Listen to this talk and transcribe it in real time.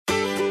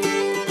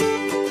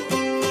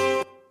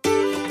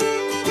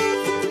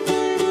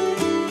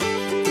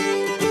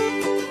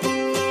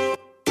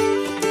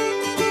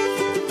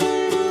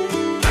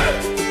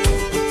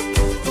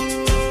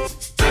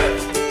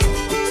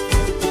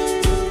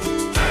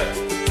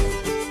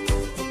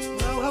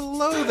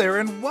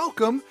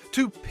welcome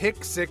to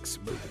Pick 6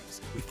 Movies.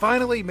 We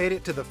finally made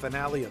it to the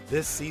finale of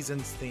this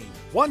season's theme,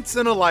 Once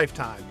in a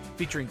Lifetime,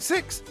 featuring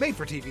 6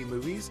 made-for-TV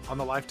movies on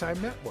the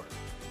Lifetime Network.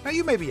 Now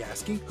you may be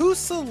asking, who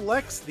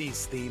selects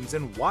these themes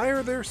and why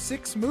are there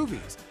 6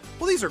 movies?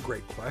 Well, these are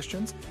great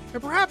questions,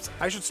 and perhaps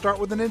I should start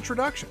with an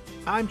introduction.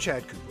 I'm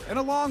Chad Cooper, and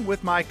along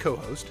with my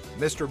co-host,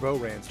 Mr. Bo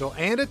Ransdell,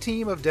 and a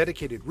team of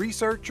dedicated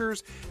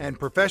researchers and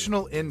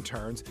professional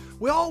interns,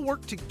 we all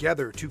work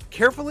together to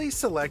carefully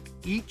select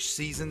each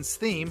season's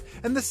theme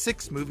and the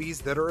 6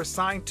 movies that are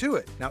assigned to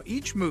it. Now,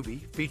 each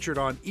movie featured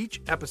on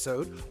each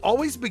episode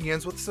always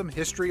begins with some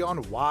history on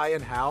why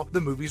and how the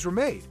movies were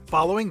made.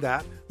 Following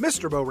that,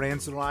 Mr. Bo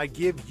Ransdell and I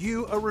give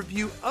you a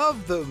review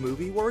of the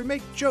movie where we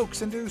make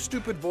jokes and do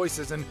stupid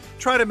voices and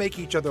try to make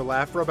each other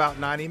laugh for about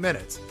 90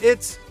 minutes.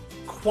 It's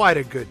quite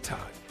a good time.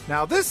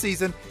 Now, this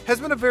season has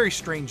been a very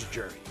strange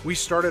journey. We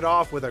started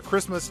off with a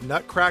Christmas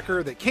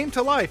nutcracker that came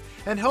to life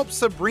and helped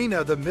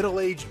Sabrina, the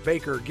middle-aged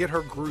baker, get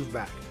her groove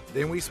back.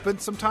 Then we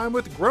spent some time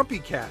with Grumpy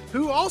Cat,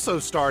 who also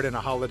starred in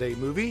a holiday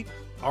movie,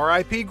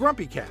 R.I.P.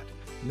 Grumpy Cat.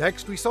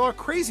 Next, we saw a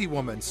crazy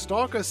woman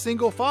stalk a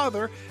single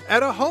father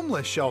at a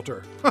homeless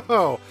shelter.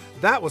 Oh,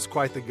 that was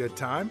quite the good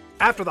time.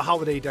 After the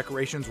holiday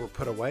decorations were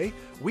put away,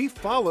 we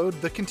followed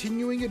the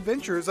continuing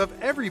adventures of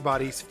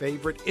everybody's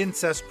favorite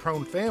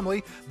incest-prone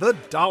family, the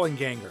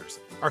Dollengangers.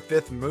 Our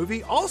 5th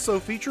movie also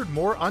featured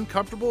more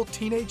uncomfortable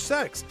teenage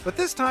sex, but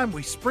this time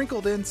we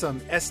sprinkled in some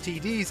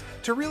STDs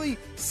to really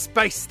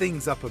spice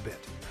things up a bit.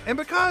 And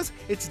because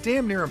it's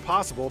damn near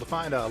impossible to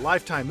find a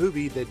Lifetime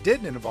movie that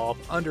didn't involve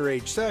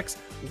underage sex,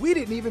 we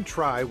didn't even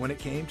try when it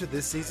came to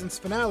this season's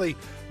finale,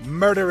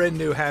 Murder in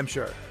New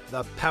Hampshire,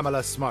 the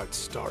Pamela Smart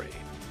story.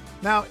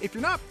 Now, if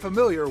you're not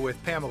familiar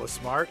with Pamela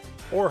Smart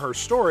or her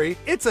story,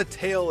 it's a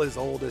tale as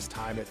old as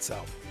time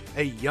itself.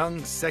 A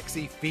young,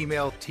 sexy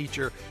female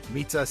teacher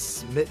meets a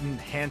smitten,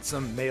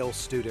 handsome male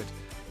student.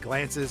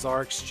 Glances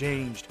are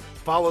exchanged,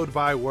 followed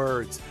by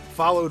words,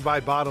 followed by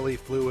bodily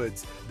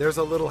fluids. There's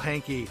a little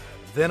hanky,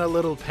 then a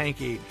little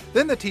panky.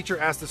 Then the teacher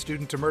asks the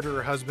student to murder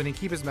her husband and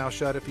keep his mouth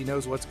shut if he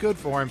knows what's good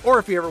for him, or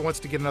if he ever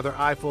wants to get another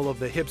eyeful of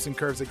the hips and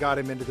curves that got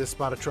him into this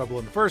spot of trouble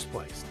in the first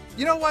place.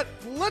 You know what?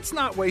 Let's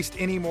not waste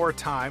any more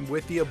time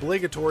with the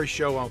obligatory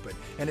show open,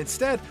 and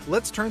instead,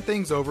 let's turn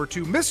things over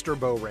to Mr.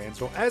 Bo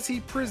Ransdell as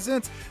he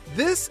presents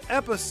this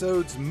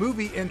episode's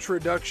movie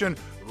introduction,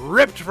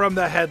 ripped from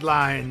the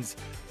headlines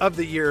of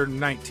the year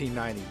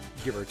 1990,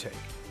 give or take.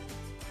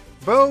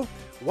 Bo,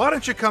 why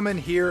don't you come in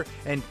here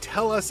and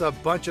tell us a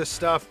bunch of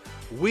stuff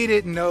we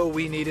didn't know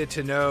we needed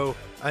to know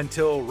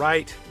until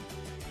right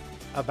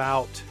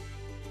about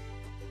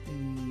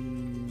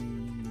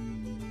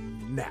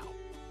now.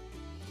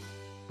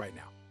 Right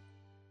now.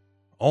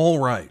 All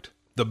right.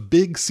 The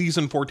big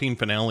season 14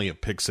 finale of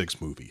Pick 6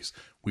 Movies.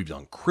 We've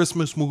done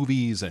Christmas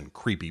movies and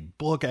creepy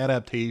book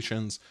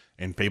adaptations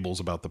and fables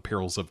about the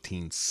perils of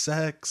teen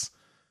sex.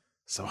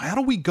 So how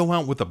do we go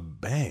out with a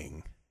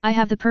bang? I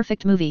have the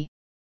perfect movie.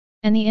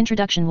 And the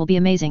introduction will be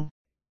amazing.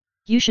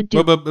 You should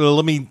do... But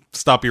let me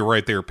stop you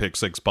right there, Pick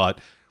 6 Bot.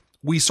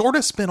 We sort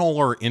of spent all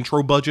our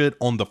intro budget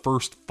on the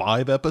first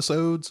 5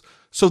 episodes,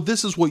 so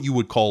this is what you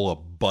would call a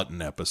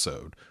button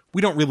episode.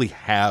 We don't really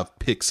have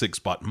Pick 6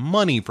 Bot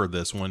money for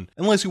this one,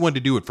 unless you want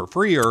to do it for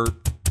free or...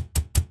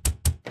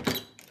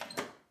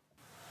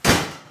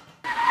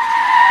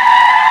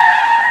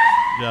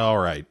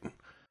 Alright.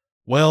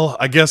 Well,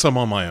 I guess I'm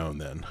on my own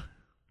then.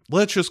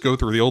 Let's just go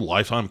through the old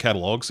Lifetime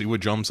catalog, see what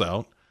jumps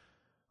out.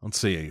 Let's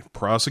see,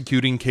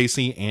 Prosecuting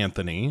Casey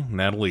Anthony,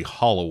 Natalie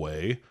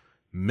Holloway,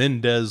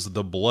 Mendez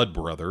the Blood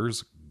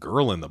Brothers,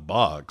 Girl in the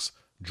Box,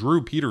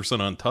 Drew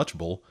Peterson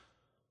Untouchable.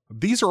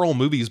 These are all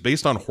movies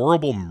based on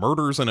horrible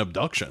murders and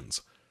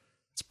abductions.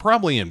 It's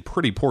probably in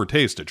pretty poor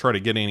taste to try to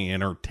get any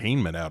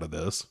entertainment out of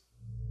this.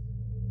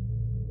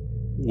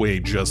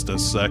 Wait just a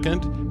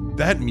second.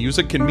 That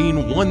music can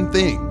mean one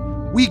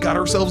thing. We got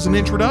ourselves an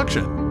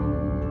introduction.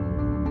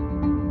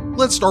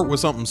 Let's start with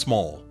something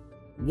small.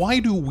 Why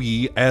do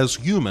we, as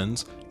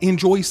humans,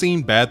 enjoy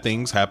seeing bad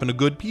things happen to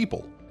good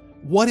people?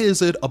 What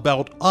is it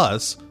about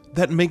us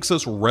that makes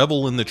us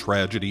revel in the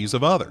tragedies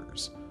of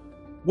others?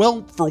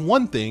 Well, for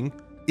one thing,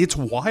 it's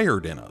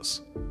wired in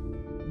us.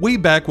 Way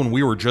back when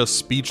we were just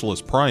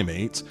speechless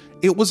primates,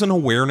 it was an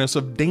awareness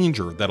of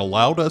danger that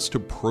allowed us to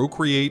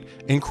procreate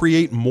and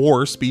create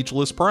more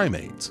speechless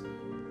primates.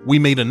 We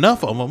made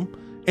enough of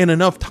them, and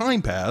enough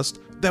time passed,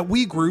 that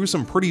we grew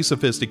some pretty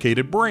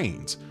sophisticated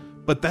brains.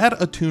 But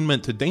that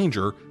attunement to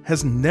danger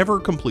has never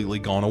completely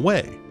gone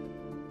away.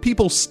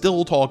 People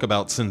still talk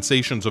about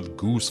sensations of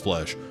goose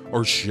flesh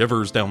or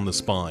shivers down the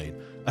spine,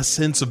 a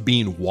sense of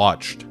being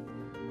watched.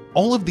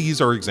 All of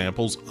these are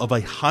examples of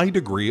a high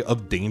degree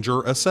of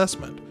danger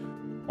assessment.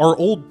 Our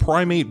old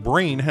primate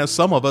brain has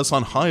some of us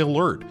on high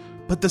alert,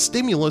 but the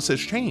stimulus has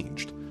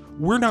changed.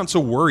 We're not so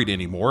worried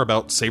anymore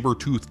about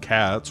saber-toothed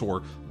cats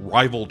or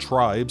rival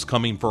tribes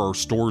coming for our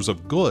stores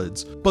of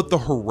goods, but the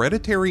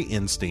hereditary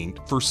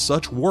instinct for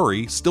such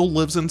worry still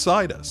lives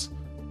inside us.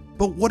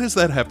 But what does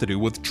that have to do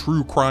with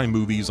true crime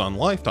movies on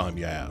Lifetime,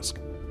 you ask?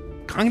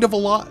 Kind of a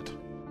lot.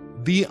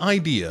 The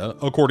idea,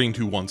 according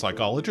to one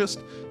psychologist,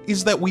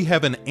 is that we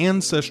have an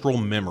ancestral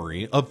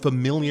memory of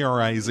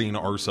familiarizing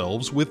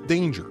ourselves with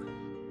danger.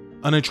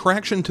 An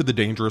attraction to the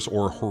dangerous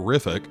or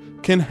horrific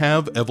can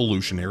have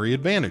evolutionary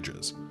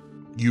advantages.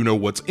 You know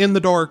what's in the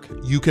dark,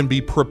 you can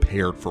be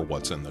prepared for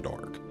what's in the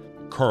dark.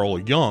 Carl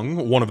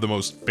Jung, one of the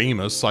most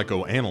famous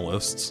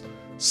psychoanalysts,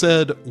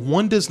 said,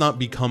 "One does not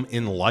become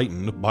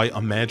enlightened by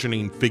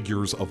imagining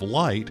figures of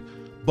light,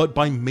 but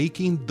by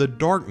making the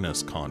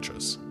darkness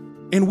conscious."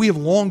 And we have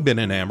long been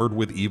enamored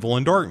with evil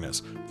and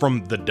darkness,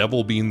 from the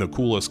devil being the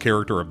coolest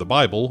character of the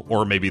Bible,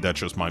 or maybe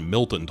that's just my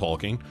Milton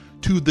talking,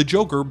 to the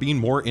Joker being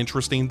more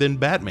interesting than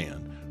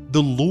Batman.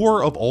 The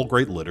lure of all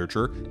great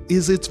literature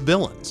is its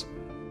villains.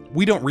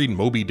 We don't read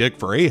Moby Dick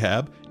for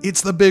Ahab,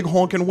 it's the big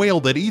honking whale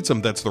that eats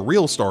him that's the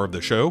real star of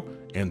the show,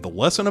 and the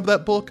lesson of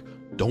that book,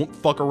 don't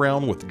fuck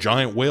around with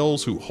giant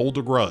whales who hold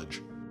a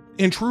grudge.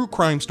 And true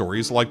crime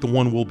stories like the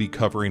one we'll be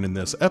covering in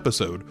this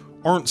episode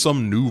aren't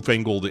some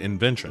newfangled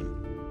invention.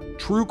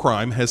 True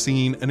crime has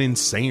seen an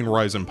insane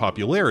rise in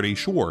popularity,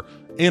 sure,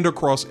 and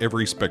across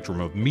every spectrum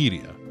of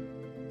media.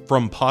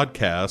 From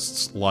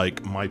podcasts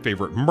like My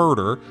Favorite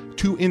Murder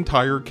to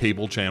entire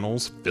cable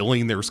channels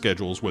filling their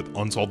schedules with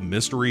unsolved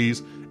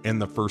mysteries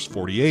and The First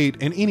 48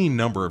 and any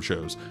number of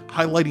shows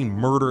highlighting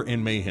murder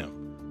and mayhem.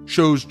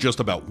 Shows just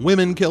about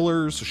women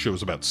killers,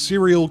 shows about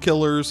serial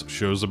killers,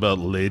 shows about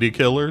lady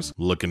killers.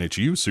 Looking at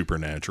you,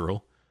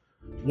 Supernatural.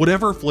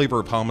 Whatever flavor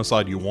of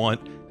homicide you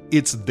want,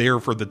 it's there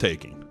for the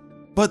taking.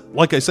 But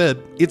like I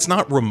said, it's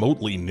not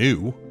remotely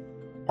new.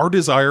 Our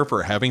desire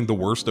for having the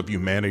worst of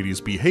humanity's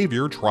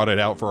behavior trotted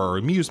out for our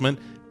amusement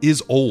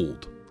is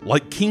old,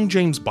 like King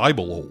James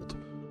Bible old.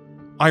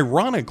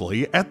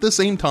 Ironically, at the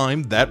same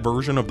time that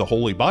version of the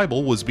Holy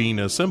Bible was being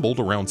assembled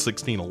around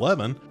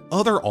 1611,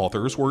 other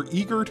authors were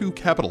eager to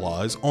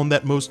capitalize on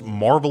that most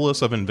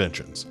marvelous of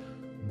inventions,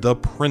 the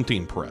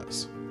printing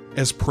press.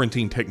 As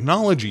printing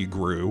technology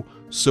grew,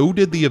 so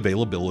did the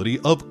availability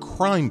of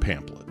crime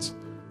pamphlets.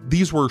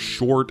 These were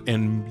short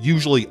and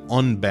usually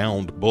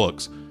unbound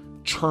books,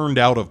 churned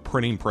out of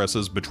printing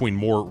presses between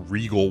more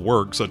regal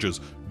works such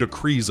as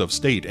Decrees of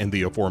State and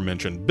the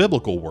aforementioned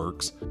biblical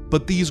works,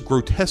 but these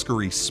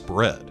grotesqueries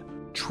spread.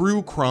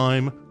 True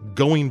crime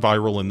going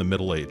viral in the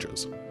Middle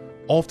Ages.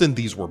 Often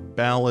these were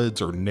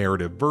ballads or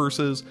narrative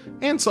verses,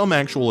 and some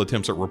actual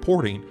attempts at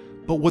reporting,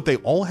 but what they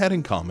all had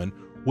in common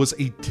was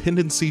a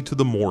tendency to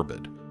the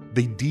morbid.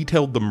 They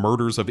detailed the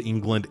murders of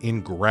England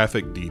in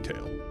graphic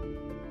detail.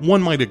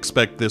 One might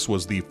expect this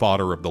was the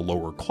fodder of the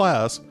lower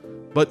class,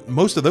 but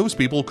most of those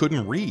people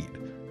couldn't read.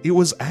 It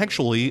was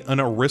actually an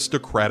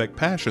aristocratic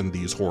passion,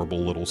 these horrible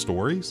little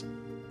stories.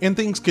 And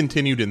things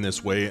continued in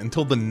this way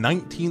until the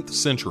 19th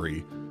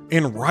century,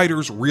 and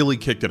writers really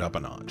kicked it up a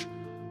notch.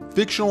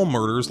 Fictional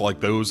murders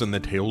like those in the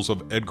tales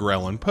of Edgar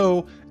Allan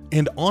Poe,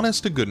 and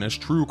honest-to-goodness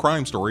true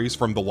crime stories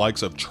from the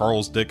likes of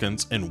Charles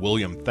Dickens and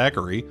William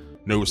Thackeray,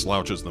 no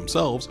slouches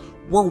themselves,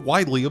 were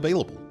widely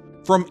available.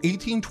 From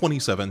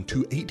 1827 to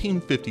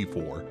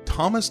 1854,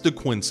 Thomas De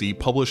Quincey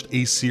published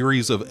a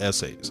series of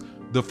essays,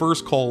 the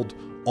first called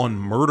On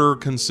Murder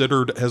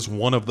Considered as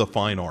One of the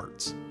Fine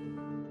Arts.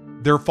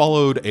 There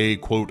followed a,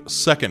 quote,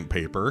 second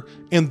paper,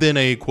 and then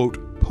a,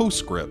 quote,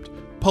 postscript,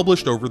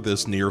 published over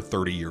this near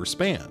 30-year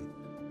span.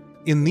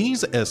 In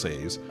these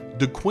essays,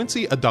 De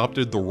Quincey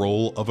adopted the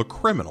role of a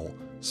criminal,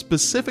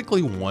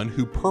 specifically one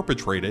who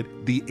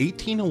perpetrated the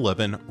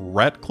 1811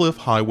 Ratcliffe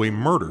Highway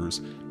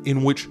murders,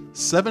 in which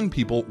 7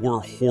 people were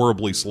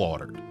horribly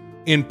slaughtered.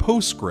 In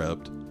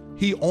postscript,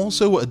 he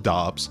also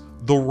adopts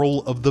the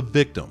role of the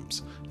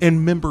victims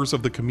and members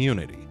of the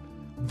community.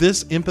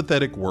 This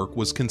empathetic work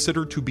was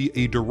considered to be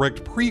a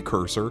direct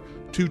precursor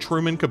to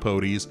Truman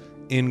Capote's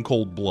In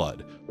Cold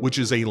Blood, which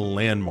is a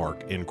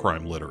landmark in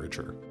crime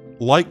literature.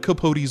 Like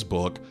Capote's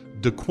book,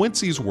 De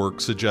Quincey's work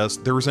suggests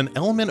there is an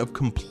element of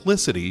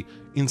complicity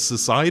in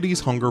society's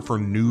hunger for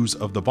news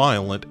of the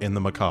violent and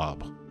the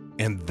macabre.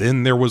 And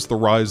then there was the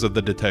rise of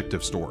the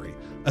detective story,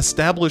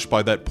 established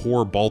by that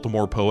poor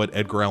Baltimore poet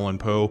Edgar Allan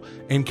Poe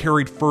and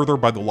carried further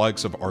by the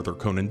likes of Arthur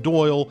Conan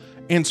Doyle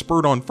and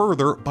spurred on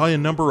further by a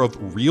number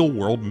of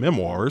real-world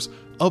memoirs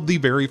of the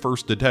very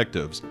first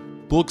detectives.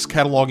 Books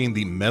cataloging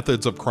the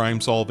methods of crime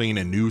solving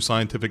and new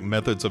scientific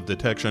methods of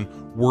detection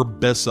were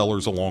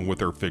bestsellers along with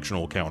their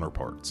fictional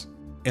counterparts.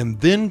 And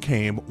then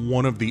came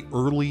one of the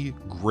early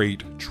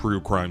great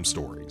true crime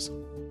stories.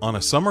 On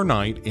a summer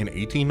night in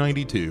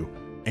 1892,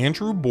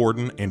 Andrew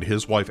Borden and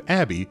his wife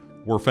Abby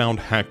were found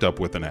hacked up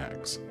with an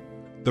axe.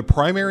 The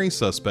primary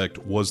suspect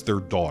was their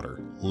daughter,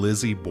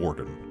 Lizzie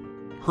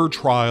Borden. Her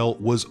trial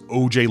was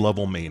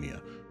OJ-level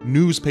mania.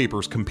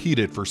 Newspapers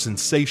competed for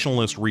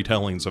sensationalist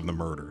retellings of the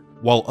murder,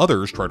 while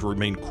others tried to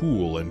remain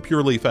cool and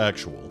purely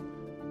factual.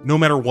 No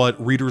matter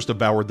what, readers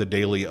devoured the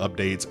daily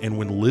updates, and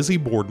when Lizzie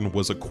Borden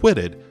was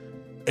acquitted,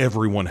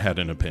 everyone had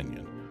an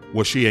opinion.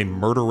 Was she a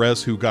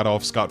murderess who got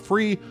off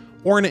scot-free,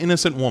 or an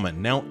innocent woman,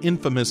 now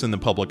infamous in the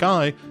public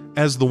eye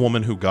as the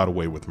woman who got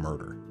away with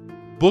murder?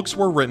 Books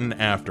were written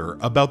after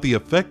about the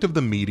effect of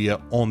the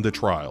media on the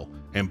trial,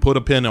 and put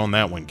a pin on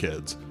that one,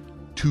 kids.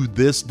 To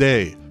this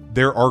day,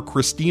 there are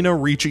Christina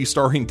Ricci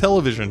starring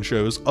television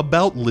shows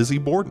about Lizzie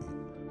Borden.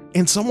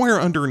 And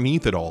somewhere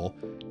underneath it all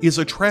is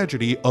a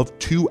tragedy of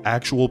 2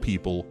 actual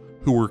people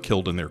who were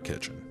killed in their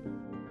kitchen.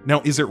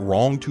 Now, is it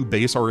wrong to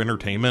base our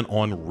entertainment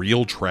on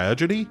real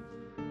tragedy?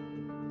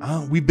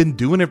 We've been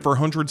doing it for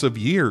hundreds of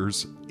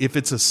years. If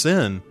it's a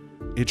sin,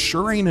 it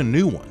sure ain't a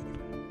new one.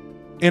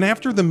 And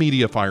after the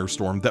media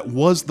firestorm that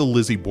was the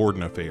Lizzie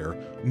Borden affair,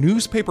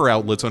 newspaper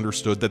outlets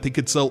understood that they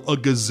could sell a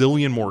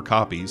gazillion more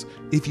copies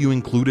if you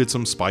included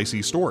some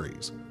spicy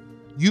stories.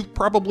 You've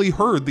probably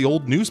heard the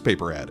old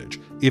newspaper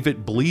adage, if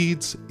it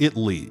bleeds, it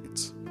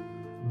leads.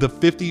 The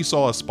 50s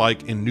saw a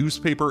spike in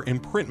newspaper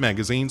and print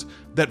magazines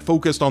that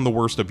focused on the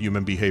worst of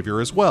human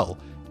behavior as well,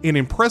 and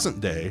in present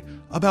day,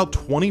 about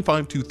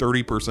 25 to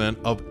 30%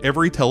 of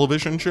every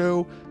television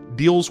show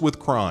deals with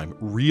crime,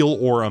 real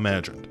or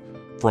imagined.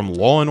 From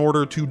Law &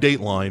 Order to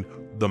Dateline,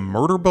 the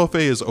murder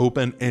buffet is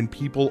open and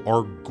people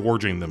are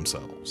gorging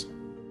themselves.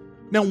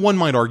 Now, one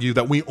might argue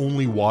that we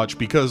only watch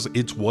because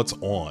it's what's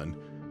on.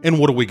 And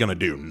what are we gonna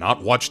do,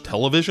 not watch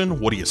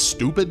television? What are you,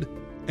 stupid?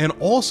 And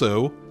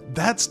also,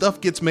 that stuff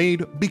gets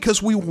made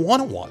because we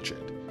want to watch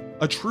it.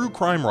 A true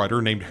crime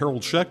writer named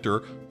Harold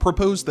Schechter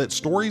proposed that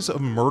stories of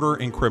murder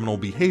and criminal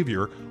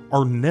behavior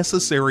are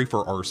necessary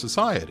for our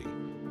society.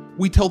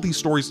 We tell these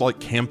stories like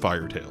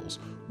campfire tales,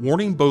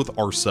 warning both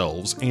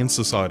ourselves and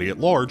society at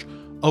large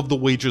of the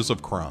wages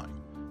of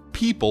crime.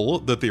 People,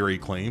 the theory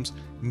claims,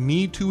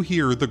 need to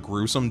hear the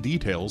gruesome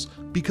details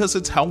because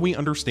it's how we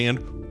understand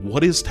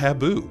what is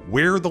taboo,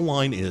 where the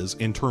line is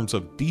in terms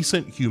of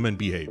decent human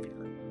behavior.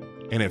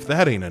 And if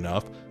that ain't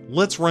enough,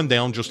 let's run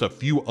down just a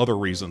few other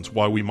reasons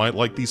why we might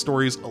like these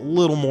stories a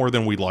little more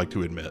than we'd like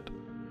to admit.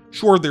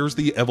 Sure, there's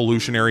the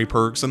evolutionary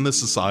perks and the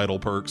societal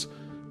perks,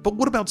 but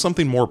what about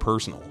something more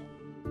personal?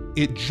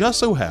 It just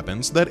so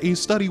happens that a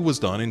study was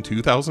done in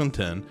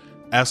 2010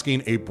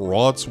 asking a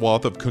broad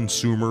swath of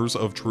consumers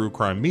of true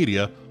crime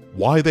media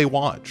why they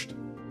watched.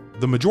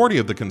 The majority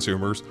of the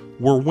consumers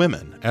were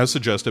women, as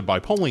suggested by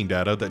polling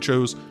data that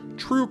shows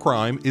true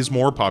crime is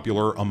more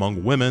popular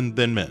among women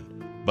than men.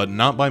 But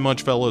not by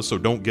much, fellas, so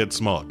don't get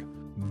smug.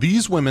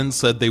 These women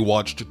said they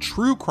watched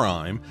true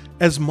crime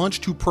as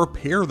much to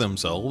prepare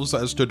themselves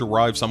as to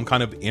derive some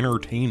kind of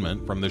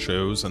entertainment from the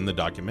shows and the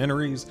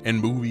documentaries and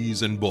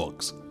movies and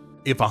books.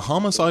 If a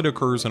homicide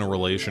occurs in a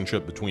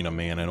relationship between a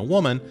man and a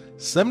woman,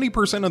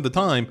 70% of the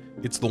time,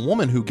 it's the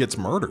woman who gets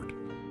murdered.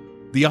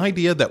 The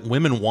idea that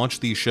women watch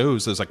these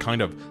shows as a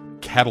kind of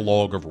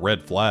catalog of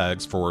red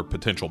flags for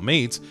potential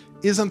mates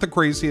isn't the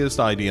craziest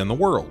idea in the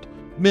world.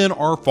 Men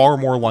are far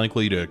more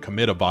likely to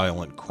commit a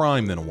violent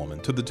crime than a woman,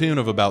 to the tune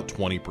of about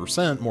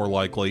 20% more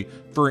likely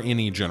for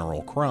any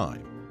general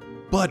crime.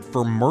 But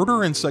for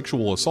murder and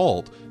sexual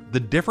assault, the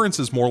difference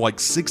is more like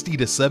 60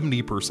 to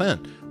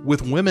 70%,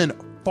 with women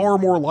far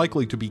more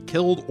likely to be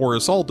killed or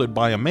assaulted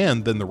by a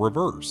man than the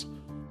reverse.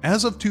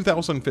 As of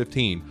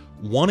 2015,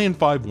 1 in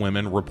 5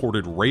 women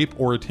reported rape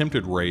or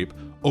attempted rape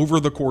over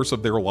the course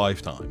of their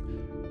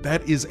lifetime.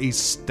 That is a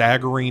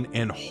staggering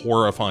and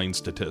horrifying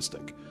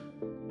statistic.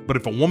 But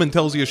if a woman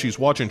tells you she's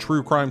watching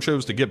true crime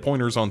shows to get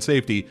pointers on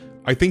safety,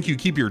 I think you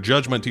keep your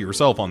judgment to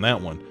yourself on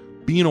that one.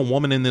 Being a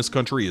woman in this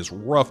country is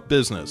rough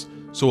business,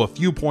 so a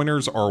few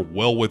pointers are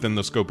well within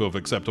the scope of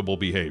acceptable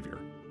behavior.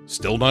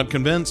 Still not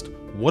convinced?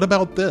 What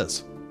about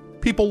this?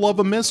 People love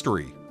a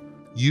mystery.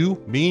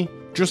 You, me,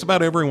 just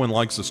about everyone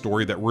likes a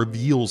story that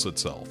reveals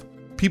itself.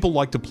 People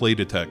like to play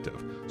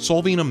detective.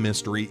 Solving a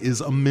mystery is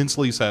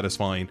immensely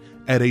satisfying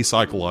at a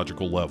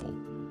psychological level.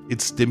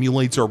 It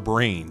stimulates our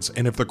brains,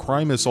 and if the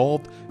crime is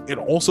solved, it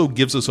also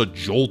gives us a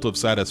jolt of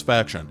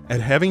satisfaction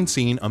at having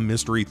seen a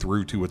mystery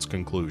through to its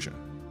conclusion.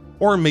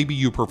 Or maybe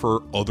you prefer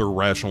other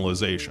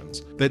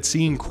rationalizations, that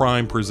seeing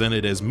crime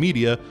presented as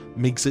media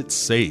makes it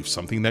safe,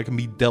 something that can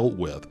be dealt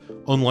with,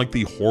 unlike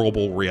the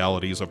horrible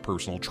realities of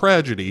personal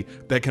tragedy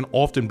that can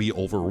often be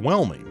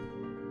overwhelming.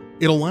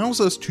 It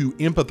allows us to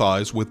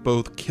empathize with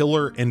both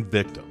killer and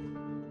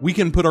victim. We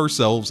can put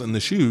ourselves in the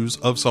shoes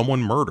of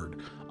someone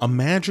murdered,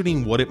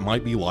 imagining what it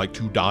might be like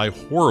to die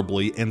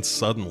horribly and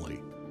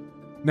suddenly.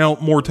 Now,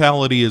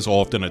 mortality is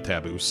often a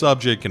taboo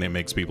subject and it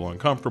makes people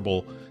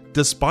uncomfortable,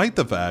 despite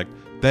the fact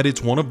that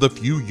it's one of the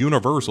few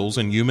universals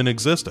in human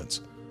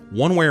existence.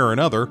 One way or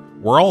another,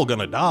 we're all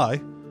gonna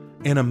die.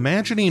 And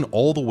imagining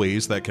all the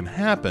ways that can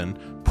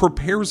happen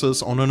prepares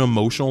us on an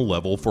emotional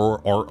level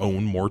for our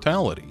own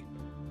mortality.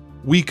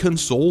 We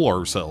console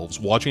ourselves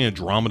watching a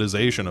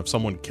dramatization of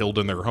someone killed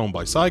in their home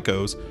by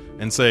psychos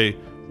and say,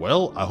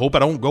 well, I hope I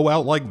don't go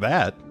out like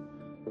that.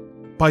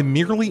 By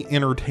merely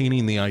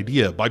entertaining the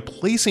idea, by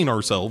placing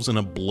ourselves in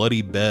a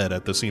bloody bed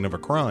at the scene of a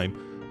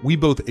crime, we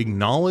both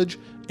acknowledge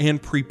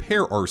and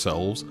prepare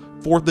ourselves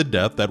for the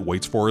death that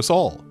waits for us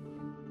all.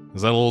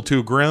 Is that a little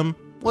too grim?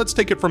 Let's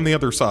take it from the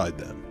other side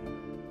then.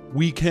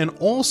 We can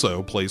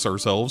also place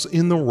ourselves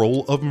in the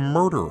role of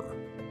murderer.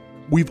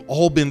 We've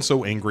all been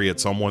so angry at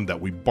someone that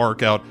we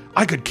bark out,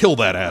 I could kill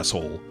that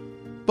asshole.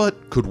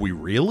 But could we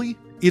really?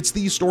 It's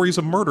these stories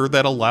of murder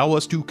that allow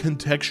us to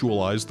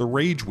contextualize the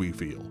rage we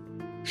feel.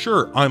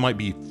 Sure, I might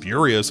be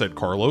furious at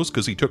Carlos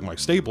because he took my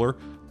stapler,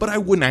 but I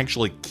wouldn't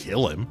actually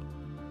kill him.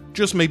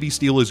 Just maybe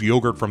steal his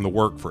yogurt from the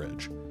work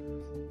fridge.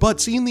 But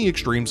seeing the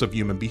extremes of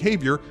human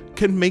behavior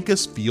can make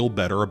us feel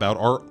better about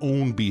our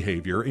own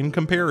behavior in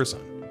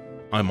comparison.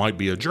 I might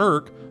be a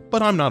jerk,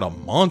 but I'm not a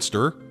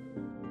monster.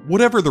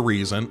 Whatever the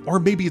reason, or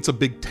maybe it's a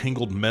big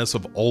tangled mess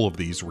of all of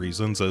these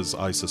reasons, as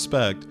I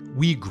suspect,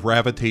 we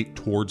gravitate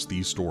towards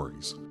these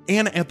stories.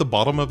 And at the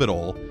bottom of it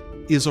all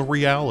is a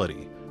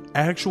reality.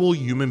 Actual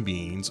human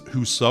beings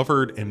who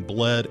suffered and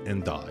bled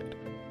and died.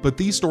 But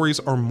these stories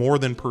are more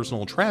than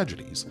personal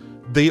tragedies.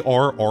 They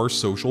are our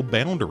social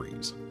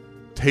boundaries.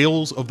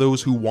 Tales of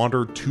those who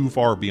wandered too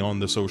far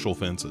beyond the social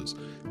fences.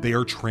 They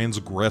are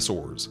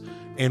transgressors,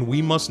 and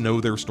we must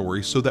know their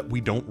stories so that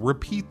we don't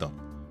repeat them.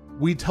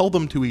 We tell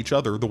them to each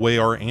other the way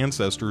our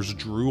ancestors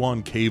drew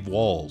on cave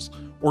walls,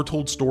 or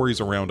told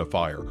stories around a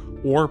fire,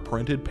 or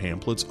printed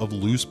pamphlets of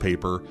loose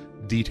paper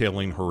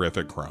detailing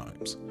horrific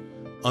crimes.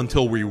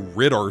 Until we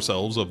rid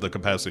ourselves of the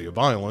capacity of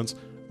violence,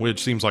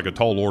 which seems like a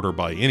tall order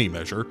by any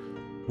measure,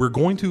 we're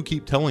going to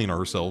keep telling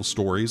ourselves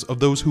stories of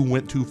those who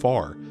went too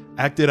far,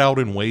 acted out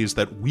in ways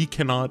that we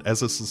cannot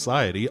as a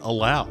society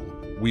allow.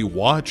 We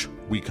watch,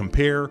 we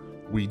compare,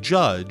 we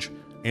judge,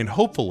 and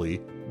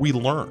hopefully we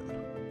learn.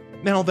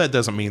 Now, that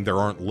doesn't mean there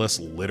aren't less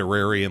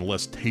literary and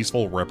less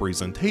tasteful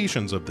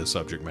representations of this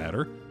subject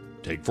matter.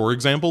 Take, for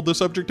example, the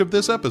subject of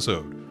this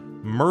episode,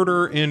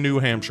 Murder in New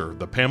Hampshire,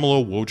 the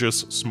Pamela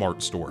Wojcik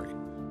Smart story.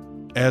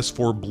 As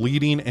for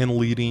bleeding and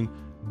leading,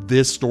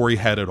 this story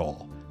had it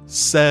all.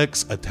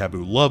 Sex, a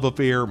taboo love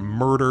affair,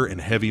 murder, and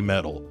heavy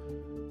metal.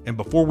 And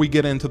before we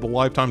get into the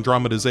Lifetime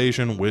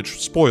dramatization,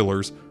 which,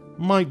 spoilers,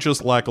 might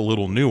just lack a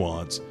little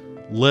nuance,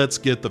 let's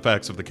get the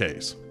facts of the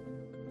case.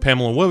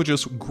 Pamela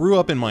Wojcik grew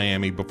up in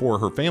Miami before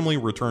her family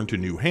returned to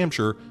New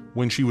Hampshire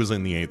when she was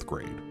in the 8th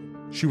grade.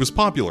 She was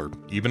popular,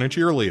 even a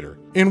cheerleader,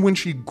 and when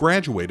she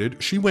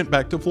graduated, she went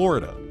back to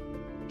Florida.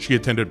 She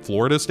attended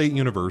Florida State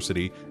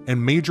University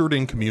and majored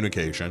in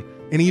communication,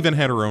 and even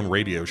had her own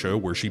radio show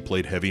where she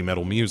played heavy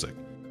metal music.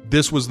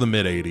 This was the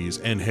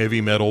mid-80s, and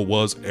heavy metal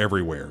was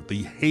everywhere,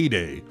 the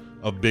heyday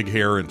of big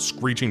hair and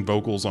screeching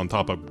vocals on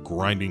top of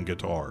grinding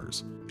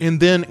guitars. And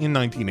then in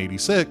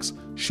 1986,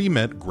 she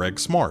met Greg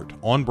Smart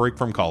on break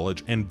from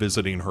college and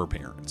visiting her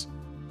parents.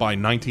 By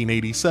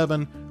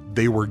 1987,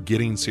 they were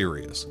getting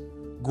serious.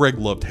 Greg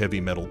loved heavy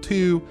metal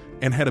too,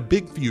 and had a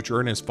big future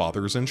in his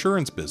father's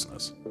insurance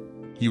business.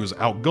 He was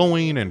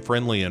outgoing and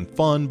friendly and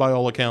fun by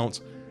all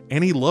accounts,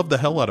 and he loved the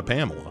hell out of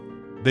Pamela.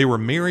 They were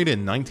married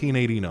in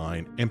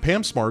 1989, and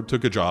Pam Smart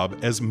took a job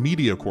as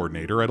media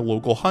coordinator at a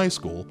local high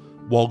school,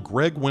 while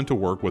Greg went to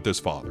work with his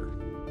father.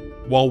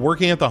 While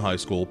working at the high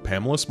school,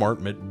 Pamela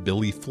Smart met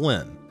Billy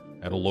Flynn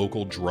at a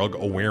local drug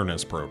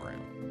awareness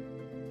program.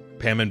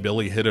 Pam and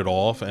Billy hit it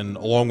off, and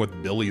along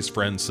with Billy's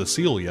friend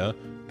Cecilia,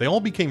 they all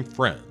became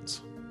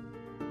friends.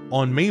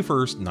 On May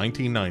 1st,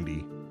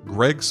 1990,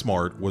 Greg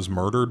Smart was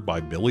murdered by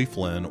Billy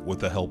Flynn with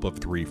the help of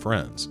 3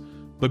 friends,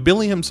 but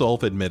Billy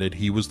himself admitted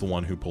he was the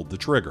one who pulled the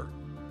trigger.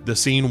 The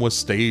scene was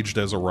staged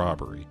as a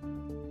robbery.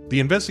 The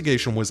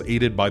investigation was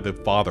aided by the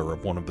father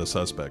of one of the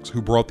suspects,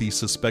 who brought the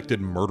suspected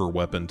murder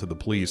weapon to the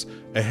police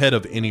ahead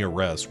of any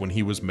arrest when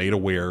he was made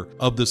aware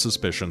of the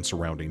suspicion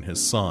surrounding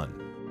his son.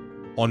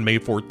 On May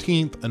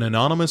 14th, an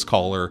anonymous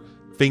caller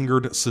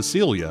fingered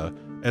Cecilia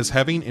as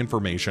having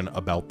information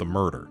about the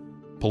murder.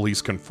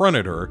 Police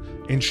confronted her,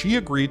 and she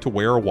agreed to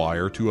wear a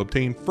wire to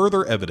obtain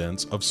further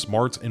evidence of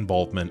Smart's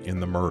involvement in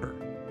the murder.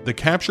 The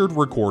captured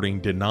recording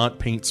did not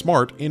paint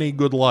Smart in a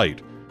good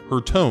light.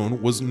 Her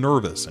tone was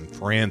nervous and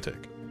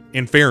frantic.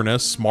 In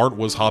fairness, Smart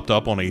was hopped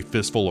up on a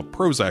fistful of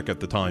Prozac at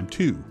the time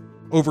too.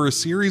 Over a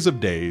series of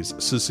days,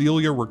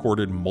 Cecilia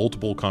recorded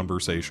multiple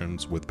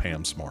conversations with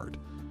Pam Smart.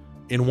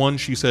 In one,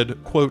 she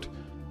said, quote,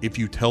 "If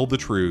you tell the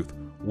truth,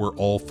 we're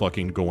all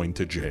fucking going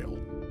to jail,"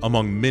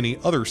 among many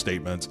other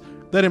statements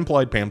that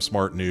implied Pam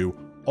Smart knew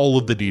all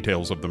of the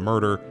details of the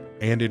murder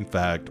and in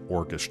fact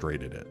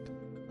orchestrated it.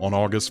 On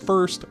August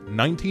 1st,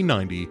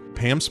 1990,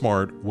 Pam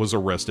Smart was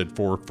arrested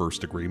for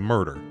first-degree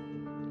murder.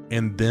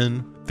 And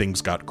then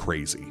things got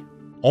crazy.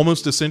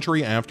 Almost a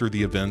century after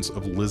the events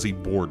of Lizzie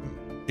Borden,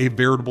 a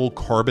veritable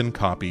carbon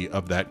copy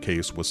of that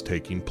case was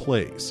taking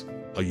place.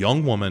 A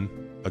young woman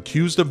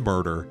accused of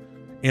murder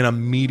and a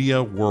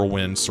media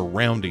whirlwind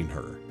surrounding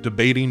her,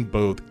 debating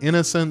both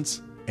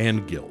innocence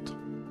and guilt.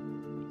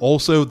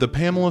 Also, the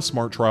Pamela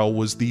Smart trial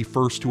was the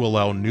first to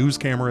allow news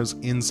cameras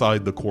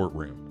inside the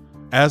courtroom.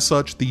 As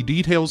such, the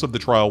details of the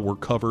trial were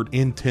covered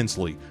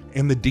intensely,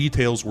 and the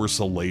details were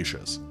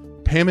salacious.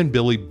 Pam and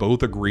Billy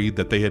both agreed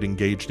that they had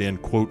engaged in,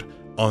 quote,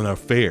 an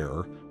affair,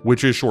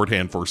 which is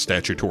shorthand for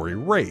statutory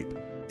rape.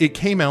 It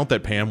came out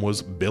that Pam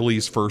was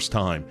Billy's first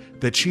time,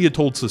 that she had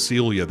told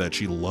Cecilia that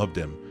she loved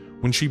him.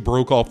 When she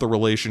broke off the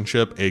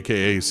relationship,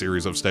 aka a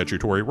series of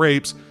statutory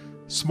rapes,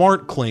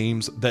 Smart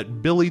claims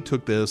that Billy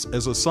took this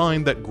as a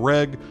sign that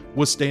Greg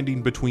was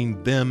standing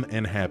between them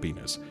and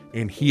happiness,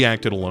 and he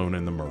acted alone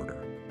in the murder.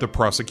 The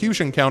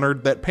prosecution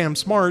countered that Pam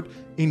Smart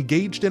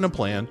engaged in a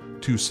plan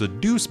to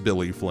seduce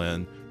Billy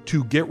Flynn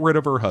to get rid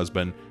of her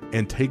husband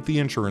and take the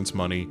insurance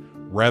money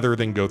rather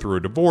than go through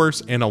a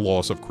divorce and a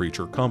loss of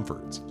creature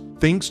comforts.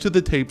 Thanks to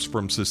the tapes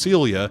from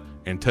Cecilia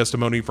and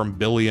testimony from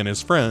Billy and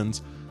his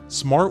friends,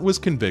 Smart was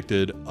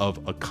convicted of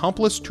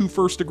accomplice to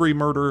first-degree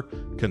murder,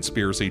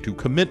 conspiracy to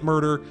commit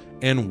murder,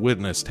 and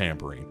witness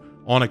tampering,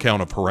 on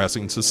account of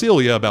harassing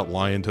Cecilia about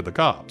lying to the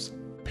cops.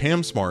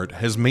 Pam Smart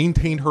has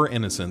maintained her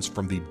innocence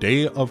from the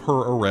day of her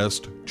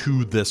arrest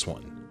to this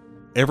one.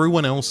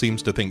 Everyone else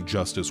seems to think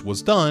justice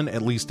was done,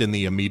 at least in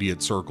the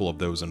immediate circle of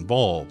those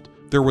involved.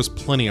 There was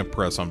plenty of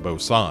press on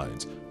both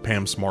sides.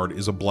 Pam Smart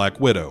is a black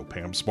widow.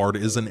 Pam Smart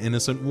is an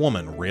innocent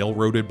woman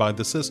railroaded by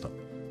the system.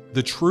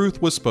 The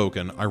truth was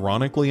spoken,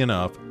 ironically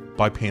enough,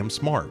 by Pam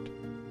Smart.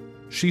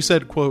 She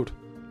said, quote,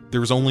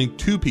 "There's only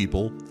two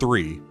people,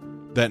 three,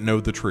 that know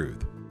the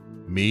truth.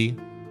 Me,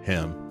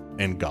 him,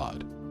 and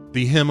God."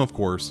 The him, of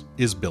course,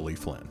 is Billy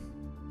Flynn.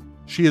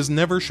 She has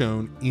never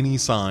shown any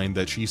sign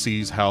that she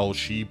sees how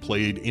she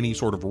played any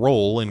sort of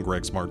role in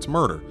Greg Smart's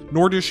murder,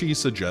 nor does she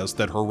suggest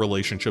that her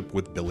relationship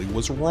with Billy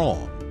was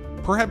wrong.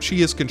 Perhaps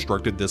she has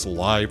constructed this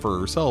lie for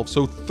herself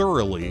so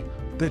thoroughly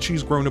that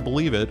she's grown to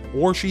believe it,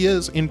 or she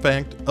is, in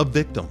fact, a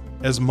victim,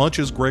 as much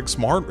as Greg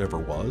Smart ever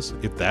was,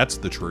 if that's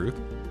the truth.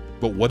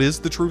 But what is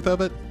the truth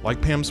of it?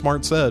 Like Pam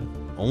Smart said,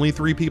 only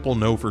 3 people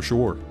know for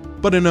sure.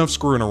 But enough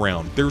screwing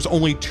around. There's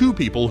only 2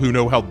 people who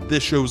know how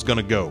this show's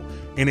gonna go,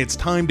 and it's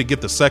time to get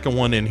the second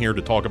one in here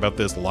to talk about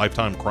this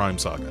Lifetime crime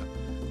saga.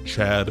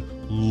 Chad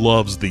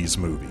loves these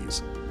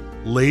movies.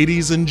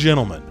 Ladies and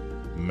gentlemen,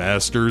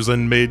 masters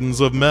and maidens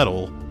of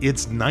metal,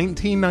 it's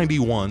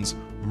 1991's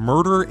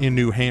Murder in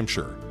New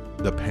Hampshire,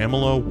 the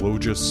Pamela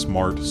Wojcik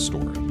Smart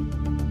story.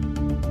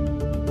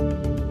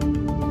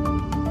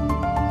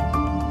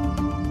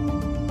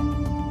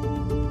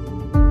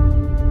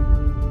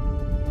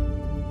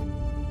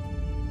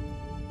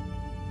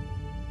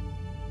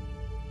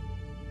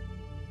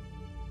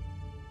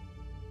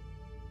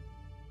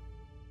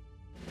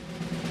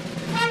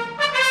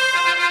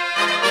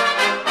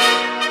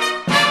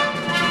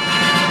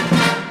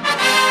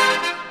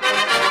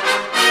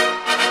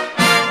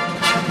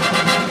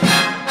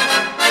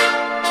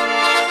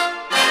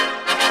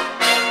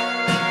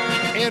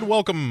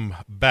 Welcome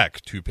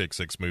back to Pick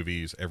Six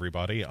Movies,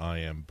 everybody. I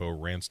am Bo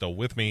Ransdell.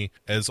 With me,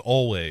 as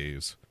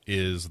always,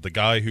 is the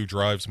guy who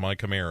drives my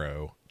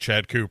Camaro,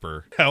 Chad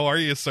Cooper. How are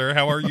you, sir?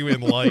 How are you in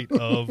light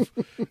of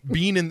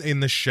being in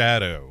the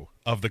shadow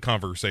of the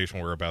conversation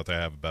we're about to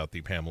have about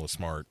the Pamela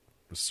Smart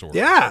story?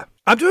 Yeah,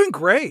 I'm doing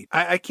great.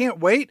 I can't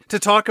wait to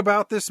talk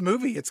about this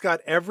movie. It's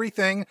got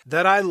everything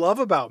that I love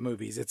about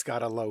movies. It's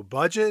got a low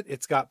budget.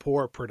 It's got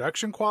poor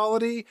production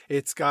quality.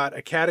 It's got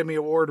Academy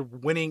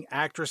Award winning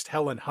actress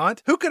Helen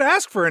Hunt. Who could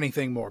ask for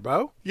anything more,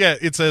 Bo? Yeah,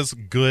 it's as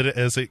good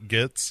as it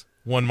gets,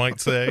 one might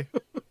say.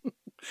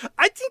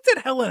 I think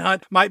that Helen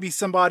Hunt might be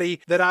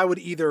somebody that I would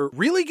either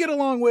really get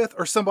along with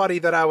or somebody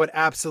that I would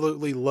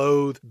absolutely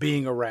loathe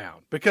being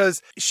around,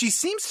 because she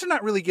seems to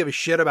not really give a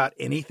shit about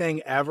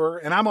anything ever,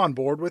 and I'm on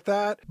board with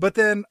that. But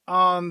then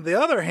on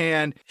the other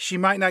hand, she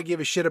might not give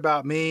a shit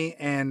about me,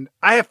 and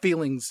I have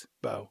feelings,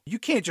 Bo. You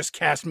can't just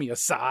cast me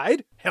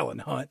aside, Helen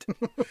Hunt.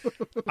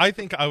 I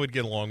think I would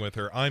get along with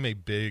her. I'm a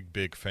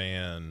big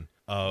fan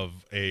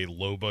of a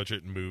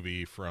low-budget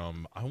movie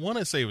from, I want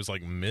to say it was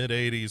like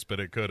mid-'80s, but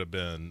it could have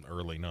been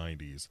early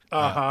 90s,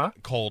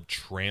 called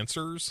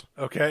Trancers.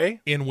 Okay.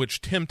 In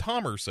which Tim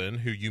Thomerson,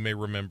 who you may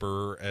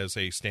remember as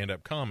a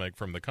stand-up comic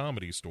from the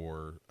Comedy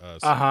Store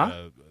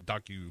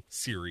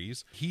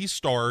docu-series, he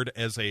starred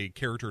as a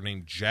character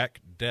named Jack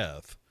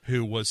Death,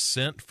 who was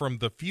sent from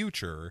the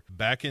future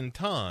back in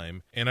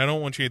time, and I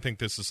don't want you to think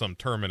this is some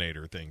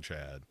Terminator thing,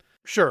 Chad.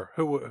 Sure.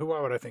 Why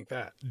would I think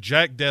that?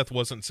 Jack Death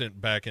wasn't sent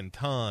back in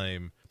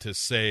time to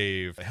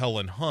save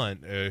Helen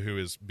Hunt, who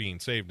is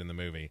being saved in the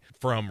movie,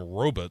 from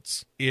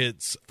robots.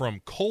 It's from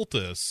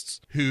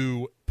cultists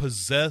who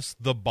possess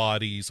the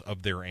bodies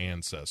of their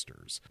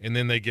ancestors. And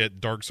then they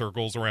get dark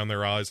circles around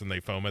their eyes and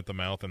they foam at the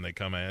mouth and they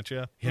come at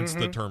you. Hence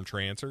the term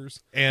Trancers.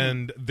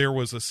 And there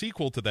was a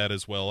sequel to that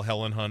as well.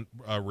 Helen Hunt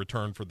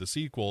returned for the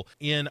sequel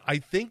in, I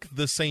think,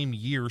 the same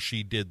year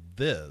she did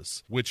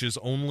this, which is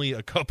only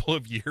a couple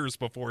of years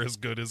before As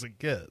Good as It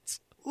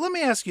Gets. Let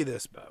me ask you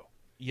this, Bo.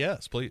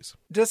 Yes, please.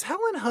 Does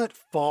Helen Hunt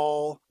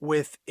fall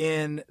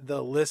within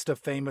the list of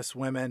famous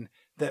women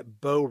that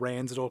Bo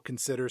Ransdell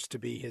considers to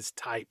be his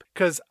type?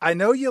 Because I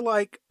know you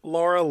like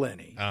Laura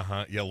Linney.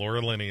 Yeah, Laura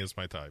Linney is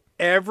my type.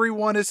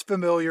 Everyone is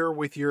familiar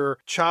with your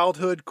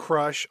childhood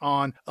crush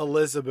on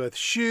Elizabeth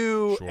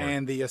Shue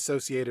and the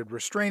associated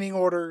restraining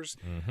orders.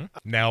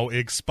 Now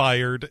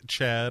expired,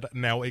 Chad.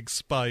 Now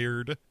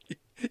expired.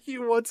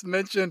 You once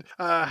mentioned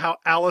how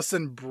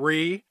Alison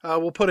Brie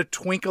will put a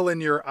twinkle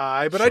in your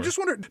eye, but I just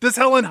wonder, does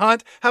Helen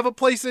Hunt have a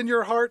place in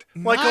your heart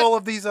like all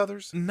of these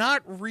others?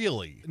 Not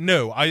really.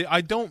 No,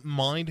 I don't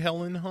mind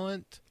Helen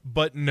Hunt,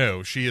 but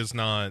no, she is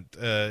not.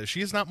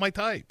 She is not my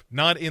type.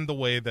 Not in the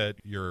way that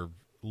your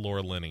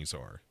Laura Linney's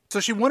are. So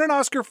she won an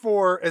Oscar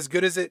for As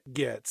Good as It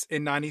Gets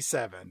in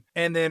 97.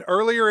 And then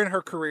earlier in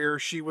her career,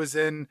 she was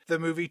in the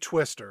movie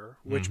Twister,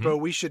 which, Bo,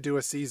 we should do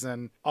a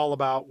season all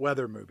about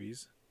weather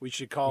movies. We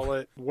should call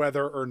it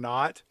Whether or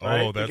Not.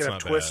 Right? Oh, that's we could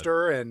have not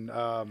Twister and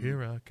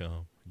Here I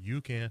come.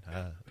 You can't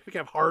hide. we could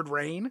have Hard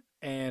Rain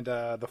and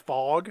The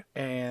Fog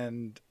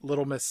and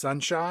Little Miss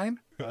Sunshine.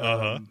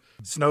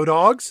 Snow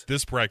Dogs.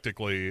 This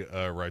practically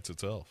writes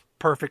itself.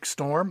 Perfect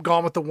Storm,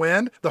 Gone with the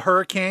Wind, The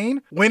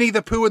Hurricane, Winnie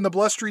the Pooh and the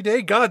Blustery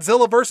Day,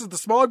 Godzilla versus the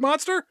Smog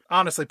Monster.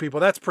 Honestly, people,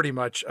 that's pretty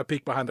much a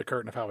peek behind the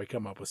curtain of how we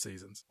come up with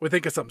seasons. We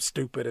think of something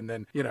stupid and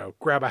then,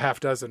 grab a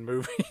half dozen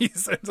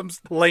movies and some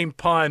lame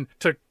pun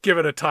to give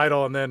it a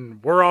title, and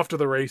then we're off to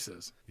the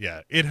races.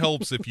 Yeah, it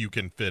helps if you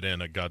can fit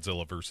in a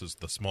Godzilla versus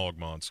the Smog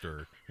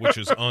Monster, which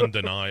is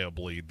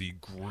undeniably the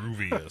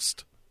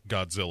grooviest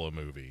Godzilla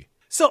movie.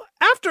 So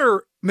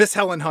after Miss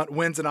Helen Hunt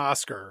wins an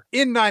Oscar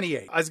in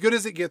 98, As Good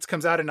as It Gets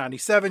comes out in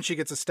 97. She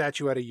gets a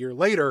statuette a year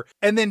later.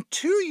 And then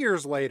 2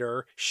 years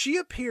later, she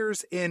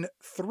appears in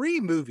 3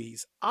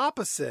 movies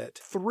opposite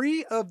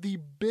 3 of the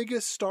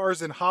biggest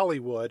stars in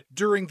Hollywood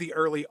during the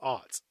early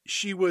aughts.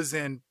 She was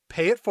in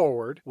Pay It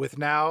Forward with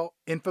now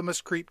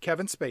infamous creep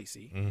Kevin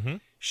Spacey. Mm-hmm.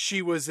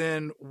 She was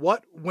in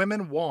What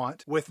Women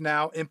Want with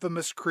now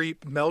infamous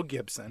creep Mel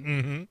Gibson.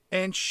 Mm-hmm.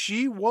 And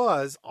she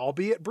was,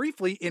 albeit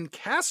briefly, in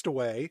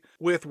Castaway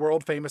with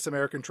world famous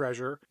American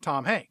treasure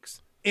Tom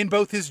Hanks in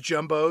both his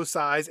jumbo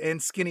size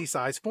and skinny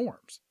size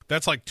forms.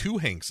 That's like 2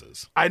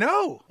 Hankses. I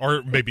know.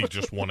 Or maybe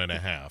just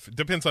 1.5. It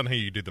depends on how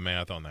you do the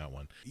math on that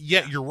one.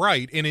 Yeah, you're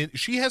right. And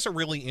she has a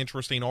really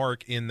interesting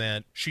arc in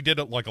that she did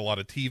like a lot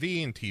of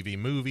TV and TV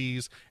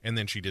movies, and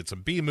then she did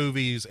some B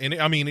movies. And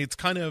I mean, it's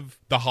kind of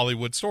the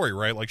Hollywood story,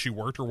 right? Like she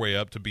worked her way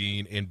up to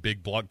being in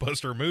big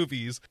blockbuster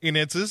movies. And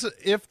it's as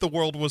if the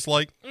world was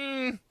like,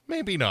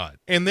 maybe not.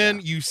 And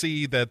then you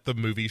see that the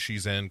movies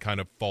she's in kind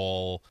of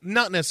fall,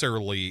 not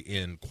necessarily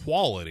in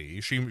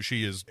quality.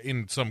 She is,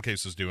 in some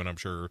cases, doing, I'm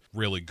sure,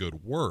 really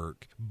good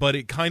work. But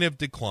it kind of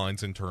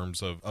declines in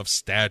terms of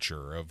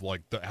stature, of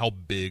like how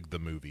big the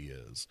movie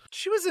is.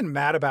 She was in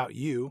Mad About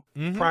You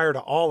prior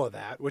to all of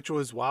that, which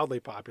was wildly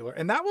popular.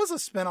 And that was a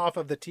spinoff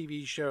of the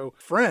TV show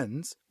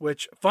Friends,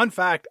 which, fun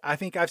fact, I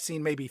think I've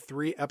seen maybe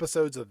 3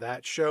 episodes of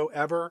that show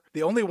ever.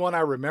 The only one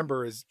I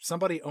remember is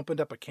somebody opened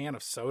up a can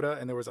of soda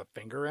and there was a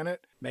finger in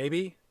it.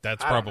 Maybe.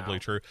 That's probably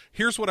true.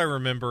 Here's what I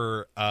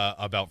remember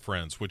about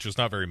Friends, which is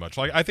not very much.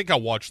 Like, I think I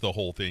watched the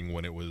whole thing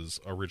when it was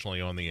originally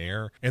on the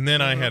air. And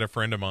then I had a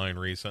friend of mine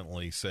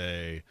recently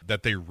say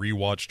that they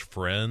rewatched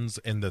Friends,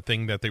 and the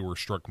thing that they were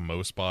struck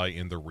most by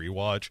in the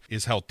rewatch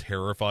is how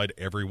terrified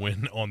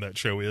everyone on that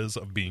show is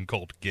of being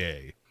called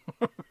gay.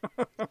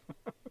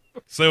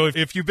 So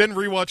if you've been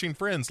rewatching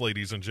Friends,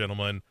 ladies and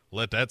gentlemen,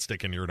 let that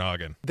stick in your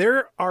noggin.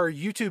 There are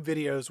YouTube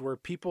videos where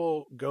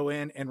people go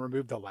in and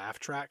remove the laugh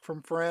track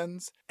from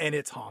Friends, and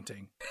it's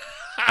haunting.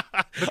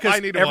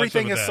 Because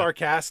everything is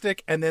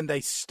sarcastic, and then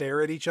they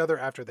stare at each other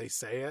after they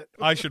say it.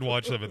 I should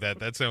watch some of that.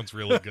 That sounds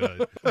really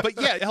good. But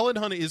yeah, Helen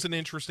Hunt is an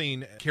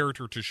interesting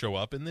character to show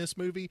up in this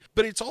movie.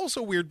 But it's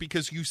also weird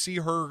because you see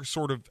her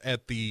sort of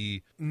at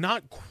the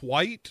not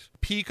quite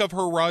peak of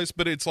her rise,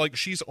 but it's like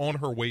she's on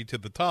her way to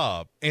the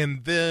top.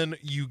 And then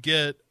you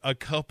get a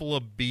couple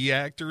of B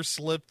actors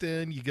slipped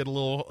in. You get a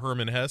little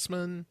Herman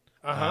Hessman.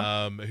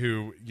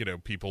 Who,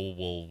 people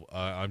will,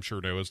 I'm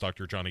sure know as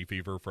Dr. Johnny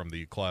Fever from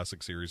the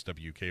classic series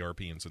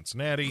WKRP in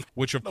Cincinnati,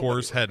 which of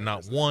course had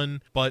not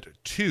 1, but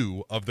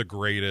 2 of the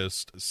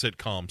greatest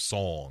sitcom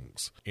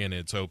songs in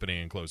its opening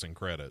and closing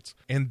credits.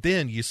 And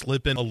then you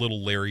slip in a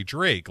little Larry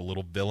Drake, a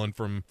little villain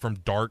from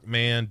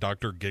Darkman,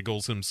 Dr.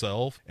 Giggles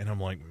himself. And I'm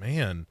like,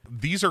 man,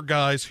 these are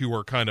guys who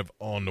are kind of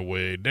on the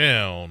way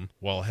down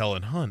while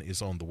Helen Hunt is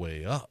on the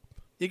way up.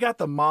 You got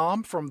the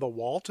mom from the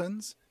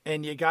Waltons.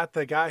 And you got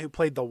the guy who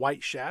played the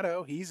White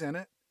Shadow. He's in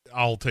it.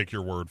 I'll take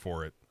your word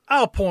for it.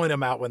 I'll point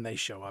them out when they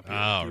show up here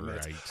in a few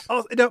minutes.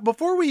 Now,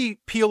 before we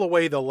peel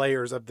away the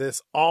layers of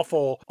this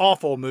awful,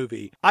 awful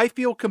movie, I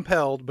feel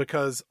compelled,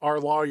 because our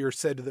lawyer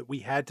said that we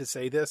had to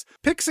say this,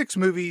 Pick Six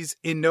Movies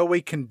in no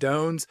way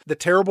condones the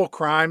terrible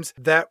crimes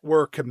that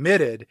were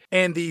committed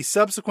and the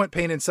subsequent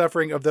pain and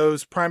suffering of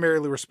those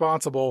primarily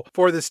responsible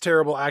for this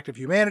terrible act of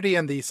humanity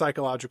and the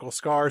psychological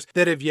scars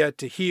that have yet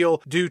to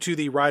heal due to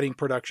the writing,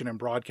 production, and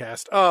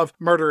broadcast of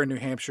Murder in New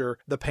Hampshire,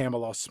 the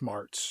Pamela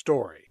Smart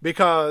story.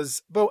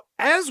 Because, Bo,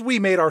 as we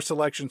made our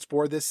selections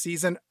for this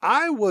season,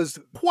 I was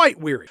quite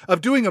weary of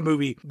doing a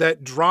movie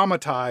that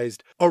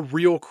dramatized a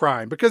real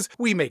crime, because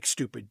we make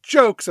stupid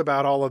jokes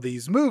about all of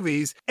these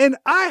movies, and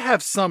I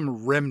have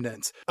some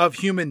remnants of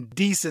human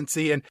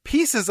decency and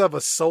pieces of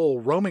a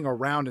soul roaming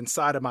around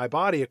inside of my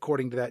body,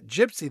 according to that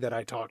gypsy that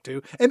I talked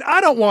to, and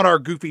I don't want our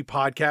goofy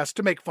podcast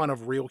to make fun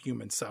of real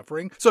human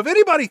suffering. So if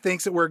anybody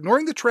thinks that we're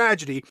ignoring the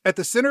tragedy at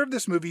the center of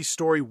this movie's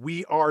story,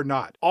 we are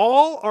not.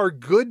 All our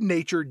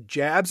good-natured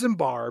jabs and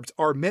barbs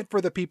are meant for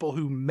the people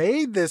who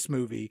made this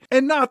movie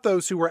and not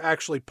those who were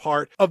actually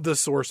part of the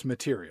source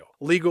material.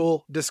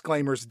 Legal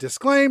disclaimers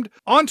disclaimed.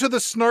 On to the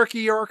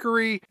snarky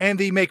archery and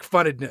the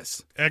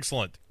make-funnedness.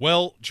 Excellent.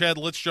 Well, Chad,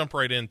 let's jump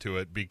right into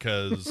it,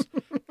 because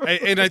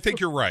and I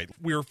think you're right.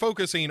 We're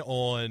focusing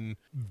on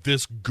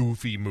this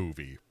goofy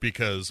movie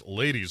because,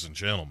 ladies and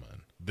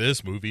gentlemen,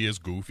 this movie is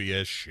goofy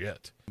as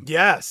shit.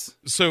 Yes.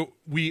 So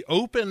we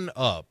open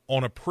up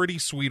on a pretty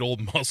sweet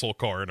old muscle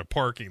car in a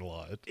parking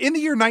lot. In the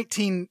year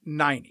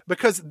 1990,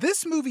 because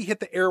this movie hit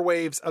the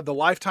airwaves of the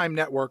Lifetime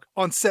Network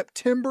on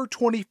September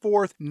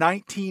 24th,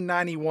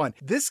 1991.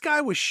 This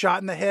guy was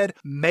shot in the head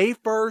May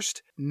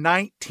 1st,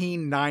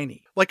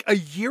 1990. Like a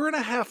year and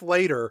a half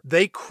later,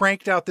 they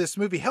cranked out this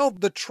movie. Hell,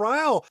 the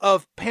trial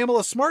of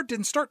Pamela Smart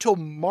didn't start till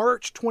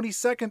March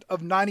 22nd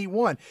of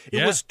 91.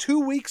 It was 2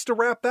 weeks to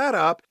wrap that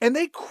up, and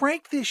they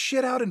cranked this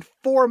shit out in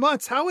 4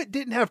 months. How it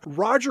didn't have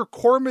Roger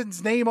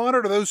Corman's name on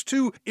it or those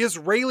two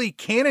Israeli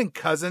Cannon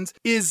cousins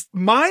is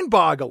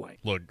mind-boggling.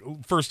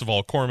 Look, first of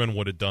all, Corman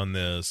would have done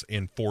this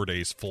in 4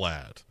 days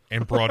flat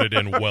and brought it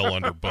in well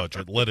under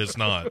budget. Let us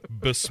not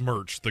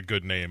besmirch the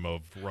good name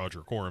of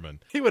Roger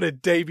Corman. He would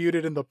have debuted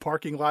it in the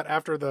parking lot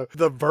after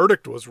the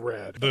verdict was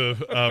read.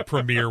 The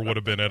premiere would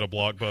have been at a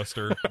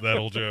Blockbuster, that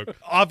old joke.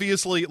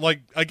 Obviously,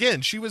 like,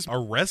 again, she was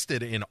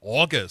arrested in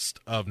August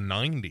of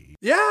 90.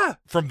 Yeah.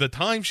 From the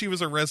time she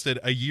was arrested,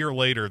 a year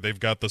later, they've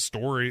got the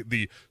story,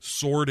 the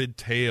sordid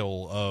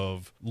tale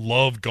of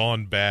love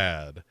gone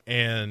bad.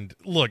 And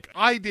look,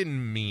 I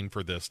didn't mean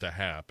for this to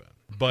happen.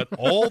 But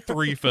all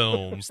three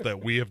films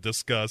that we have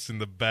discussed in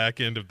the back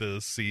end of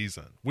this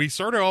season, we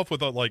started off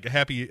with like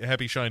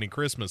happy shiny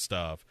Christmas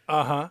stuff.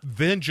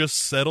 Then just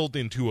settled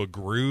into a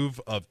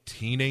groove of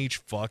teenage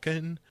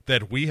fucking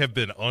that we have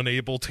been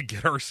unable to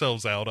get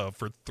ourselves out of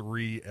for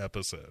 3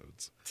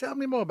 episodes. Tell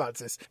me more about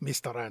this,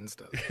 Mr.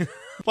 Ransdell.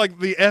 Like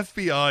the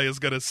FBI is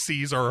going to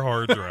seize our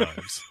hard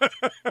drives.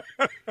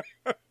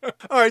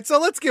 All right, so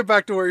let's get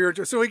back to where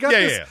you're. So we got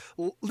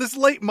this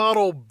late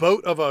model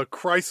boat of a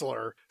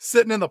Chrysler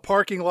sitting in the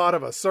parking lot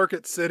of a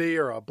Circuit City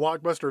or a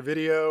Blockbuster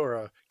Video or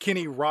a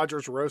Kenny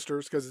Rogers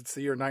Roasters because it's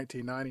the year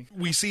 1990.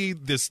 We see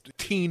this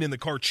teen in the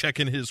car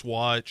checking his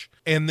watch,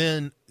 and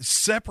then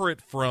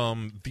separate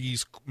from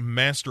these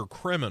master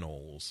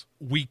criminals,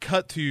 we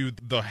cut to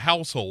the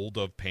household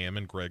of Pam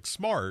and Greg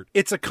Smart.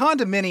 It's a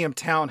condominium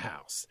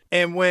townhouse.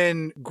 And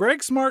when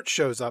Greg Smart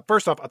shows up,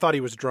 first off, I thought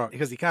he was drunk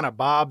because he kind of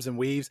bobs and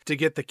weaves to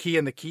get the key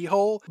in the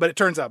keyhole. But it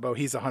turns out, Bo,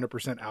 he's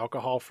 100%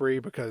 alcohol free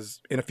because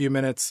in a few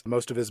minutes,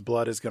 most of his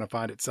blood is going to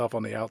find itself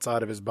on the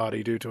outside of his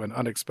body due to an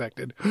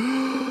unexpected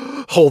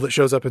hole that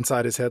shows up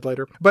inside his head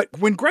later. But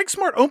when Greg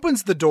Smart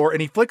opens the door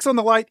and he flicks on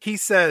the light, he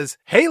says,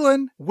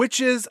 Halen, which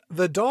is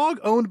the dog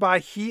owned by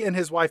he and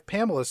his wife,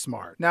 Pamela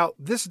Smart. Now,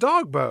 this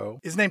dog, Bo,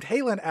 is named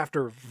Halen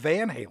after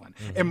Van Halen.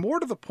 And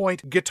more to the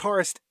point,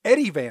 guitarist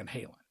Eddie Van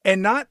Halen.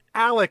 And not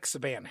Alex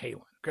Van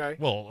Halen, okay?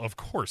 Well, of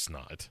course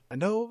not. I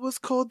know it was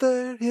cold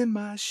there in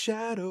my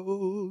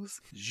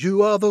shadows.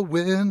 You are the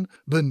wind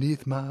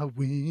beneath my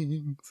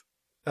wings.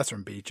 That's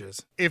from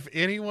Beaches. If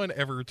anyone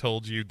ever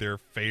told you their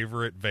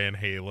favorite Van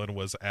Halen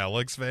was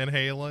Alex Van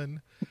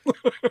Halen,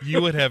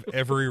 you would have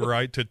every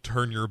right to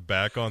turn your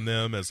back on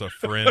them as a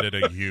friend and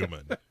a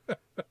human.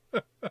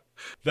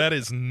 That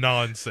is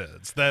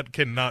nonsense. That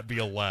cannot be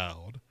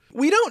allowed.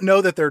 We don't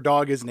know that their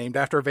dog is named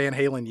after Van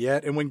Halen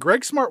yet. And when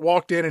Greg Smart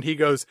walked in and he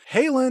goes,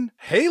 Halen,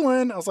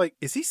 I was like,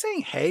 is he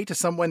saying hey to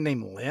someone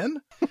named Lynn?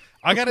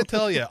 I got to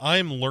tell you,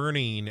 I'm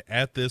learning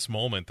at this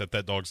moment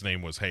that dog's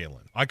name was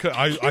Halen.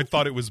 I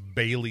thought it was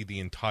Bailey the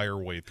entire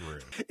way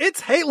through.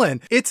 It's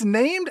Halen. It's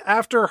named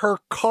after her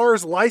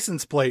car's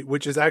license plate,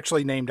 which is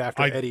actually named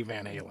after Eddie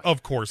Van Halen.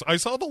 Of course. I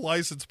saw the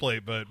license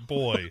plate, but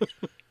boy...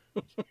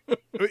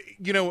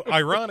 You know,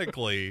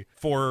 ironically,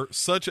 for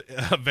such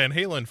Van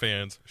Halen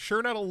fans,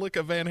 sure not a lick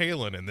of Van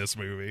Halen in this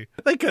movie.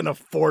 They couldn't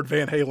afford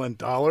Van Halen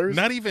dollars.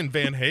 Not even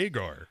Van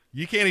Hagar.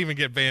 You can't even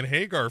get Van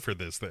Hagar for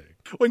this thing.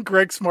 When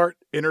Greg Smart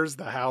enters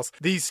the house,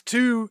 these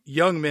two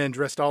young men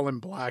dressed all in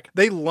black,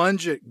 they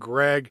lunge at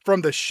Greg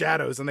from the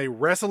shadows and they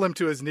wrestle him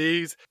to his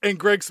knees. And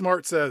Greg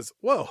Smart says,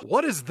 whoa,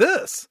 what is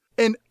this?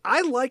 And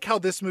I like how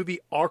this movie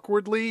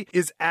awkwardly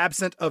is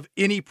absent of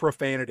any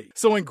profanity.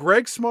 So when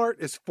Greg Smart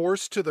is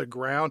forced to the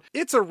ground,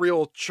 it's a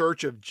real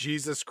Church of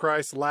Jesus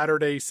Christ,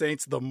 Latter-day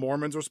Saints, the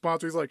Mormons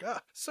response. He's like,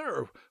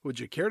 sir, would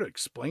you care to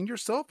explain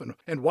yourself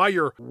and why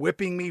you're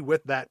whipping me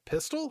with that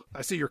pistol?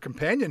 I see your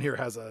companion here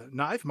has a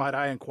knife. Might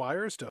I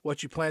inquire as to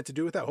what you plan to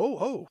do with that?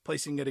 Oh,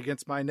 placing it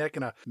against my neck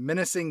in a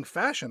menacing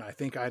fashion. I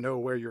think I know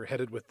where you're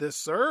headed with this,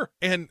 sir.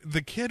 And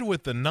the kid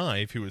with the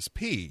knife who is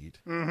Pete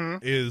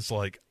is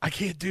like, I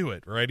can't do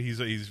it, right?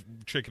 He's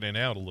chickening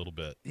out a little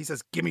bit. He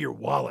says, give me your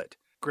wallet.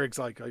 Greg's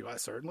like,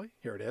 certainly.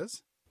 Here it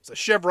is. It's a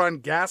Chevron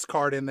gas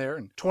card in there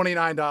and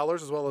 $29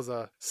 as well as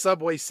a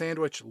Subway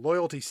sandwich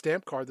loyalty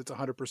stamp card that's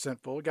 100%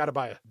 full. You got to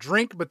buy a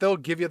drink, but they'll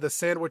give you the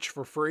sandwich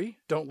for free.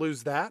 Don't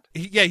lose that.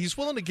 He's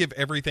willing to give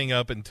everything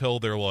up until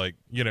they're like,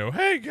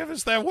 hey, give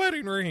us that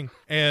wedding ring.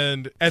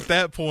 And at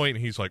that point,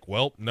 he's like,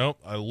 well, no,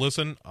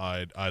 listen,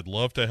 I'd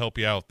love to help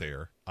you out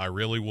there. I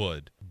really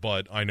would.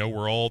 But I know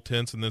we're all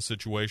tense in this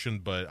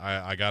situation, but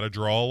I got to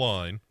draw a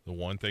line. The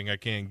one thing I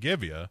can't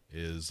give you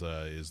is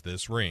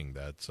this ring.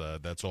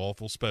 That's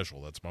awful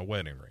special. That's my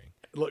wedding ring.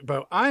 Look,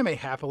 Bo, I'm a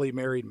happily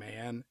married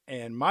man,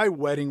 and my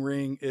wedding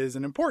ring is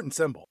an important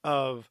symbol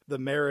of the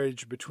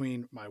marriage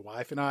between my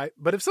wife and I.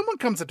 But if someone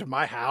comes into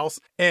my house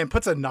and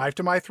puts a knife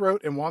to my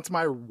throat and wants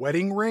my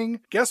wedding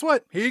ring, guess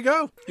what? Here you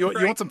go. You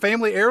want some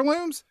family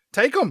heirlooms?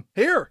 Take them.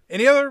 Here.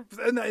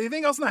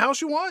 Anything else in the house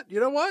you want?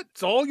 You know what?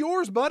 It's all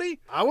yours, buddy.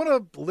 I want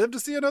to live to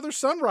see another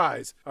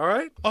sunrise. All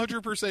right?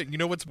 100%. You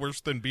know what's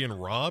worse than being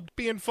robbed?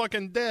 Being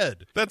fucking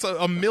dead. That's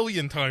a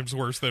million times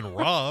worse than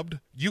robbed.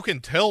 You can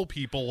tell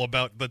people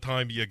about the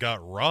time you got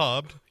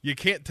robbed. You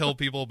can't tell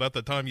people about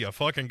the time you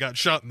fucking got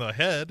shot in the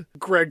head.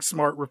 Greg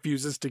Smart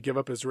refuses to give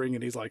up his ring,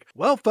 and he's like,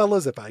 well,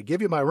 fellas, if I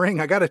give you my ring,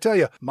 I got to tell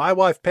you, my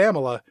wife,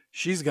 Pamela,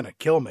 she's going to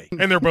kill me.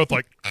 And they're both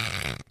like...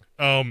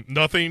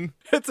 nothing.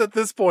 It's at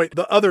this point,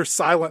 the other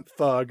silent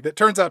thug that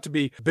turns out to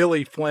be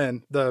Billy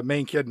Flynn, the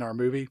main kid in our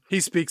movie. He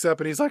speaks up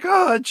and he's like,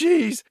 oh,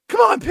 geez, come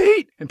on,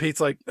 Pete. And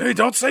Pete's like, hey,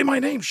 don't say my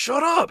name.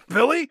 Shut up,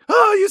 Billy.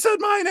 Oh, you said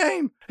my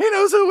name. He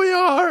knows who we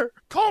are.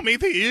 Call me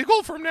the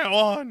Eagle from now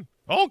on.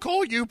 I'll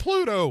call you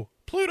Pluto.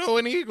 Pluto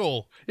and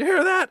Eagle. You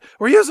hear that?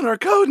 We're using our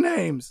code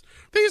names.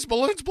 These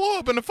balloons blow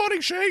up into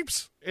funny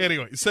shapes.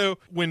 Anyway, so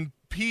when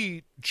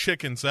Pete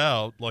chickens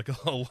out like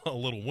a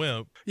little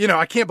wimp. You know,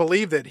 I can't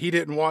believe that he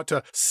didn't want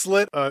to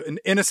slit an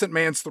innocent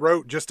man's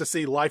throat just to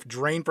see life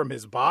drain from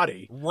his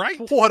body. Right.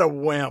 What a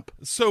wimp.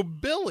 So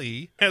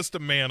Billy has to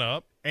man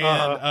up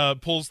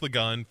and pulls the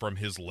gun from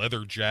his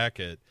leather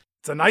jacket.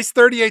 It's a nice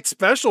 38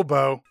 special,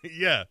 Bo.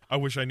 Yeah, I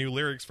wish I knew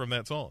lyrics from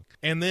that song.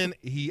 And then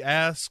he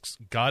asks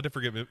God to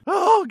forgive him.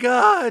 Oh,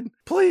 God,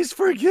 please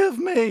forgive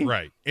me.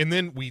 Right. And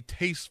then we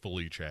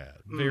tastefully, Chad,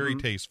 very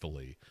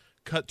tastefully,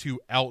 cut to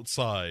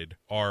outside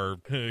our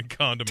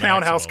condominium.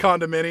 Townhouse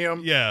condominium.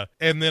 Yeah.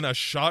 And then a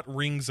shot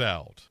rings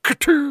out.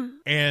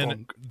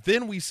 And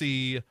then we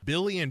see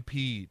Billy and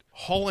Pete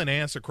hauling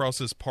ass across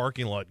this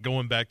parking lot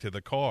going back to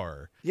the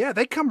car. Yeah,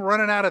 they come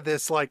running out of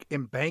this like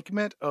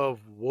embankment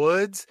of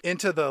woods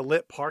into the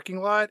lit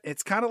parking lot.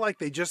 It's kind of like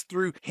they just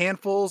threw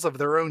handfuls of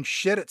their own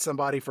shit at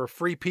somebody for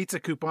free pizza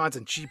coupons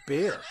and cheap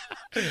beer.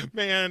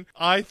 Man,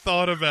 I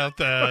thought about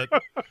that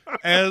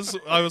as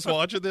I was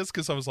watching this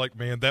because I was like,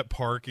 man, that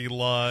parking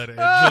lot and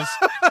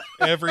just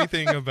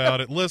everything about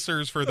it.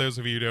 Listeners, for those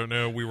of you who don't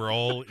know, we were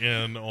all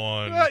in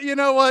on... You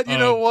know what?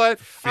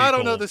 I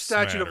don't know the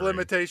statute smattering of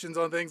limitations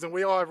on things, and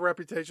we all have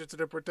reputations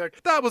to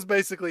protect. That was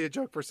basically a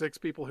joke for 6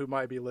 people who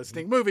might be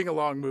listening. Moving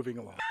along.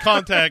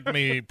 Contact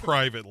me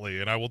privately,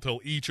 and I will tell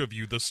each of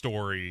you the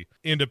story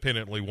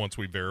independently once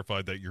we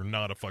verified that you're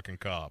not a fucking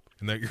cop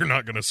and that you're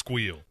not going to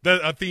squeal.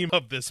 That's a theme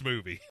of this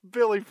movie.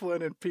 Billy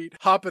Flynn and Pete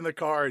hop in the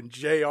car, and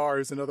JR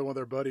is another one of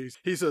their buddies.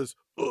 He says,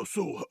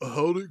 so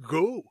how'd it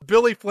go?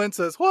 Billy Flynn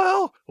says,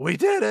 well, we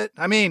did it.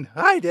 I mean,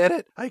 I did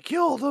it. I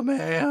killed a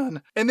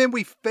man. And then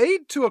we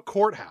fade to a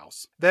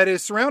courthouse that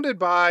is surrounded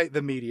by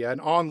the media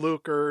and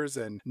onlookers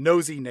and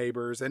nosy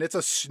neighbors. And it's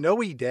a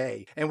snowy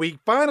day. And we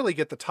finally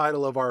get the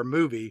title of our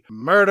movie,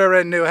 Murder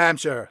in New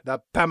Hampshire,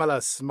 the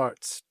Pamela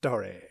Smart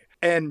Story.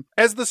 And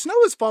as the snow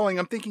is falling,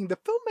 I'm thinking the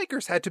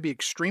filmmakers had to be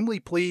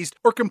extremely pleased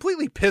or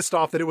completely pissed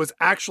off that it was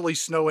actually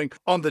snowing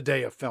on the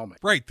day of filming.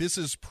 Right. This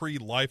is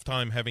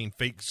pre-Lifetime having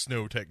fake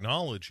snow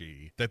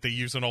technology that they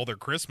use in all their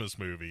Christmas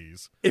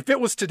movies. If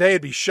it was today,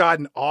 it'd be shot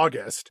in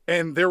August,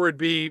 and there would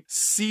be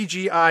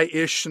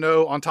CGI-ish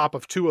snow on top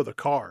of 2 of the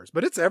cars.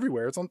 But it's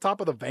everywhere. It's on top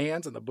of the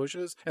vans and the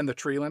bushes and the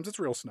tree limbs. It's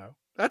real snow.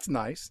 That's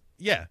nice.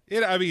 Yeah.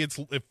 It's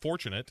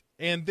fortunate.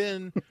 And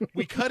then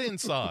we cut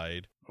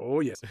inside. Oh,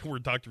 yes. Where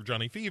Dr.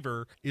 Johnny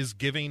Fever is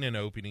giving an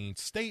opening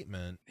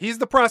statement. He's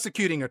the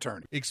prosecuting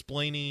attorney.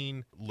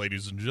 Explaining,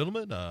 ladies and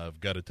gentlemen, I've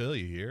got to tell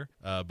you here,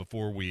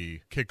 before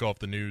we kick off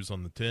the news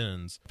on the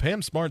 10s,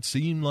 Pam Smart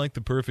seemed like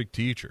the perfect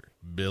teacher.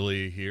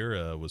 Billy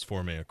here was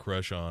forming a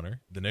crush on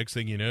her. The next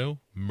thing you know,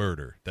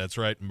 murder. That's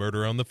right,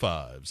 murder on the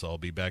 5s. I'll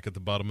be back at the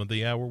bottom of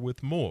the hour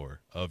with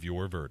more of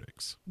your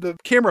verdicts. The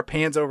camera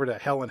pans over to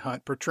Helen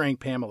Hunt portraying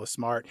Pamela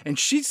Smart, and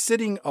she's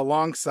sitting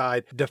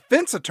alongside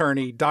defense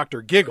attorney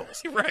Dr.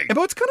 Giggles. Right. But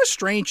it's kind of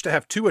strange to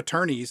have 2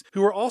 attorneys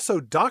who are also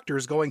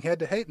doctors going head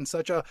to head in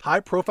such a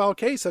high-profile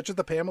case such as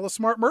the Pamela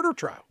Smart murder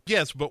trial.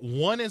 Yes, but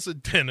one is a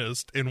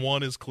dentist and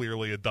one is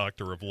clearly a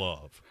doctor of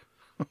love.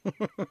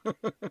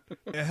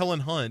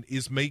 Helen Hunt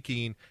is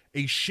making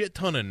a shit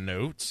ton of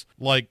notes,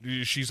 like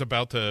she's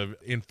about to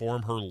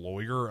inform her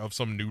lawyer of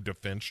some new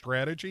defense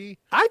strategy.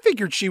 I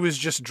figured she was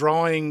just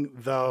drawing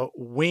the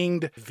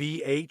winged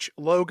VH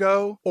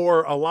logo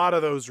or a lot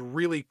of those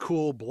really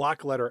cool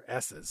block letter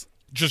S's.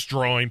 Just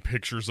drawing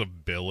pictures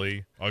of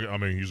Billy. I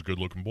mean, he's a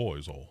good-looking boy,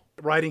 is all.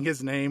 Writing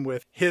his name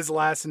with his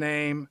last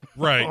name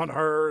right on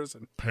hers.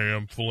 And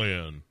Pam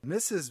Flynn.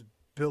 Mrs.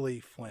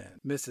 Billy Flynn.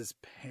 Mrs.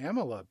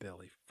 Pamela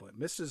Billy Flynn.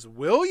 Mrs.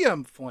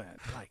 William Flynn.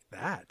 Like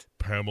that.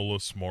 Pamela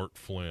Smart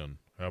Flynn.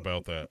 How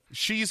about that?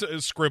 She's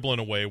scribbling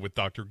away with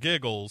Dr.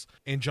 Giggles,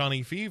 and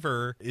Johnny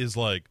Fever is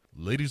like,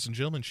 ladies and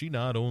gentlemen, she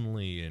not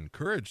only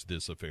encouraged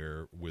this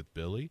affair with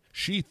Billy,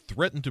 she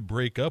threatened to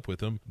break up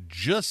with him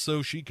just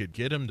so she could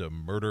get him to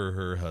murder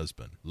her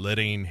husband,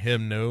 letting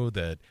him know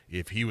that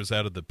if he was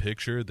out of the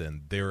picture,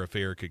 then their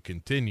affair could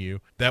continue.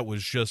 That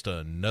was just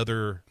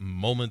another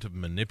moment of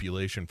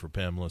manipulation for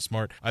Pamela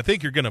Smart. I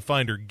think you're going to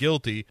find her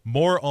guilty.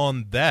 More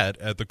on that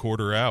at the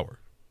quarter hour.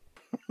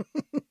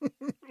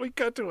 We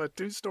cut to a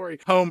 2-story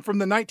home from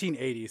the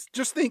 1980s.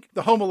 Just think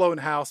the Home Alone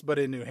house, but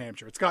in New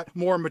Hampshire. It's got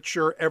more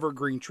mature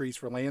evergreen trees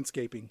for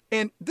landscaping.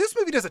 And this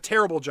movie does a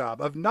terrible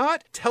job of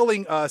not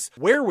telling us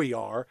where we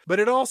are, but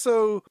it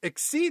also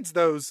exceeds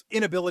those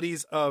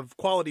inabilities of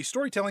quality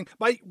storytelling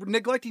by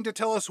neglecting to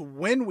tell us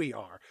when we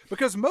are.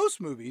 Because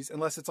most movies,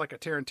 unless it's like a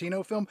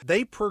Tarantino film,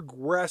 they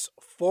progress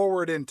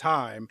forward in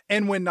time.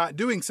 And when not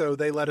doing so,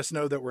 they let us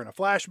know that we're in a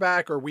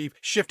flashback or we've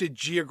shifted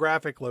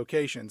geographic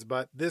locations.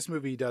 But this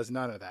movie does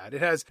none of that. It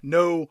has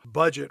no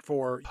budget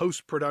for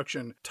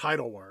post-production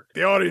title work.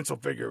 The audience will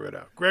figure it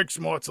out. Greg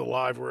Smart's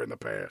alive, we're in the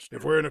past.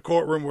 If we're in a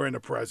courtroom, we're in the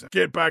present.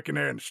 Get back in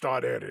there and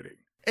start editing.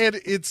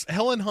 And it's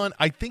Helen Hunt,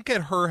 I think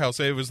at her house.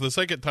 It was the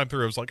second time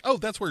through. I was like, oh,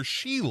 that's where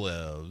she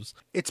lives.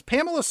 It's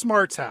Pamela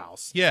Smart's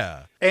house.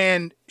 Yeah.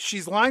 And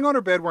she's lying on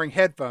her bed wearing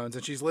headphones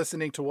and she's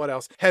listening to what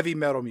else? Heavy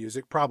metal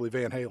music, probably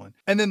Van Halen.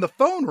 And then the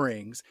phone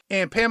rings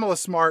and Pamela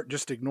Smart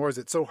just ignores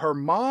it. So her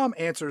mom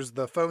answers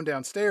the phone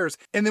downstairs.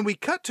 And then we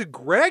cut to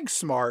Greg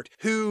Smart,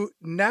 who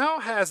now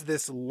has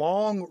this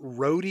long,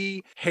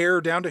 roady hair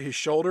down to his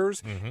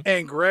shoulders. Mm-hmm.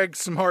 And Greg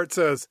Smart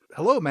says,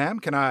 hello, ma'am.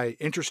 Can I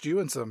interest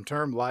you in some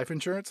term life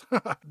insurance?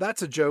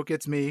 That's a joke.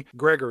 It's me,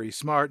 Gregory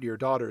Smart, your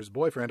daughter's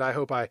boyfriend. I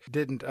hope I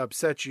didn't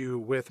upset you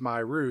with my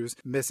ruse,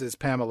 Mrs.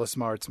 Pamela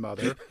Smart's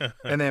mother.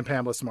 And then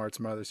Pamela Smart's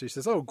mother, she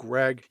says, oh,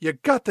 Greg, you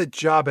got the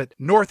job at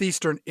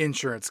Northeastern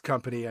Insurance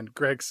Company. And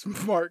Greg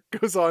Smart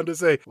goes on to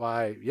say,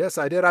 why, yes,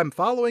 I did. I'm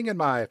following in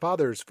my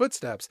father's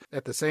footsteps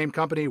at the same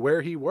company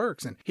where he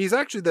works. And he's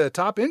actually the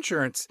top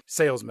insurance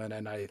salesman.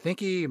 And I think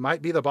he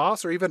might be the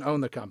boss or even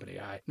own the company.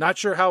 I'm not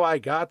sure how I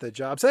got the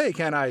job. Say,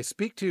 can I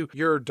speak to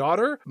your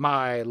daughter,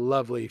 my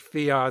lovely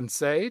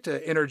fiance,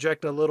 to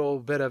interject a little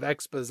bit of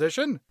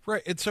exposition?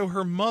 Right. And so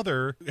her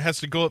mother has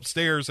to go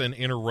upstairs and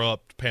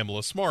interrupt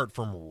Pamela Smart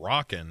from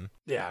rocking.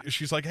 Yeah.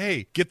 She's like,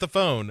 hey, get the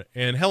phone.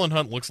 And Helen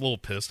Hunt looks a little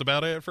pissed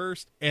about it at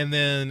first. And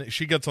then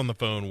she gets on the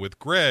phone with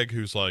Greg,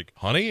 who's like,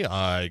 honey,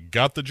 I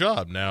got the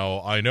job.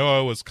 Now, I know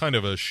I was kind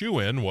of a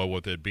shoo-in, what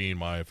with it being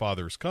my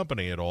father's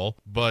company and all,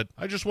 but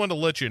I just wanted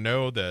to let you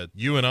know that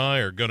you and I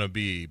are going to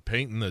be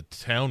painting the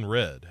town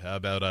red. How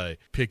about I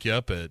pick you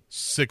up at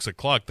 6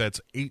 o'clock?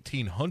 That's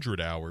 1800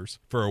 hours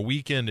for a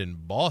weekend in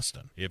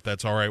Boston. If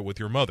that's all right with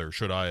your mother,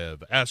 should I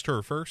have asked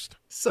her first?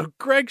 So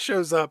Greg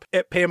shows up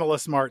at Pamela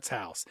Smart's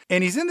house,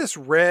 and he's in this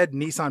red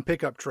Nissan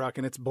pickup truck,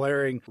 and it's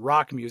blaring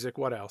rock music.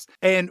 What else?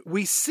 And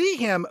we see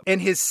him,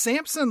 and his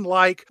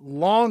Samson-like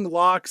long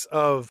locks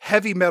of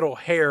heavy metal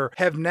hair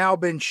have now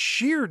been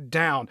sheared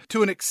down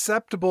to an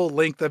acceptable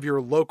length of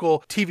your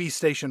local TV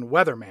station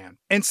weatherman.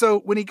 And so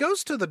when he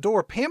goes to the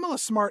door, Pamela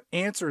Smart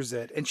answers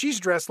it, and she's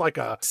dressed like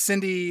a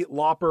Cyndi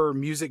Lauper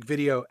music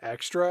video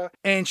extra,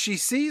 and she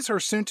sees her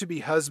soon-to-be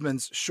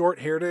husband's short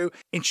hairdo,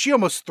 and she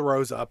almost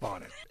throws up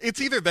on it.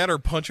 It's either that or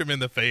punch him in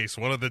the face,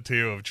 one of the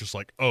two, of just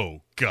like,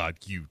 oh, God,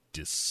 you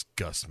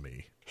disgust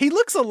me. He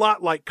looks a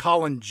lot like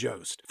Colin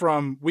Jost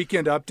from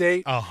Weekend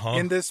Update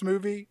in this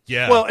movie.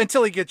 Yeah. Well,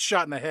 until he gets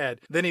shot in the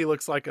head. Then he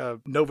looks like a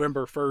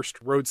November 1st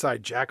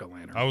roadside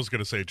jack-o'-lantern. I was going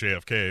to say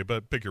JFK,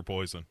 but pick your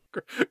poison.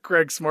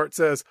 Greg Smart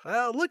says,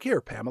 well, look here,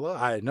 Pamela.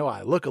 I know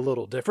I look a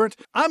little different.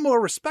 I'm more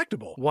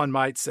respectable, one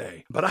might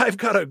say. But I've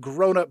got a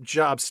grown-up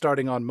job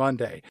starting on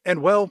Monday.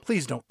 And, well,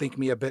 please don't think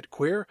me a bit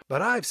queer,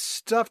 but I've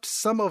stuffed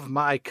some of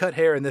my cut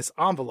hair in this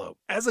envelope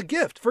as a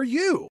gift for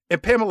you.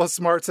 And Pamela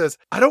Smart says,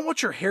 I don't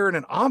want your hair in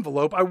an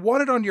envelope. I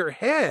want it on your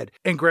head.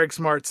 And Greg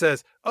Smart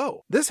says,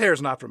 oh, this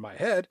hair's not from my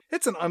head.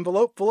 It's an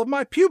envelope full of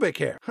my pubic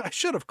hair. I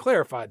should have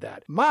clarified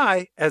that.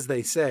 My, as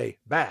they say,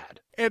 bad.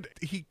 And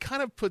he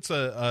kind of puts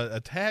a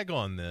tag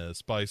on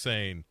this by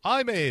saying,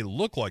 I may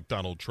look like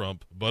Donald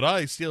Trump, but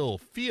I still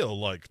feel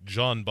like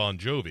John Bon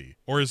Jovi.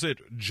 Or is it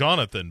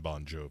Jonathan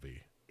Bon Jovi?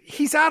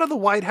 He's out of the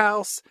White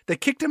House. They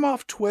kicked him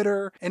off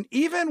Twitter. And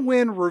even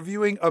when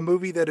reviewing a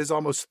movie that is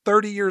almost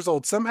 30 years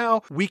old,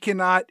 somehow we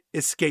cannot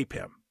escape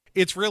him.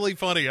 It's really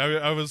funny.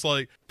 I was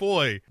like,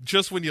 boy,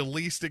 just when you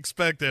least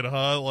expect it,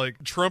 huh?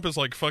 Like, Trump is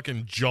like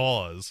fucking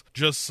Jaws,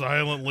 just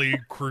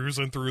silently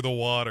cruising through the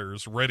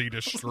waters, ready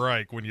to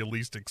strike when you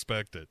least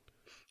expect it.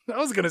 I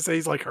was going to say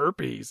he's like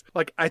herpes.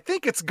 Like, I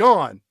think it's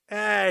gone.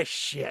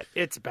 Shit,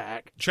 it's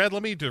back. Chad,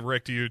 let me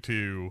direct you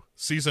to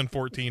season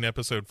 14,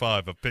 episode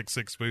 5 of Pick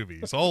 6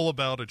 Movies, all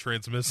about a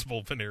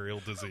transmissible venereal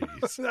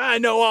disease. I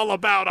know all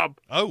about him.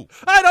 Oh.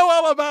 I know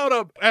all about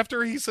him.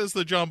 After he says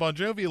the John Bon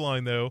Jovi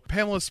line, though,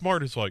 Pamela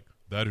Smart is like,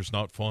 that is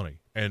not funny.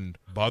 And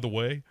by the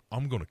way,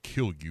 I'm going to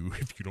kill you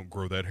if you don't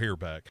grow that hair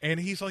back. And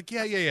he's like,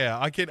 yeah,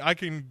 I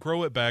can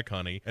grow it back,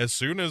 honey. As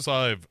soon as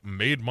I've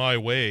made my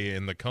way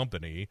in the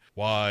company,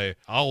 why,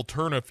 I'll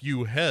turn a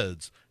few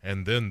heads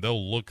and then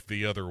they'll look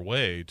the other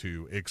way,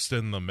 to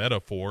extend the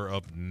metaphor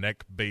of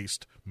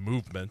neck-based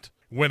movement.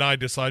 When I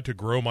decide to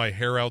grow my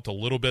hair out a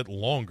little bit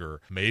longer,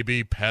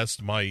 maybe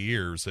past my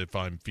ears if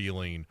I'm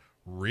feeling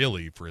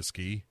really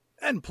frisky.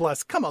 And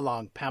plus, come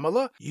along,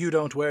 Pamela. You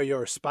don't wear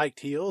your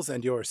spiked heels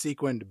and your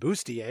sequined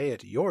bustier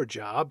at your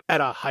job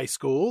at a high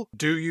school,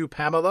 do you,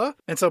 Pamela?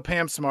 And so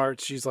Pam Smart,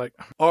 she's like,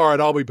 all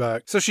right, I'll be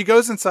back. So she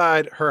goes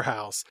inside her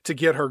house to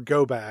get her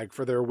go bag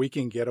for their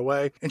weekend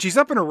getaway. And she's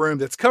up in a room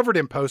that's covered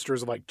in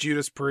posters of like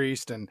Judas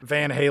Priest and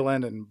Van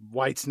Halen and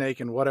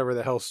Whitesnake and whatever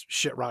the hell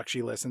shit rock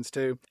she listens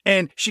to.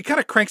 And she kind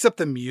of cranks up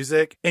the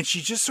music and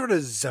she just sort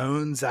of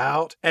zones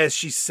out as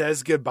she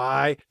says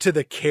goodbye to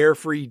the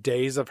carefree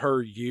days of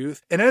her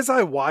youth. And as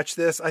I watched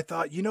this, I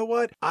thought, you know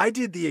what? I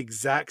did the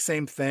exact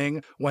same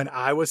thing when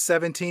I was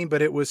 17,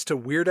 but it was to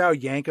Weird Al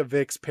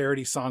Yankovic's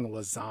parody song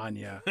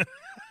Lasagna.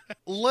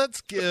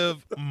 Let's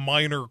give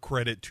minor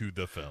credit to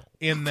the film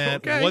in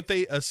that what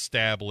they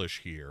establish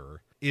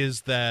here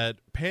is that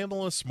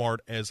Pamela Smart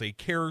as a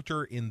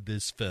character in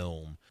this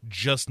film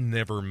just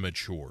never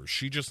matures.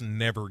 She just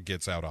never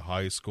gets out of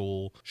high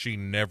school. She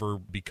never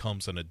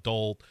becomes an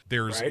adult.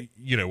 There's,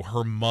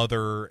 her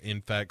mother,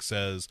 in fact,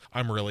 says,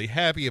 I'm really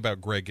happy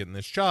about Greg getting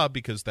this job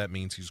because that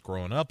means he's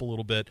growing up a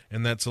little bit,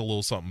 and that's a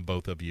little something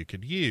both of you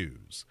could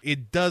use.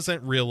 It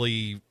doesn't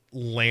really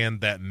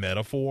land that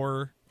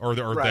metaphor or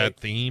that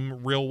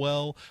theme real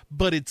well,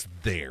 but it's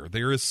there.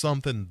 There is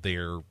something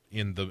there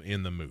in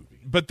the movie.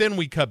 But then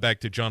we cut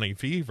back to Johnny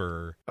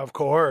Fever. Of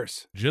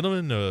course.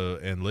 Gentlemen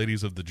and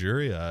ladies of the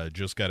jury, I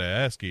just got to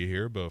ask you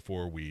here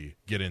before we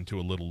get into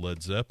a little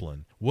Led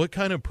Zeppelin. What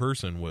kind of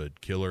person would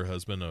kill her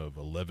husband of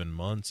 11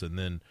 months and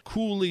then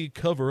coolly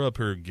cover up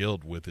her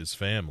guilt with his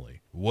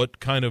family? What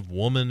kind of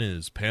woman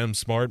is Pam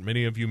Smart,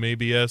 many of you may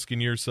be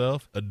asking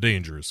yourself? A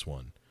dangerous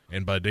one.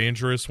 And by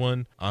dangerous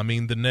one, I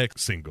mean the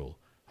next single,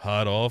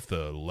 hot off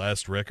the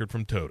last record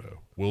from Toto.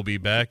 We'll be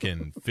back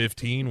in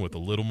 15 with a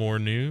little more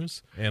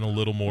news and a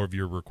little more of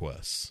your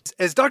requests.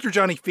 As Dr.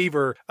 Johnny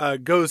Fever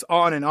goes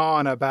on and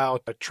on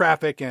about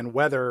traffic and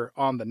weather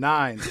on the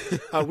nines,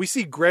 we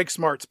see Greg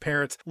Smart's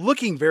parents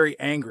looking very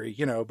angry,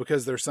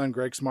 because their son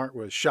Greg Smart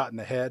was shot in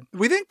the head.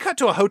 We then cut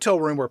to a hotel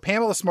room where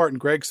Pamela Smart and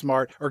Greg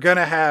Smart are going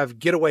to have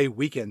getaway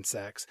weekend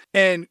sex.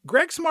 And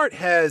Greg Smart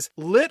has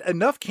lit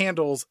enough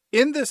candles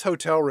in this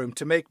hotel room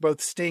to make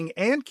both Sting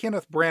and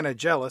Kenneth Branagh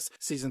jealous,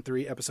 season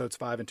 3, episodes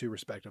 5 and 2,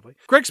 respectively.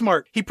 Greg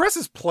Smart, he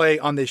presses play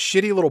on this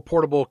shitty little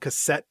portable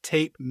cassette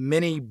tape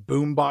mini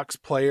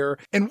boombox player,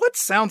 and what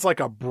sounds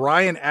like a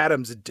Bryan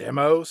Adams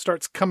demo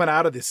starts coming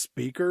out of the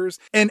speakers.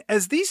 And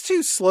as these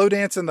two slow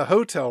dance in the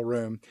hotel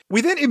room,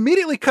 we then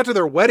immediately cut to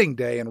their wedding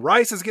day, and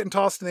rice is getting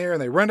tossed in the air,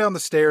 and they run down the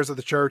stairs of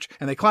the church,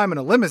 and they climb in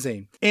a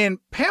limousine. And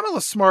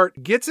Pamela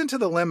Smart gets into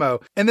the limo,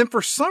 and then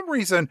for some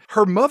reason,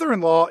 her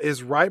mother-in-law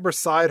is right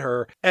beside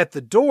her at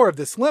the door of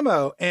this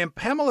limo, and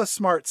Pamela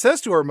Smart says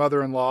to her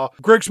mother-in-law,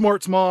 Greg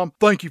Smart's mom,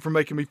 thank you for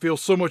making me feel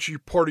so much you're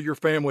part of your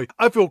family.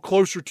 I feel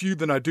closer to you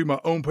than I do my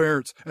own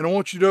parents. And I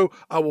want you to know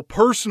I will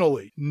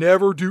personally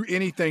never do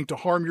anything to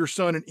harm your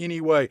son in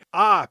any way.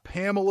 I,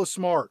 Pamela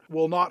Smart,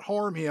 will not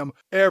harm him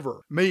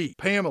ever. Me,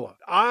 Pamela,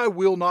 I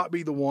will not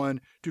be the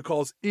one to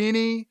cause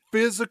any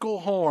physical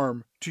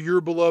harm to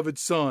your beloved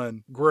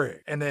son,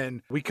 Greg. And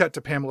then we cut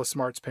to Pamela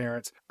Smart's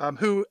parents,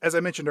 who, as I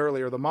mentioned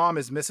earlier, the mom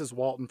is Mrs.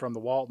 Walton from the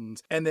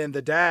Waltons, and then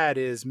the dad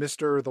is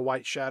Mr. The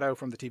White Shadow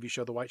from the TV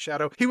show The White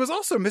Shadow. He was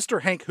also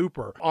Mr. Hank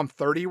Hooper on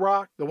 30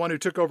 Rock, the one who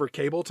took over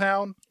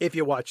Cabletown, if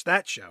you watch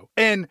that show.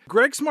 And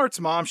Greg Smart's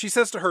mom, she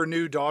says to her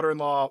new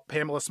daughter-in-law,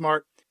 Pamela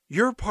Smart,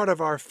 you're part of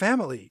our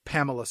family,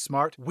 Pamela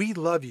Smart. We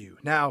love you.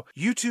 Now,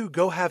 you two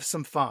go have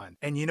some fun.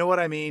 And you know what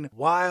I mean?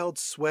 Wild,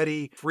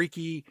 sweaty,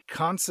 freaky,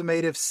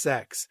 consummative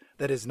sex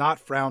that is not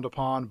frowned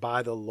upon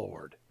by the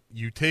Lord.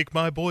 You take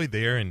my boy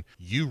there and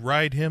you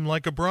ride him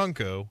like a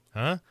bronco,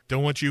 huh?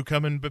 Don't want you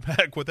coming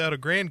back without a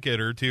grandkid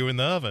or two in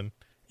the oven.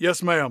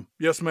 Yes, ma'am.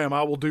 Yes, ma'am.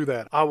 I will do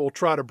that. I will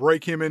try to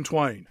break him in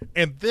twain.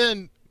 And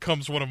then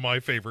comes one of my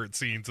favorite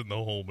scenes in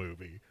the whole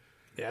movie.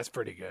 Yeah, that's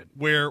pretty good.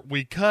 Where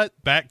we cut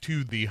back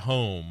to the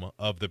home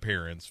of the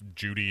parents,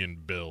 Judy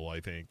and Bill, I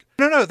think.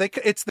 No,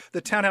 it's the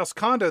townhouse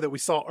condo that we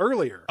saw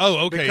earlier.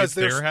 Oh, okay, because it's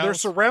their house? They're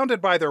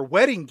surrounded by their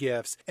wedding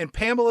gifts, and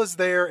Pamela's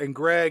there, and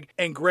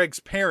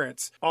Greg's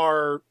parents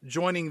are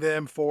joining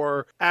them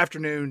for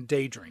afternoon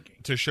day drinking.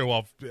 To show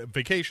off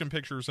vacation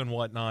pictures and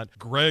whatnot,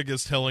 Greg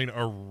is telling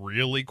a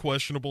really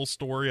questionable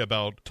story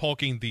about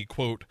talking the,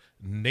 quote,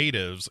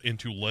 natives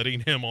into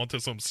letting him onto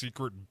some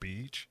secret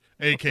beach.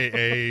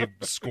 AKA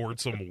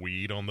scored some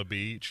weed on the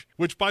beach,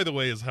 which, by the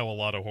way, is how a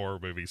lot of horror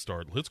movies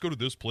start. Let's go to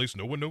this place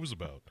no one knows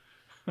about.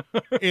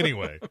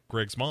 Anyway,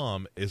 Greg's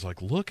mom is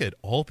like, look at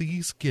all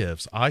these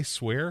gifts. I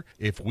swear,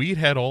 if we'd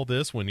had all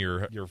this when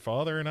your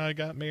father and I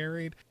got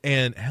married.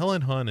 And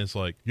Helen Hunt is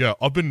like, yeah,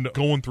 I've been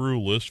going through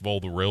a list of all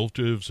the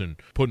relatives and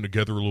putting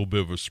together a little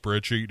bit of a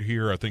spreadsheet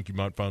here. I think you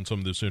might find some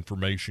of this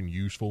information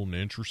useful and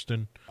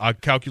interesting. I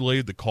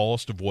calculated the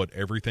cost of what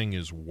everything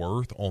is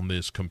worth on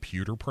this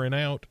computer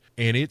printout.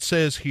 And it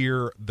says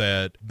here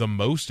that the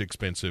most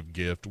expensive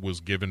gift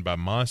was given by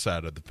my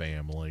side of the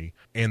family.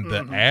 And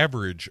the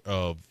average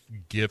of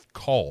gift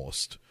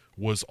cost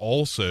was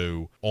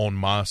also on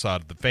my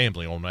side of the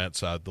family, on that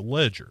side of the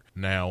ledger.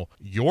 Now,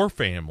 your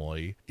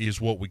family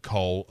is what we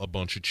call a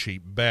bunch of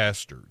cheap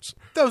bastards.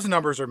 Those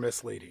numbers are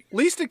misleading.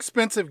 Least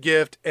expensive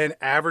gift and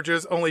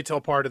averages only tell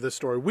part of the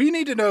story. We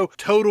need to know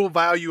total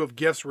value of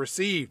gifts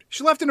received.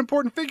 She left an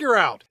important figure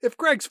out. If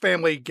Greg's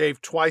family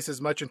gave twice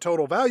as much in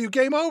total value,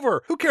 game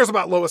over. Who cares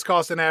about lowest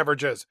cost and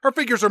averages? Her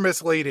figures are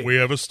misleading. We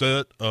have a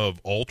set of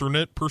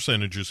alternate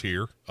percentages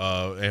here,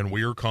 and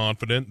we are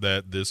confident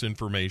that this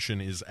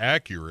information is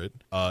accurate,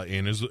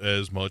 in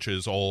as much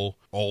as all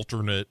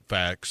alternate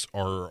facts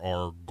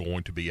are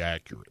going to be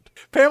accurate.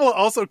 Pamela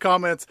also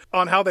comments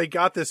on how they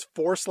got this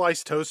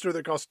 4-slice toaster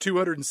that cost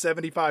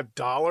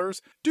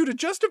 $275. Dude,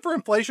 adjusted for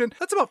inflation,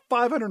 that's about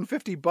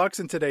 $550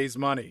 in today's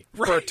money.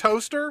 Right. For a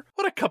toaster?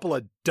 What a couple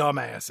of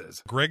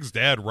dumbasses. Greg's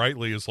dad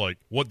rightly is like,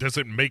 what, does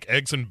it make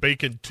eggs and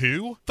bacon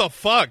too? The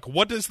fuck?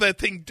 What does that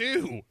thing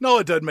do? No,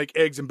 it doesn't make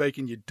eggs and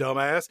bacon, you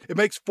dumbass. It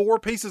makes 4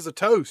 pieces of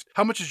toast.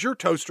 How much does your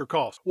toaster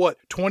cost? What,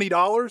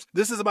 $20?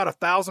 This is about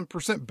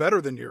 1,000%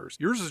 better than yours.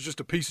 Yours is just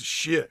a piece of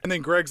shit. And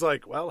then Greg's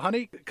like, well,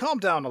 honey, calm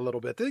down a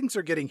little bit. Things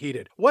are getting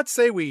heated. What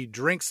say we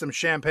drink some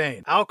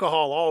champagne?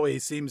 Alcohol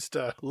always seems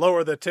to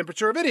lower the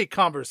temperature of any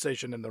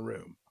conversation in the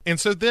room. And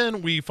so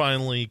then we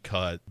finally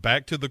cut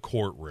back to the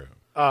courtroom.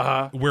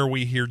 Where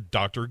we hear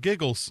Dr.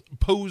 Giggles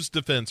pose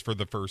defense for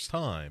the first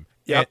time.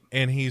 Yep.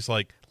 And he's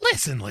like,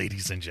 listen,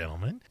 ladies and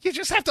gentlemen, you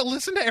just have to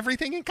listen to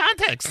everything in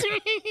context.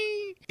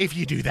 If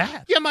you do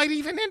that, you might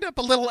even end up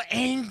a little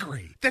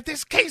angry that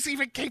this case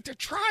even came to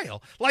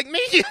trial, like me.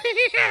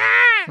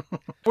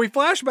 We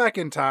flash back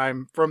in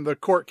time from the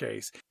court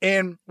case,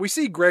 and we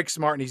see Greg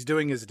Smart, and he's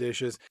doing his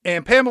dishes,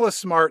 and Pamela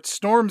Smart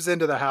storms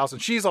into the house,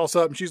 and she's all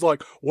up, and she's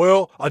like,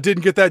 well, I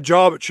didn't get that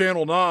job at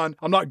Channel 9.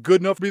 I'm not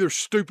good enough to be their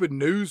stupid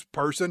news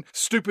person.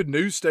 Stupid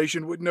news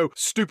station wouldn't know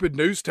stupid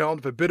news talent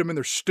if it bit them in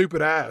their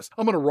stupid ass.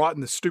 I'm going to rot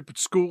in the stupid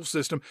school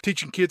system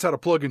teaching kids how to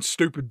plug in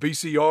stupid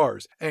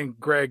VCRs. And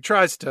Greg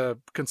tries to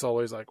console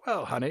her. He's like,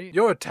 well, honey,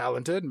 you're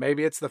talented.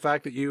 Maybe it's the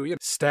fact that you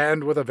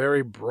stand with a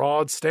very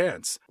broad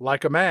stance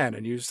like a man,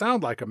 and you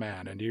sound like a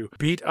man, and you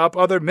beat up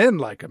other men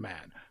like a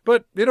man.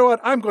 But you know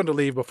what? I'm going to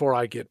leave before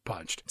I get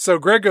punched. So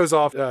Greg goes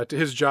off to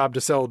his job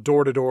to sell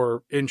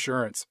door-to-door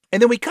insurance. And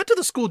then we cut to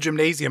the school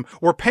gymnasium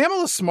where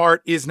Pamela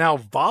Smart is now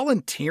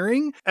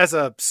volunteering as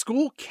a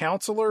school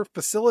counselor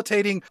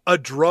facilitating a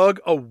drug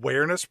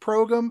awareness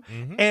program.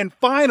 And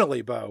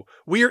finally, Bo,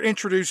 we are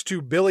introduced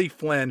to Billy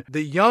Flynn,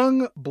 the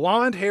young,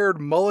 blonde-haired,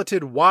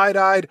 mulleted,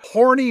 wide-eyed,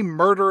 horny,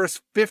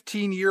 murderous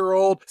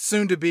 15-year-old,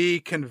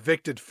 soon-to-be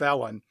convicted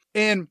felon.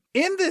 And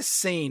in this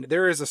scene,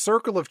 there is a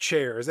circle of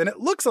chairs, and it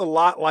looks a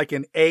lot like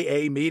an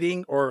AA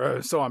meeting,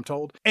 or so I'm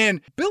told. And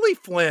Billy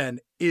Flynn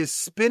is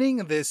spinning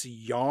this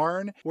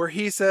yarn where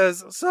he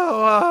says,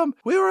 so,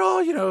 we were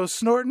all,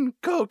 snorting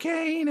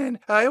cocaine, and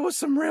it was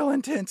some real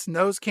intense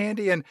nose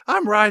candy, and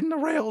I'm riding the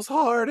rails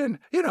hard, and,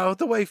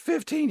 the way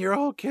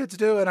 15-year-old kids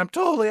do, and I'm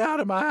totally out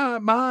of my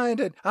mind,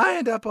 and I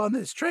end up on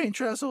this train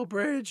trestle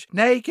bridge,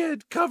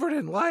 naked, covered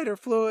in lighter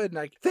fluid, and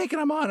I thinking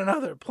I'm on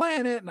another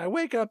planet, and I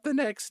wake up the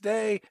next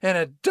day in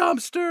a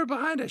dumpster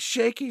behind a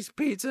Shakey's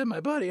Pizza. My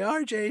buddy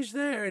RJ's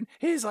there, and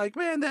he's like,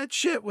 man, that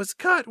shit was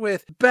cut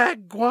with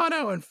back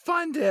guano and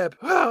fun dip.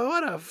 Oh,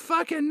 what a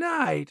fucking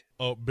night.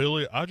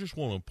 Billy, I just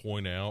want to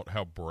point out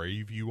how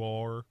brave you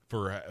are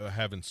for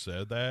having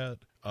said that.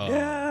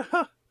 Yeah.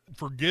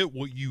 Forget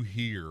what you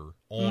hear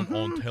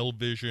on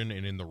television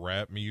and in the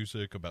rap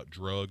music about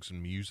drugs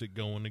and music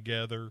going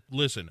together.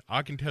 Listen,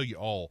 I can tell you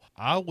all,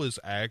 I was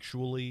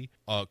actually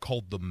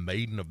called the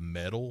Maiden of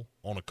Metal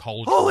on a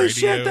college radio. Holy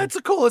shit, that's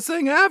the coolest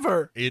thing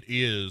ever. It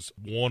is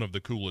one of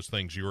the coolest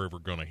things you're ever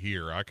going to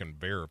hear. I can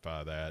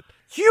verify that.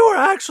 You were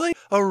actually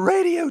a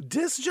radio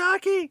disc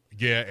jockey?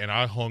 Yeah, and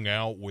I hung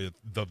out with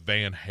the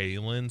Van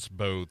Halens,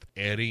 both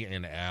Eddie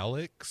and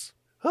Alex.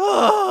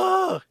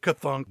 Oh,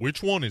 ka-thunk.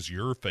 Which one is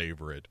your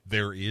favorite?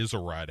 There is a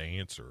right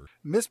answer.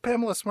 Miss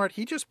Pamela Smart,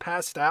 he just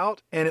passed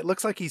out, and it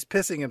looks like he's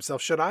pissing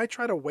himself. Should I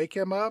try to wake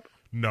him up?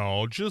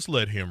 No, just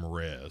let him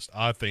rest.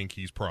 I think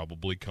he's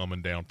probably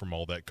coming down from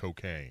all that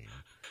cocaine.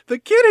 The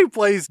kid who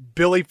plays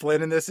Billy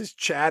Flynn in this is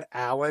Chad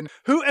Allen,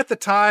 who at the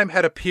time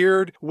had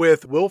appeared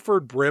with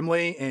Wilford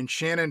Brimley and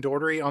Shannon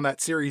Doherty on that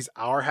series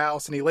Our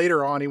House, and he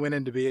went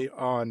in to be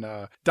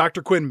on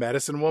Dr. Quinn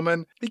Medicine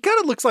Woman. He kind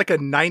of looks like a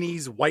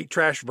 90s white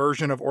trash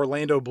version of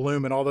Orlando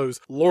Bloom in all those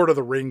Lord of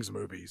the Rings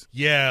movies.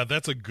 Yeah,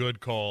 that's a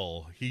good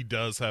call. He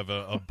does have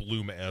a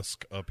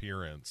Bloom-esque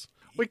appearance.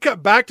 We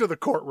cut back to the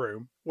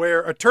courtroom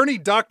where attorney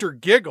Dr.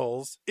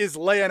 Giggles is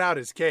laying out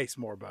his case,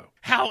 Morbo.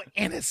 How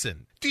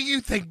innocent do you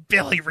think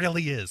Billy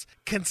really is,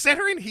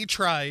 considering he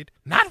tried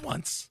not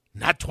once,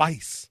 not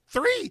twice,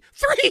 three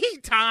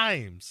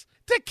times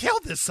to kill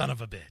this son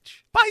of a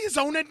bitch by his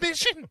own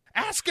admission?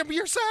 Ask him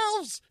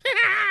yourselves.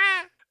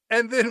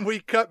 And then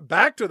we cut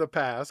back to the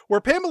past where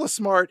Pamela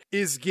Smart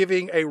is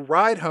giving a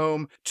ride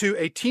home to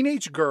a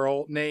teenage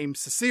girl named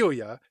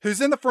Cecilia,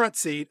 who's in the front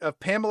seat of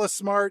Pamela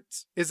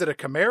Smart's, is it a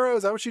Camaro?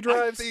 Is that what she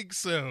drives? I think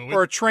so.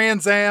 Or a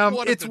Trans Am?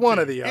 It's one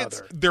or the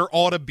other. There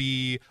ought to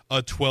be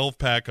a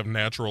 12-pack of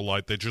Natural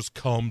Light that just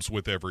comes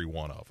with every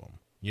one of them.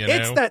 You know?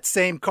 It's that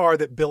same car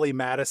that Billy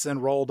Madison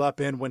rolled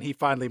up in when he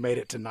finally made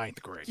it to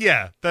 9th grade.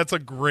 Yeah, that's a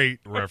great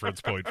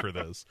reference point for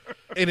this.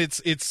 And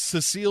it's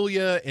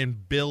Cecilia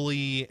and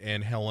Billy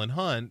and Helen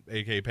Hunt,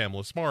 a.k.a.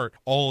 Pamela Smart,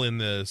 all in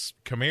this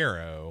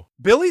Camaro.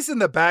 Billy's in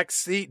the back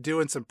seat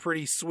doing some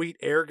pretty sweet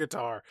air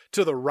guitar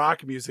to the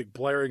rock music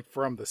blaring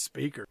from the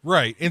speaker.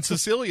 Right, and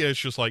Cecilia is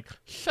just like,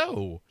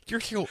 so, you're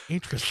so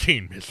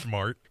interesting, Miss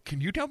Smart.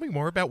 Can you tell me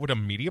more about what a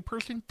media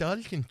person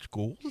does in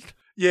schools?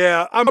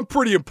 Yeah, I'm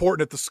pretty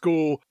important at the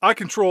school. I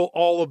control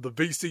all of the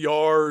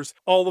VCRs,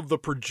 all of the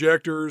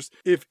projectors.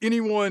 If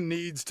anyone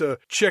needs to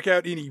check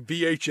out any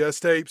VHS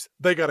tapes,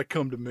 they got to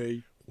come to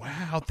me.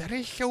 Wow, that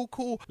is so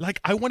cool.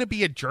 Like, I want to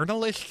be a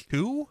journalist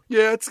too?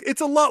 Yeah,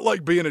 it's a lot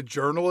like being a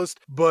journalist,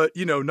 but,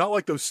 you know, not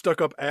like those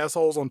stuck-up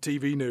assholes on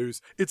TV news.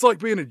 It's like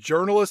being a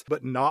journalist,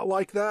 but not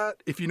like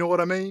that, if you know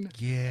what I mean.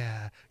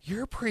 Yeah,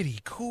 you're pretty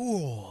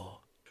cool.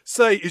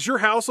 Say, is your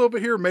house over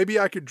here? Maybe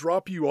I could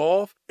drop you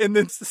off. And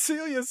then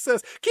Cecilia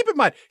says, keep in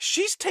mind,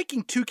 she's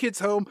taking 2 kids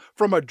home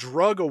from a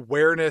drug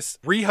awareness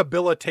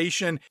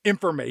rehabilitation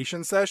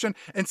information session.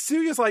 And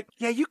Cecilia's like,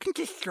 yeah, you can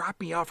just drop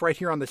me off right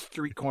here on the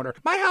street corner.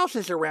 My house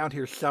is around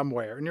here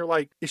somewhere. And you're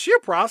like, is she a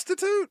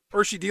prostitute?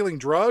 Or is she dealing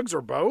drugs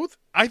or both?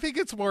 I think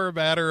it's more a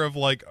matter of,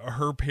 like,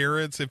 her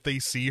parents, if they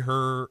see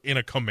her in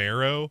a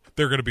Camaro,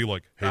 they're going to be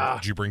like, hey,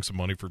 did you bring some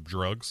money for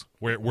drugs?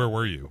 Where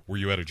were you? Were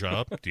you at a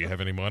job? Do you have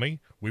any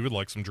money? We would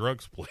like some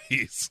drugs,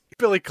 please.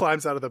 Billy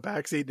climbs out of the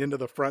backseat and into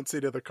the front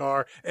seat of the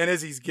car. And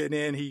as he's getting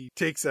in, he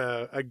takes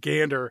a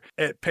gander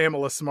at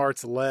Pamela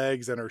Smart's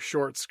legs and her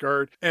short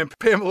skirt. And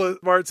Pamela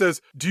Smart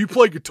says, do you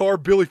play guitar,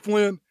 Billy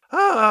Flynn?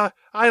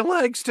 I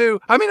like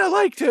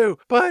to,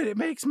 but it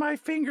makes my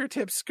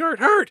fingertips skirt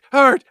hurt.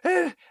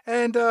 And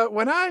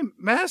when I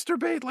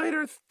masturbate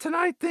later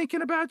tonight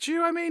thinking about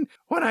you,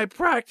 when I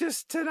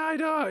practice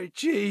tonight, oh,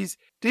 geez.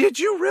 Did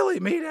you really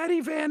meet Eddie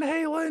Van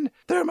Halen?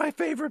 They're my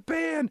favorite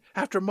band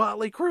after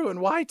Motley Crue and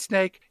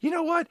Whitesnake. You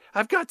know what?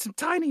 I've got some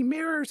tiny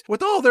mirrors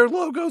with all their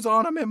logos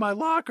on them in my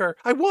locker.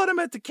 I won them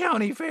at the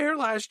county fair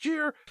last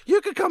year.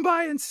 You could come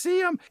by and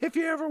see them if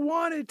you ever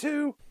wanted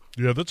to.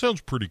 Yeah, that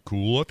sounds pretty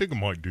cool. I think I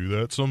might do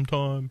that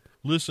sometime.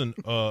 Listen,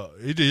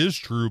 it is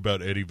true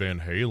about Eddie Van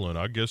Halen.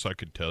 I guess I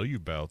could tell you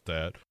about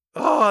that.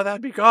 Oh,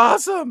 that'd be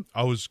awesome.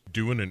 I was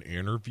doing an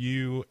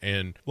interview,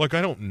 and, like,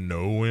 I don't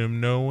know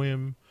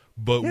him,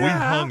 but we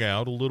hung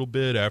out a little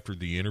bit after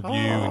the interview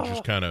and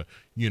just kind of,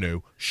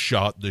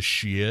 shot the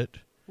shit.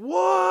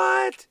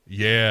 What?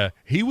 Yeah,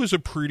 he was a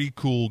pretty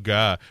cool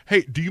guy.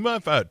 Hey, do you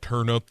mind if I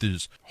turn up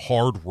this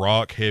hard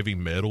rock, heavy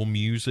metal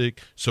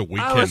music so we can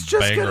bang our heads? I was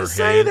just going to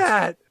say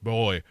that.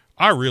 Boy,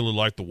 I really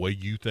like the way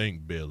you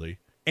think, Billy.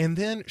 And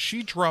then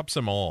she drops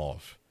him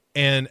off.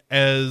 And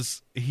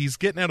as he's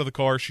getting out of the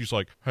car, she's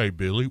like, hey,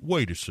 Billy,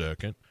 wait a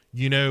second.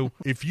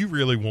 If you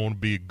really want to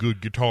be a good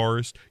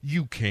guitarist,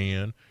 you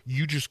can.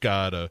 You just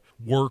gotta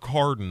work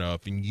hard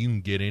enough and you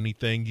can get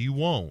anything you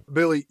want.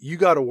 Billy, you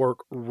gotta work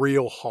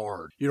real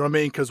hard. You know what I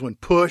mean? Because when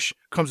push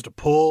comes to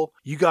pull,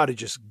 you gotta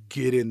just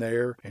get in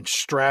there and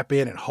strap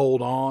in and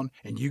hold on.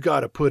 And you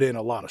gotta put in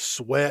a lot of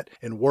sweat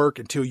and work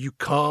until you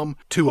come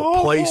to a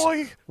place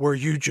where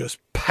you just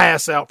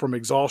pass out from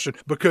exhaustion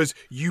because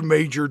you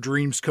made your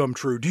dreams come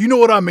true. Do you know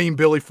what I mean,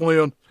 Billy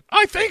Flynn?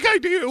 I think I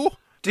do.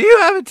 Do you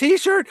have a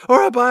t-shirt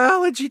or a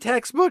biology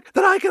textbook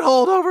that I can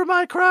hold over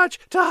my crotch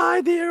to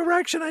hide the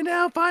erection I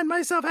now find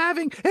myself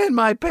having in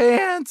my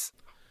pants?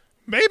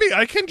 Maybe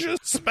I can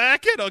just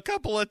smack it a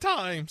couple of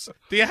times.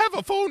 Do you have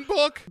a phone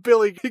book?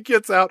 Billy, he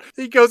gets out,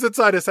 he goes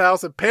inside his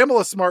house, and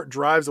Pamela Smart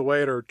drives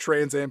away in her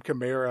Trans Am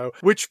Camaro,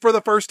 which for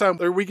the first time,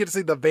 we get to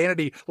see the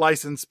vanity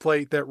license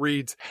plate that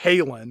reads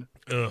Halen.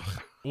 Ugh.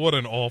 What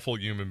an awful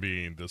human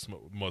being this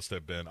must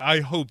have been. I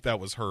hope that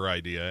was her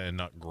idea and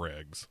not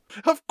Greg's.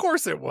 Of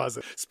course it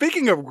wasn't.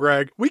 Speaking of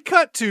Greg, we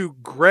cut to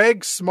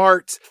Greg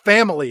Smart's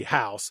family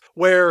house,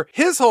 where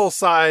his whole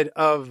side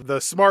of the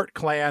Smart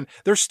clan,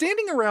 they're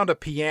standing around a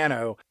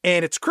piano,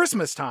 and it's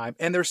Christmas time,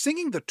 and they're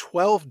singing the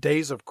 12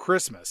 Days of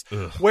Christmas,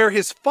 where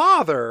his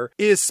father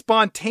is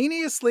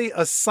spontaneously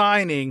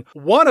assigning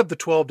one of the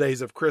 12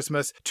 Days of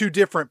Christmas to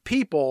different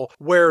people,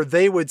 where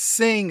they would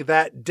sing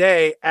that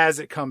day as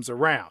it comes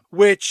around,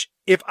 which which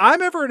if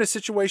I'm ever in a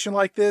situation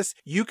like this,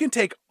 you can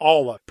take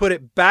all of it, put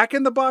it back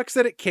in the box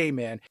that it came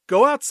in,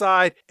 go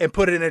outside and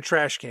put it in a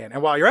trash can.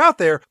 And while you're out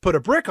there, put a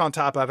brick on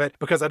top of it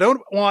because I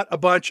don't want a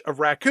bunch of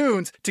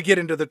raccoons to get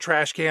into the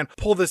trash can,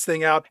 pull this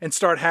thing out and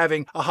start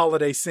having a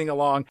holiday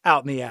sing-along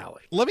out in the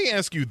alley. Let me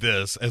ask you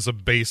this as a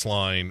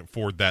baseline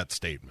for that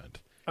statement.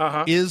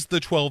 Uh-huh. Is the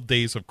 12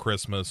 Days of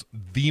Christmas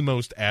the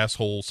most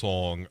asshole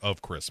song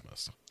of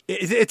Christmas?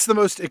 It's the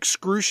most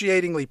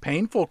excruciatingly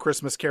painful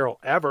Christmas carol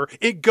ever.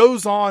 It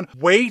goes on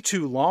way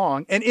too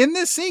long. And in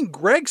this scene,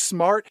 Greg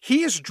Smart,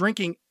 he is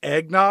drinking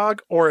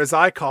eggnog, or as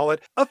I call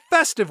it, a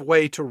festive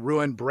way to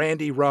ruin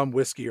brandy, rum,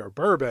 whiskey, or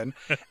bourbon.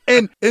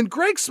 and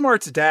Greg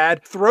Smart's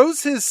dad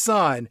throws his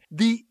son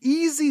the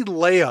easy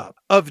layup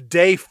of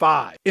day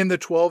 5 in the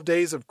 12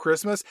 Days of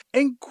Christmas,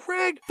 and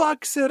Greg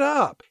fucks it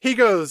up. He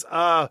goes,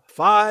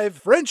 5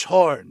 French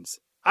horns.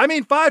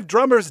 5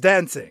 drummers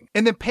dancing.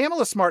 And then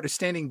Pamela Smart is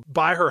standing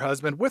by her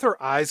husband with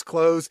her eyes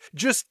closed,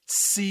 just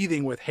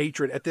seething with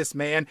hatred at this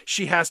man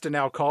she has to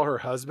now call her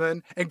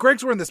husband. And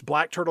Greg's wearing this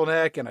black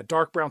turtleneck and a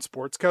dark brown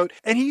sports coat.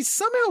 And he's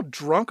somehow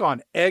drunk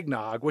on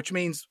eggnog, which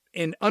means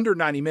in under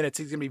 90 minutes,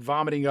 he's going to be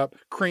vomiting up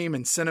cream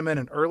and cinnamon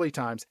and early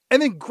times.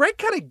 And then Greg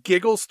kind of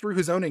giggles through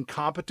his own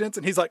incompetence.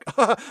 And he's like,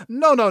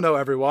 no,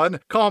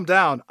 everyone. Calm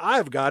down.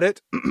 I've got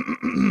it.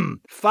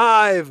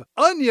 5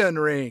 onion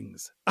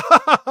rings.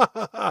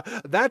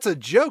 That's a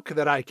joke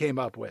that I came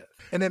up with.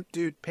 And then,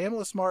 dude,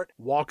 Pamela Smart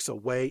walks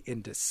away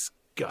in disgust.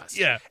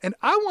 Yeah. And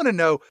I want to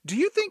know, do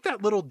you think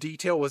that little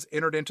detail was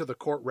entered into the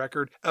court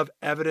record of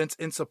evidence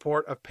in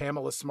support of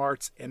Pamela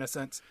Smart's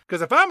innocence?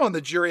 Because if I'm on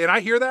the jury and I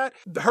hear that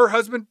her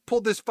husband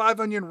pulled this 5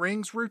 onion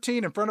rings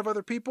routine in front of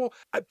other people,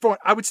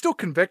 I would still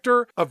convict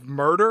her of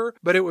murder,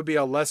 but it would be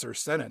a lesser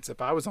sentence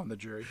if I was on the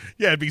jury.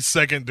 Yeah, it'd be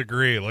second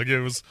degree. Like it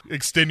was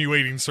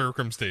extenuating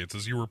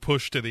circumstances. You were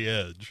pushed to the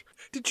edge.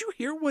 Did you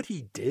hear what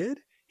he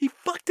did? He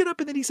fucked it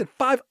up and then he said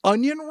 5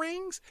 onion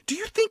rings? Do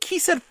you think he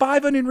said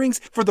 5 onion rings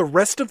for the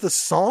rest of the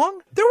song?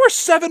 There were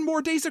 7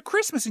 more days of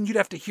Christmas and you'd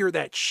have to hear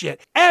that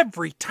shit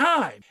every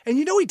time. And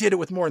you know he did it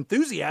with more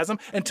enthusiasm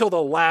until the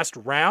last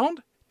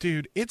round.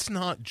 Dude, it's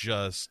not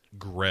just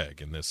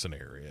Greg in this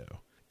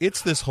scenario.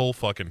 It's this whole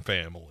fucking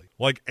family.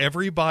 Like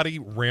everybody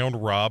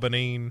round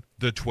robining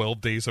the 12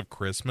 Days of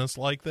Christmas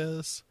like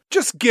this.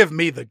 Just give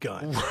me the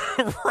gun.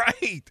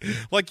 Right.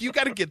 Like, you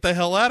got to get the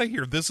hell out of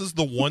here. This is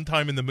the one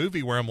time in the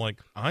movie where I'm like,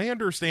 I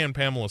understand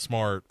Pamela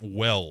Smart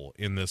well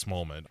in this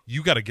moment.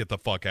 You got to get the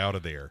fuck out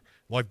of there.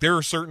 Like, there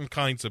are certain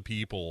kinds of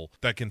people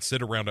that can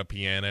sit around a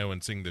piano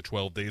and sing the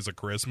 12 Days of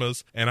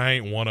Christmas, and I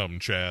ain't one of them,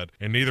 Chad.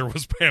 And neither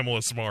was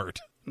Pamela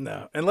Smart.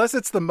 No, unless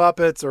it's the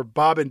Muppets or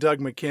Bob and Doug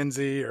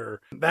McKenzie, or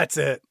that's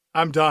it.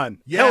 I'm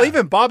done. Yeah. Hell,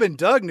 even Bob and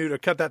Doug knew to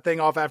cut that thing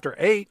off after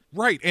 8.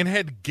 Right, and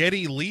had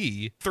Geddy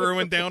Lee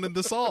throwing down in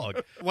the song.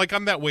 Like,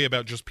 I'm that way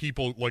about just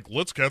people, like,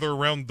 let's gather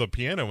around the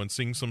piano and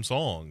sing some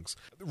songs.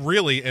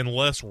 Really,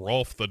 unless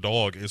Rolf the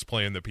dog is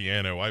playing the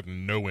piano, I have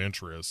no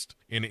interest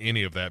in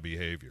any of that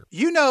behavior.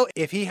 You know,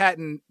 if he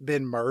hadn't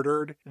been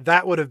murdered,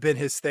 that would have been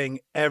his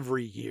thing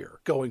every year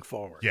going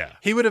forward. Yeah.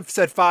 He would have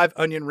said 5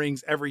 onion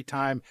rings every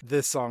time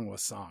this song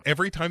was sung.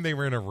 Every time they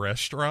were in a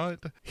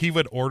restaurant, he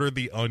would order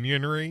the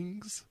onion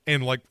rings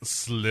and, like,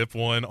 slip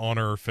one on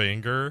her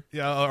finger.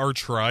 Yeah, or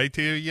try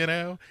to, you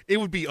know? It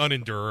would be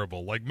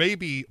unendurable. Like,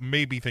 maybe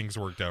things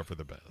worked out for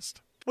the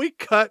best. We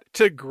cut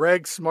to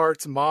Greg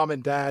Smart's mom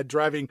and dad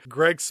driving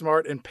Greg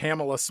Smart and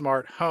Pamela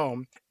Smart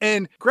home.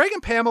 And Greg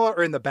and Pamela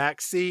are in the back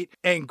seat,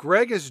 and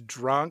Greg is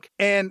drunk.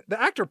 And the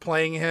actor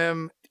playing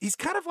him, he's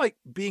kind of like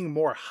being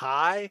more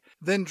high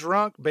than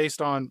drunk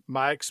based on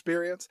my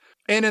experience.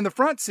 And in the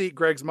front seat,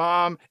 Greg's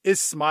mom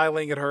is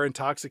smiling at her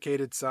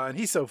intoxicated son.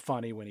 He's so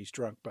funny when he's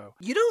drunk, Bo.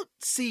 You don't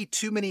see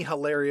too many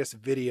hilarious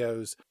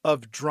videos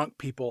of drunk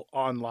people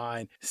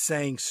online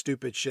saying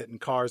stupid shit in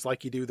cars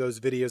like you do those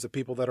videos of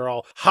people that are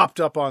all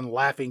hopped up on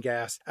laughing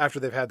gas after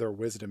they've had their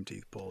wisdom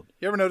teeth pulled.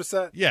 You ever notice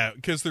that? Yeah,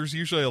 because there's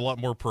usually a lot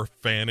more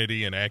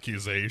profanity and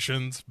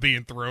accusations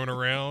being thrown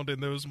around in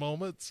those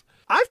moments.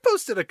 I've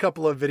posted a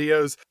couple of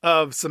videos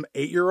of some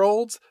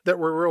 8-year-olds that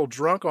were real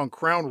drunk on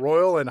Crown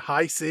Royal and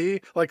High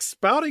C, like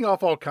spouting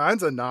off all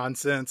kinds of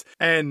nonsense,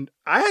 and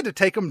I had to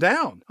take them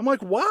down. I'm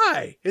like,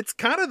 why? It's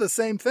kind of the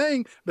same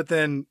thing, but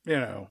then, you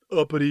know,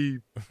 uppity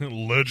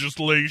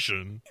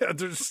legislation. Yeah,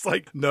 they're just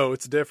like, no,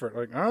 it's different.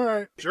 Like, all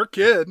right, it's your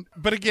kid.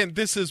 But again,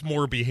 this is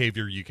more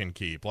behavior you can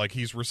keep. Like,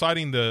 he's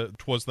reciting the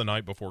 'Twas the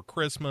Night Before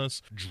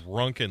Christmas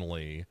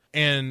drunkenly,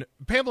 and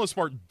Pamela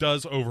Smart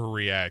does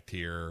overreact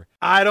here.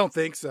 I don't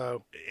think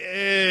so.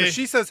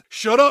 She says,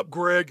 shut up,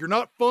 Greg, you're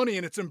not funny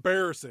and it's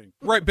embarrassing.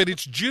 Right, but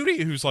it's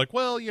Judy who's like,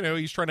 well, you know,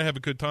 he's trying to have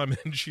a good time,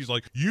 and she's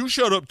like, you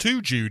shut up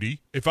too, Judy.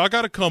 If I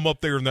gotta come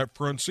up there in that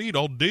front seat,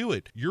 I'll do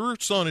it. Your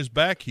son is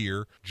back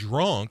here,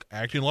 drunk,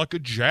 acting like a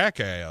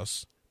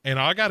jackass, and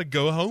I gotta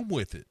go home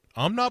with it.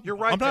 I'm not. You're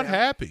right, I'm not Pam.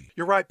 happy.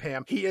 You're right,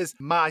 Pam. He is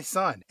my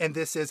son, and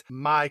this is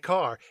my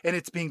car, and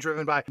it's being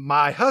driven by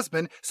my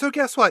husband. So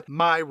guess what?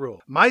 My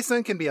rule. My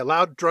son can be a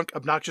loud, drunk,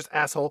 obnoxious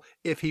asshole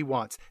if he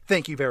wants.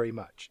 Thank you very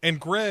much. And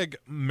Greg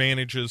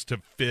manages to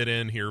fit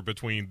in here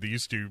between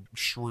these two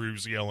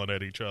shrews yelling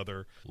at each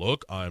other.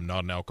 Look, I'm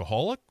not an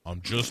alcoholic.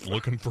 I'm just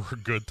looking for a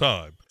good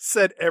time.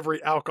 Said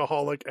every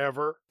alcoholic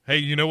ever. Hey,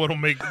 you know what'll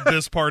make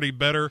this party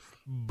better?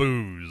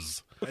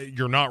 Booze.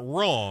 You're not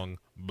wrong,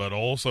 but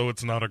also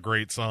it's not a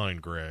great sign,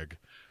 Greg.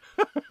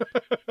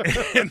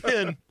 And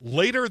then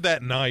later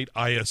that night,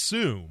 I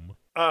assume,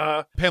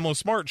 Pamela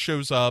Smart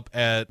shows up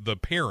at the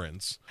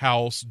parents'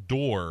 house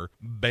door,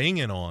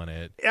 banging on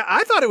it. Yeah,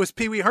 I thought it was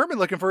Pee Wee Herman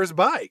looking for his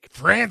bike.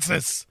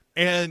 Francis!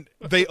 And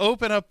they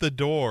open up the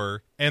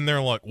door, and they're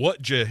like, what,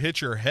 did you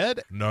hit your head?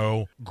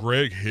 No,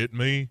 Greg hit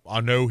me. I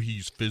know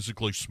he's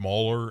physically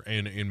smaller,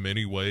 and in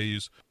many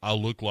ways, I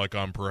look like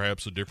I'm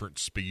perhaps a different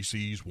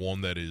species, one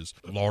that is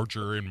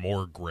larger and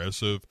more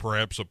aggressive,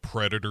 perhaps a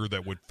predator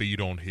that would feed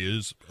on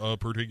his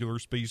particular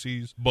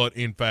species. But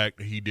in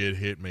fact, he did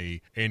hit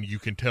me, and you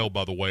can tell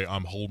by the way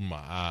I'm holding my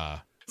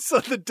eye. So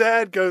the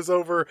dad goes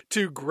over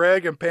to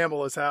Greg and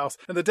Pamela's house,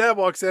 and the dad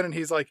walks in and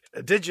he's like,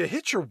 did you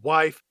hit your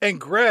wife? And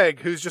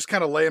Greg, who's just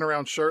kind of laying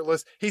around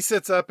shirtless, he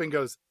sits up and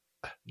goes,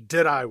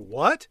 did I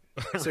what?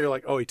 So you're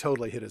like, oh, he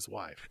totally hit his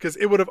wife. Because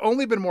it would have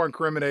only been more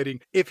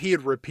incriminating if he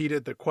had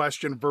repeated the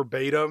question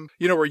verbatim,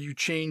 you know, where you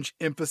change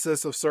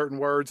emphasis of certain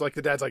words. Like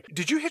the dad's like,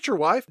 did you hit your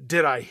wife?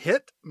 Did I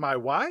hit my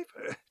wife?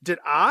 Did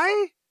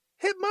I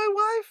hit my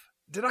wife?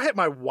 Did I hit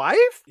my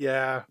wife?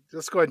 Yeah,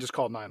 let's go ahead and just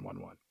call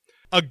 911.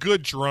 A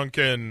good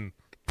drunken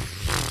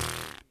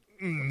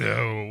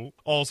no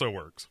also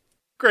works.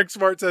 Greg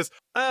Smart says,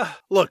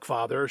 look,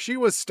 Father, she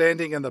was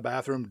standing in the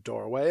bathroom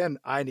doorway and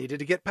I needed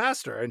to get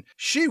past her and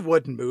she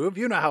wouldn't move.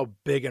 You know how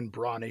big and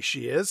brawny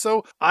she is.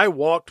 So I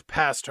walked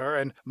past her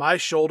and my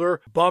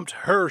shoulder bumped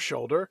her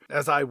shoulder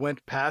as I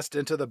went past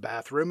into the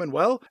bathroom. And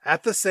well,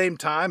 at the same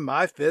time,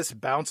 my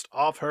fist bounced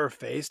off her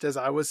face as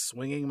I was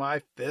swinging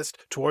my fist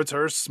towards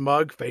her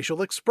smug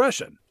facial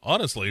expression.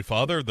 Honestly,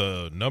 Father,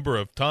 the number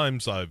of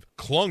times I've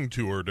clung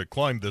to her to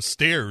climb the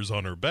stairs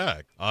on her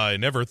back, I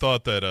never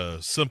thought that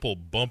a simple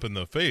bump in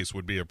the face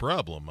would be a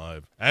problem.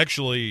 I've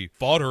actually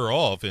fought her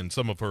off in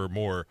some of her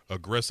more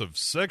aggressive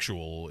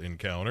sexual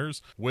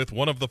encounters with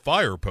one of the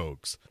fire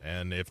pokes.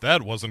 And if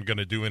that wasn't going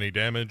to do any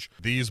damage,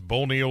 these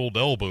bony old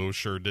elbows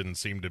sure didn't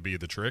seem to be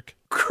the trick.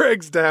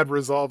 Greg's dad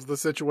resolves the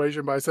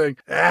situation by saying,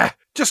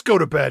 just go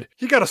to bed.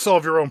 You gotta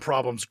solve your own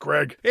problems,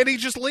 Greg. And he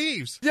just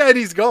leaves. Yeah, and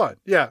he's gone.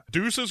 Yeah.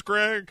 Deuces,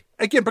 Greg.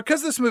 Again,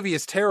 because this movie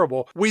is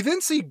terrible, we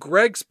then see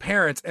Greg's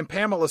parents and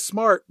Pamela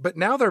Smart, but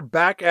now they're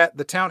back at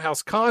the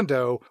townhouse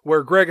condo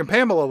where Greg and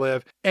Pamela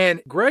live,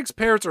 and Greg's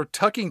parents are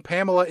tucking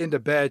Pamela into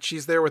bed.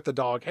 She's there with the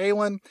dog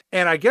Halen,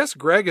 and I guess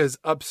Greg is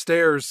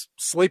upstairs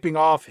sleeping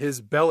off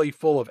his belly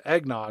full of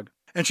eggnog.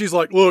 And she's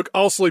like, look,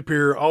 I'll sleep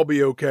here. I'll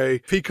be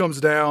okay. If he comes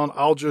down,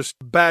 I'll just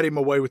bat him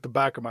away with the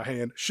back of my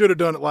hand. Should have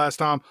done it last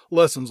time.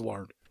 Lessons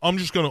learned. I'm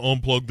just going to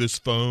unplug this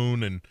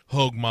phone and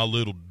hug my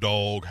little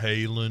dog,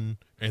 Halen,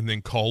 and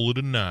then call it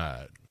a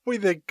night. We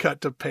then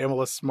cut to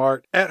Pamela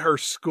Smart at her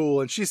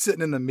school, and she's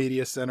sitting in the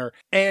media center,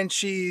 and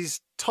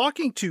she's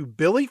talking to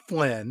Billy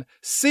Flynn,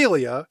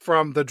 Celia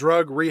from the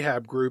drug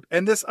rehab group,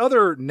 and this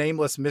other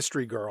nameless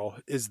mystery girl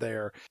is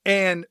there.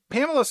 And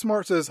Pamela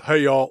Smart says,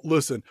 hey y'all,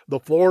 listen, the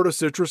Florida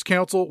Citrus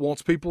Council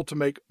wants people to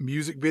make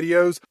music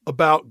videos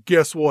about,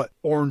 guess what,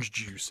 orange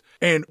juice.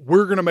 And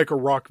we're going to make a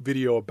rock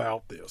video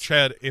about this.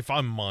 Chad, if I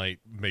might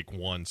make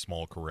one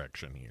small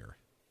correction here.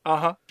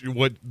 Uh-huh.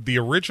 What the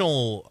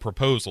original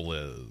proposal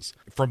is,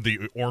 from the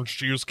Orange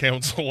Juice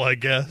Council, I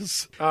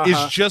guess,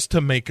 is just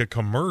to make a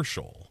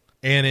commercial.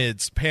 And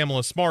it's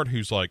Pamela Smart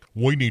who's like,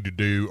 we need to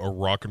do a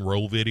rock and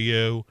roll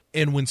video.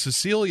 And when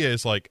Cecilia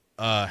is like,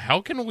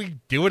 how can we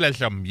do it as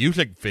a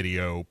music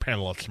video,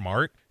 Pamela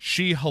Smart?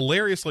 She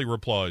hilariously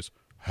replies,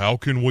 how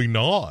can we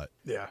not?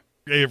 Yeah.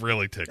 It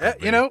really tickled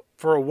me. You know,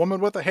 for a woman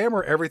with a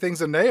hammer,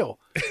 everything's a nail.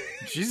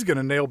 She's going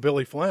to nail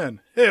Billy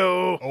Flynn. Ew.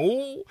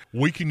 Oh,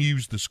 we can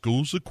use the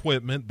school's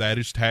equipment. That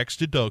is tax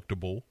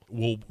deductible.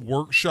 We'll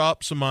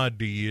workshop some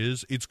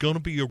ideas. It's going to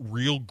be a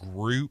real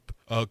group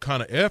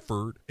kind of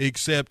effort,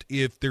 except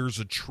if there's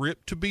a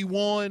trip to be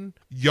won,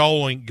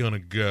 y'all ain't going to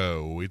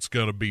go. It's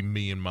going to be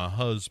me and my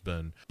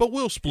husband. But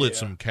we'll split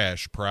some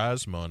cash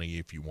prize money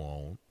if you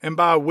want. And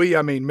by we,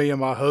 I mean me and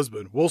my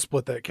husband. We'll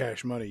split that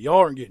cash money. Y'all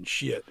aren't getting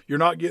shit. You're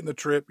not getting the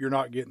trip. You're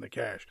not getting the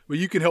cash. Well,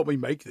 you can help me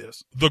make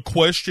this. The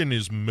question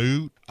is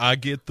moot. I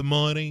get the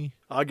money.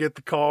 I get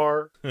the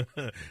car.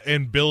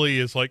 And Billy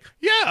is like,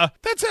 yeah,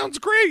 that sounds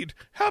great.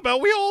 How about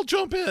we all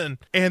jump in?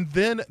 And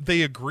then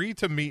they agree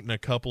to meet in a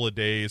couple of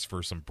days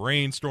for some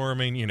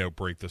brainstorming, you know,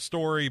 break the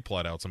story,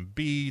 plot out some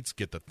beats,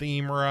 get the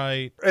theme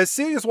right. As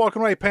Celia's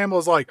walking away,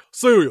 Pamela's like,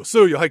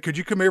 Celia, hey, could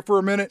you come here for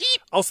a minute?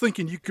 I was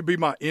thinking you could be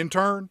my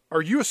intern.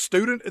 Are you a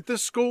student at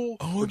this school?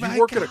 Oh, or do you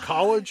work at a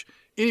college?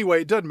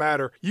 Anyway, it doesn't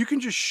matter. You can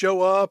just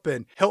show up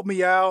and help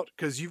me out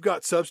because you've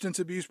got substance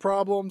abuse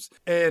problems,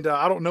 and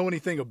I don't know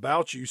anything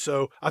about you,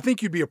 so I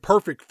think you'd be a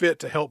perfect fit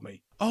to help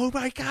me. Oh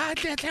my God,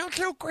 that sounds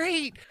so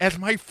great. As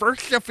my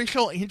first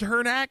official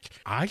intern act,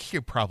 I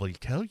should probably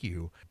tell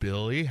you,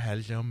 Billy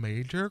has a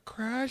major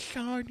crush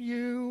on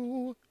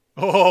you.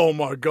 Oh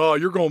my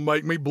God, you're gonna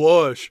make me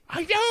blush.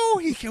 I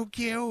know, he's so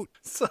cute.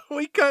 So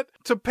we cut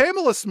to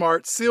Pamela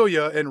Smart,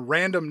 Celia, and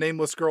random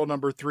nameless girl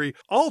number 3,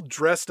 all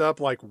dressed up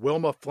like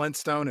Wilma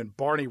Flintstone and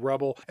Barney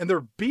Rubble, and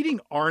they're beating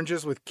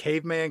oranges with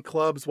caveman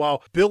clubs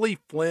while Billy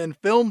Flynn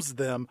films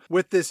them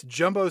with this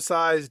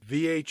jumbo-sized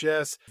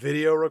VHS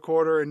video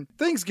recorder, and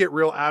things get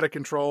real out of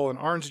control, and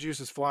orange juice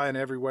is flying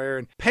everywhere,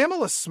 and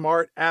Pamela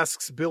Smart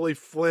asks Billy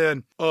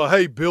Flynn,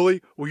 hey Billy,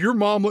 will your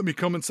mom let me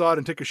come inside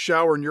and take a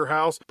shower in your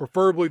house,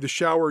 preferably the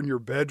shower in your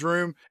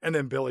bedroom? And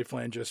then Billy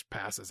Flynn just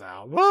passes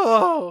out.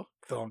 Whoa!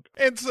 Thunk.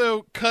 And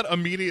so cut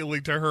immediately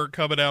to her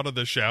coming out of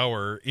the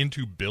shower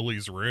into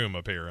Billy's room,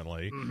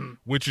 apparently,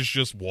 which is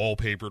just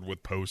wallpapered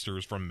with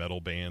posters from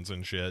metal bands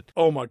and shit.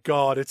 Oh my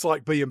God, it's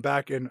like being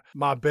back in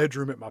my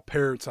bedroom at my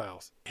parents'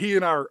 house. He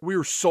and we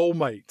were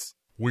soulmates.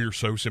 We're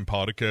so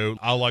simpatico.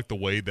 I like the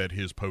way that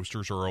his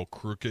posters are all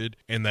crooked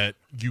and that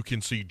you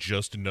can see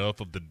just enough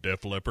of the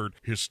Def Leppard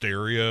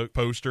Hysteria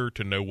poster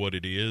to know what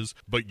it is,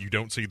 but you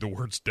don't see the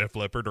words Def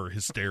Leppard or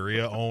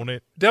Hysteria on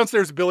it.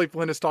 Downstairs, Billy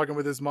Flynn is talking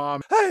with his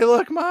mom. Hey,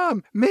 look,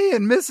 Mom, me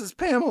and Mrs.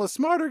 Pamela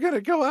Smart are going to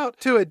go out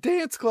to a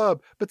dance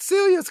club, but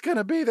Celia's going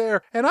to be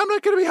there, and I'm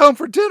not going to be home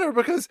for dinner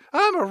because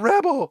I'm a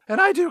rebel and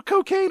I do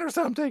cocaine or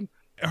something.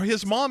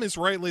 His mom is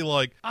rightly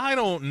like, I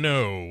don't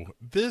know.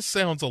 This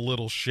sounds a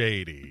little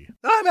shady.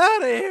 I'm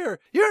out of here.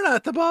 You're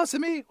not the boss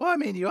of me. Well, I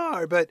mean, you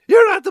are, but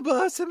you're not the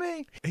boss of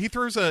me. He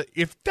throws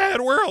if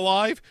Dad were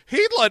alive,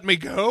 he'd let me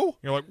go.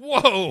 You're like,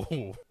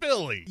 whoa,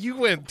 Billy, you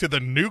went to the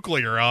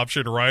nuclear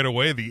option right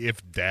away. The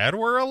if Dad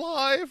were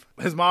alive?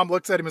 His mom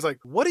looks at him and is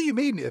like, what do you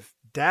mean if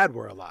Dad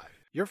were alive?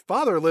 Your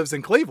father lives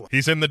in Cleveland.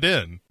 He's in the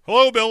den.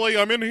 Hello, Billy,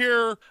 I'm in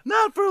here.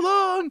 Not for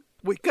long.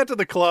 We cut to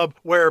the club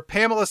where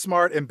Pamela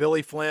Smart and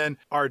Billy Flynn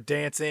are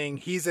dancing.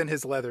 He's in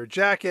his leather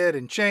jacket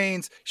and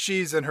chains.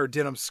 She's in her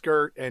denim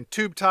skirt and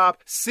tube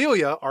top.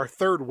 Celia, our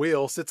third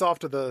wheel, sits off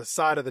to the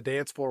side of the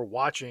dance floor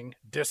watching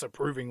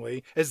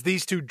disapprovingly as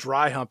these two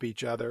dry hump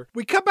each other.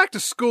 We cut back to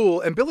school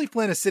and Billy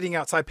Flynn is sitting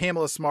outside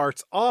Pamela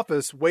Smart's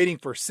office waiting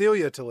for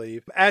Celia to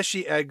leave. As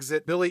she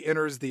exits, Billy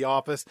enters the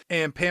office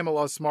and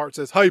Pamela Smart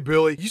says, hey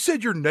Billy, you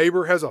said your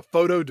neighbor has a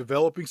photo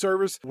developing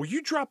service. Will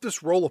you drop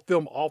this roll of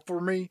film off for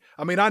me?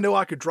 I mean, I know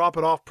I could drop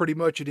it off pretty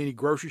much at any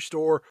grocery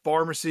store,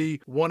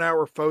 pharmacy,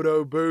 1-hour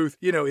photo booth,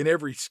 in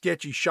every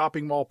sketchy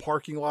shopping mall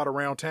parking lot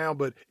around town,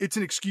 but it's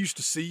an excuse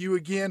to see you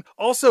again.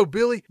 Also,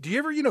 Billy, do you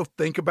ever,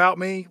 think about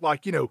me?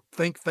 Like,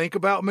 think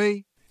about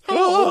me?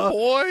 Oh,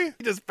 boy.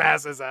 He just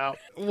passes out.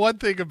 One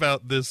thing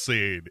about this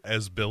scene,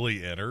 as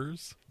Billy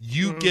enters,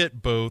 you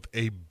get both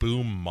a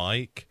boom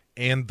mic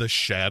and the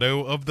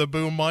shadow of the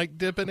boom mic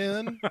dipping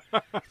in.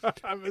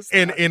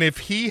 And if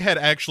he had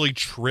actually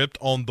tripped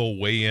on the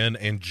way in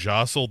and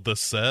jostled the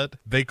set,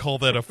 they call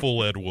that a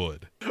full Ed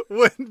Wood.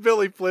 When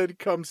Billy Flynn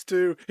comes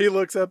to, he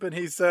looks up and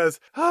he says,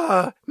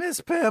 Miss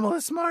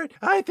Pamela Smart,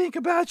 I think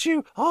about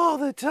you all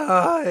the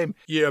time.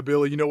 Yeah,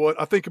 Billy, you know what?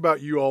 I think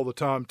about you all the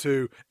time,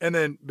 too. And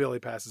then Billy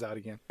passes out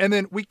again. And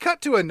then we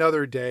cut to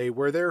another day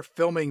where they're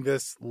filming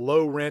this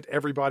low-rent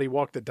Everybody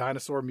Walk the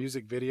Dinosaur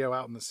music video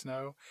out in the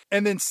snow.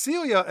 And then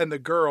Celia and the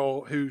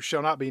girl, who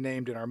shall not be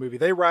named in our movie,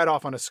 they ride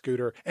off on a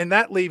scooter. And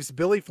that leaves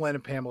Billy Flynn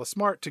and Pamela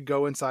Smart to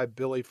go inside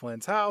Billy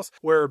Flynn's house,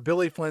 where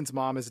Billy Flynn's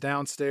mom is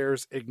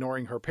downstairs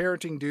ignoring her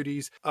parenting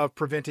duties of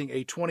preventing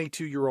a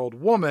 22-year-old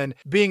woman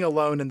being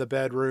alone in the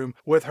bedroom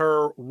with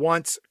her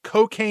once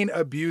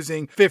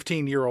cocaine-abusing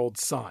 15-year-old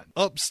son.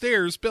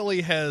 Upstairs,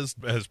 Billy has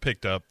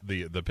picked up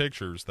the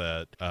pictures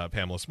that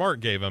Pamela Smart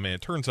gave him, and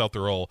it turns out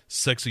they're all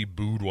sexy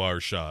boudoir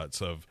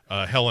shots of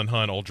Helen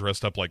Hunt all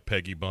dressed up like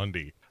Peggy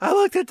Bundy. I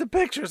looked at the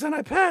pictures and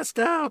I passed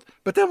out.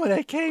 But then when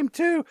I came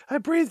to, I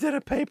breathed in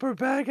a paper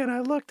bag and I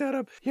looked at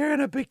him. You're in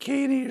a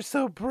bikini. You're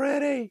so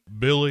pretty.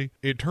 Billy,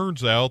 it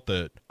turns out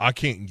that I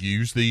can't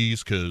use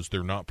these because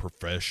they're not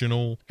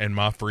professional. And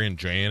my friend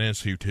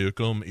Janice, who took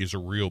them, is a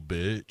real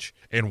bitch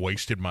and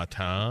wasted my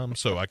time.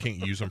 So I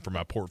can't use them for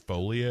my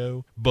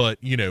portfolio. But,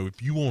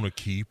 if you want to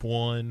keep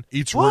one,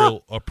 it's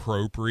real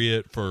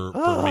appropriate for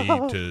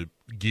me to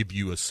give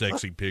you a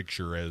sexy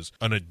picture as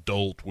an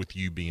adult with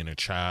you being a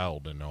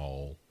child and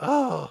all.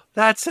 Oh,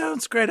 that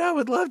sounds great. I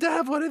would love to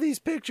have one of these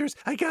pictures.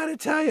 I gotta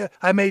tell you,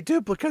 I made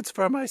duplicates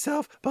for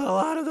myself, but a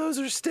lot of those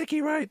are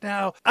sticky right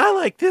now. I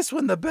like this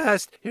one the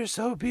best. You're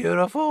so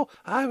beautiful.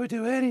 I would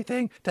do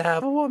anything to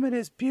have a woman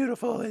as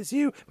beautiful as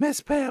you, Miss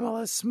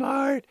Pamela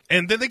Smart.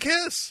 And then they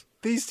kiss.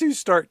 These two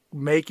start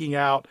making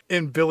out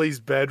in Billy's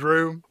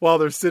bedroom while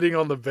they're sitting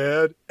on the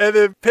bed. And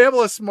then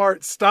Pamela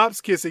Smart stops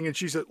kissing and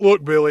she said,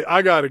 look, Billy,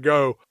 I gotta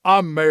go.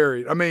 I'm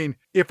married. I mean,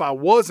 if I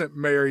wasn't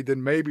married,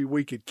 then maybe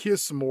we could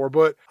kiss some more,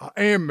 but I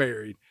am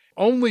married.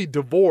 only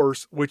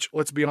divorce, which,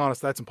 let's be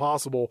honest, that's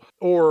impossible,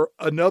 or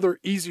another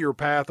easier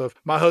path of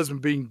my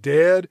husband being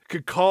dead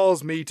could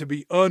cause me to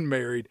be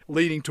unmarried,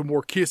 leading to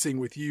more kissing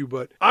with you.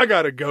 But I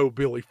gotta go,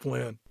 Billy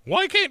Flynn.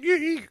 Why can't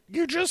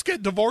you just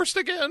get divorced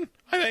again?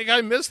 I think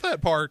I missed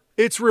that part.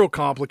 It's real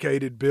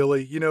complicated,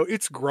 Billy. You know,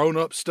 it's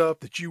grown-up stuff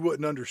that you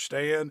wouldn't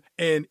understand,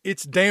 and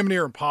it's damn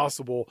near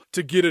impossible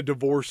to get a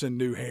divorce in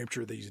New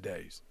Hampshire these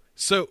days.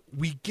 So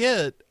we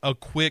get a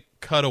quick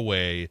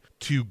cutaway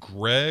to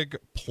Greg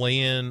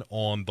playing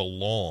on the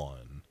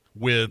lawn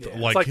with Yeah,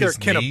 like it's like his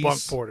they're niece.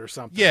 Kennebunkport or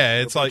something. Yeah,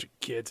 With it's a bunch like of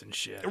kids and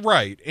shit.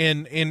 right,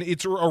 and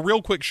it's a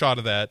real quick shot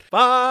of that.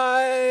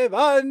 5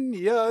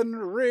 onion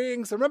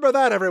rings. Remember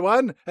that,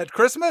 everyone? At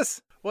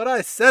Christmas? When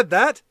I said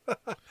that,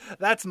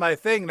 that's my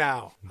thing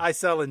now. I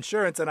sell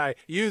insurance and I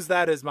use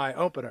that as my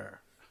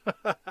opener.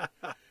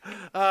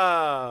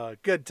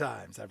 Good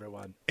times,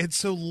 everyone. And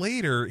so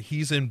later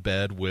he's in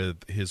bed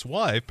with his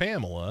wife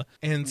Pamela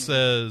and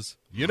says,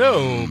 "You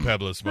know,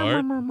 Pamela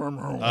Smart,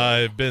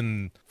 I've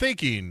been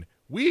thinking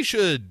we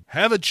should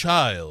have a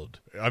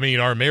child. I mean,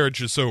 our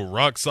marriage is so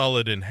rock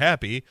solid and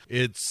happy.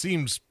 It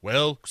seems,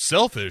 well,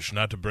 selfish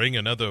not to bring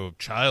another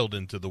child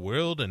into the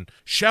world and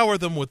shower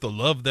them with the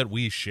love that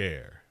we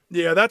share."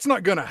 Yeah, that's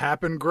not going to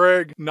happen,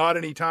 Greg. Not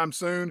anytime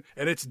soon.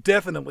 And it's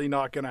definitely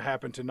not going to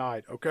happen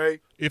tonight, okay?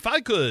 If I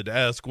could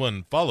ask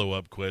one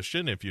follow-up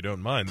question, if you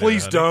don't mind.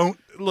 Please don't.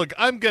 Look,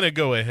 I'm going to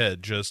go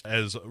ahead just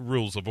as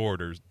rules of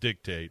order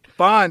dictate.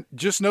 Fine.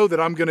 Just know that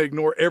I'm going to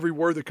ignore every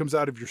word that comes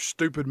out of your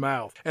stupid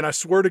mouth. And I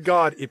swear to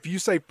God, if you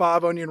say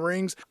 5 onion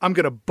rings, I'm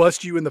going to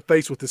bust you in the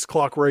face with this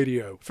clock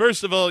radio.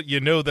 First of all,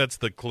 you know that's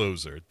the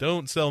closer.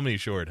 Don't sell me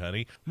short,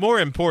 honey. More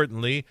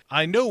importantly,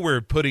 I know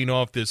we're putting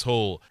off this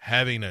whole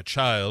having a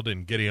child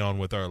and getting on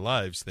with our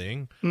lives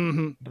thing.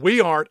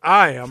 We aren't.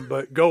 I am,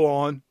 but go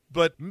on.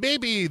 But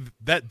maybe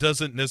that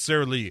doesn't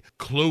necessarily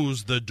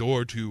close the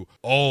door to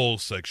all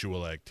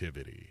sexual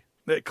activity.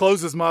 It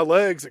closes my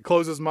legs, it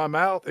closes my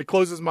mouth, it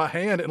closes my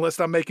hand unless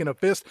I'm making a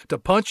fist to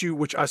punch you,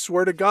 which I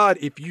swear to God,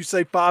 if you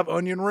say 5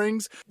 onion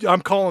rings,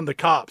 I'm calling the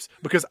cops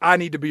because I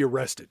need to be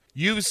arrested.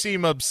 You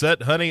seem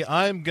upset, honey.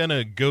 I'm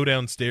gonna go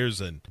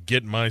downstairs and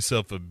get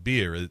myself a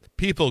beer.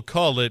 People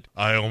call it,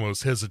 I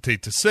almost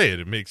hesitate to say it,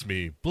 it makes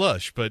me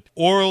blush, but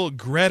oral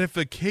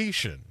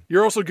gratification.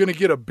 You're also going to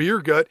get a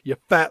beer gut, you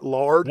fat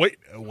lard. Wait,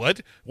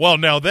 what? Well,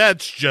 now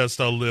that's just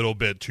a little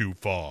bit too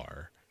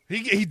far.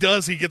 He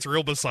gets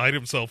real beside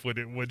himself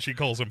when she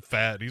calls him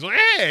fat. He's like,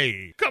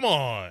 hey, come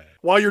on.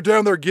 While you're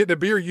down there getting a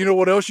beer, you know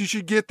what else you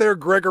should get there,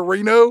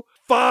 Gregorino?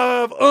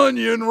 5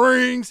 onion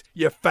rings,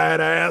 you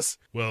fat ass.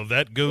 Well,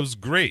 that goes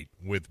great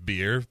with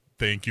beer.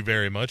 Thank you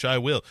very much. I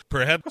will.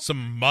 Perhaps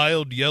some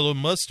mild yellow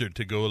mustard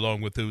to go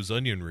along with those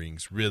onion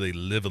rings. Really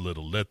live a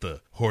little. Let the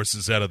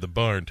horses out of the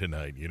barn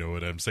tonight. You know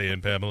what I'm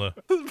saying, Pamela?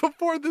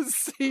 Before this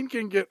scene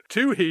can get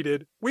too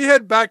heated, we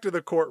head back to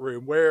the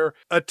courtroom where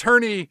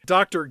attorney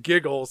Dr.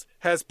 Giggles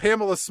has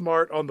Pamela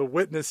Smart on the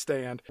witness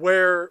stand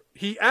where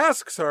he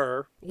asks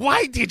her,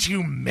 Why did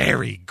you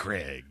marry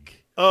Greg?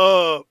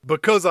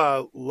 because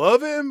I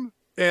love him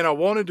and I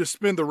wanted to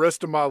spend the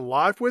rest of my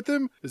life with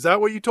him? Is that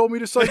what you told me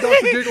to say,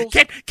 Dr. Giggles?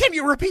 Can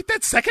you repeat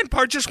that second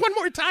part just one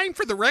more time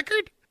for the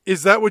record?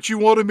 Is that what you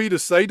wanted me to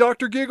say,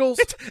 Dr. Giggles?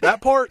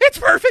 That part? It's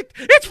perfect.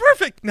 It's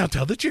perfect. Now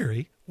tell the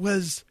jury,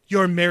 was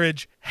your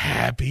marriage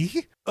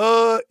happy?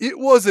 It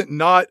wasn't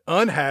not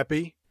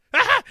unhappy.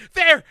 Aha!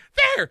 There!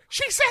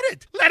 She said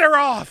it! Let her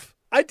off!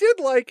 I did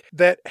like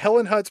that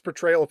Helen Hunt's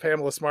portrayal of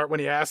Pamela Smart when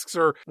he asks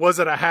her, was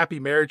it a happy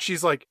marriage?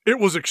 She's like, it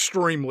was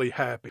extremely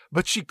happy.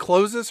 But she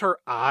closes her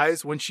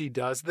eyes when she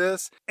does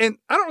this. And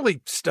I don't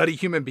really study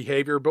human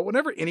behavior, but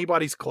whenever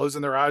anybody's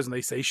closing their eyes and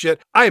they say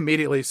shit, I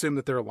immediately assume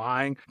that they're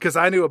lying because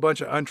I knew a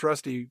bunch of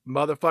untrusty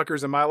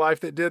motherfuckers in my life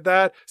that did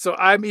that. So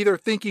I'm either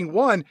thinking,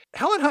 one,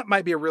 Helen Hunt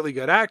might be a really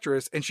good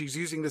actress and she's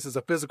using this as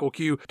a physical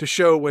cue to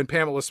show when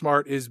Pamela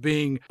Smart is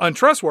being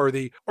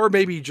untrustworthy, or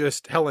maybe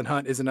just Helen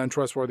Hunt is an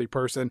untrustworthy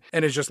person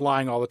and is just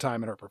lying all the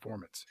time in her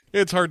performance.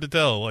 It's hard to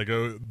tell. Like,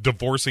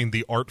 divorcing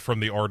the art from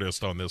the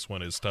artist on this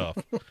one is tough.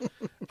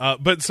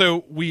 But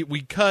so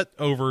we cut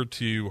over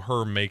to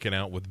her making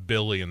out with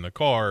Billy in the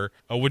car,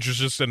 which is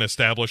just an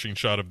establishing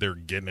shot of their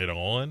getting it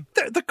on.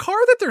 The car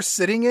that they're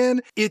sitting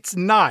in, it's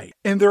night,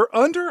 and they're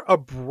under a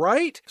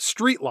bright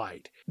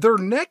streetlight. They're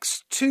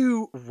next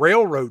to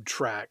railroad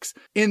tracks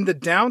in the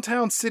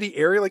downtown city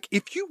area. Like,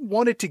 if you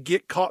wanted to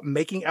get caught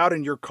making out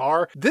in your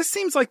car, this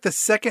seems like the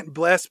second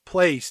best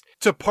place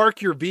to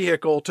park your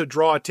vehicle to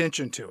draw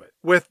attention to it,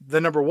 with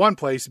the number one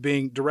place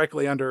being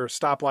directly under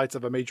stoplights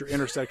of a major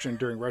intersection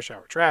during rush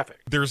hour traffic.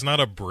 There's not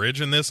a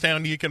bridge in this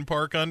town you can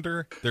park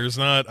under. There's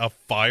not a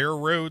fire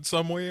road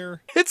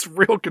somewhere. It's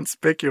real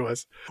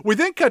conspicuous. We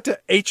then cut to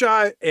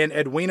H.I. and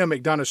Edwina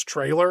McDonough's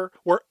trailer,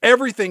 where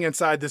everything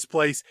inside this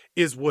place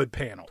is wood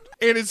paneled.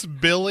 And it's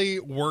Billy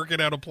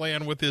working out a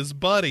plan with his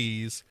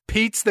buddies.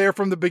 Pete's there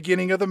from the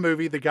beginning of the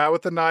movie, the guy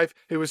with the knife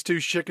who was too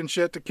chicken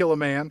shit to kill a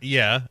man.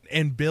 Yeah,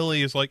 and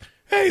Billy is like,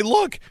 hey,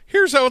 look,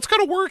 here's how it's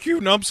going to work, you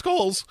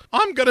numbskulls.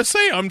 I'm going to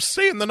say I'm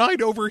staying the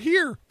night over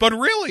here, but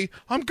really,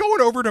 I'm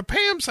going over to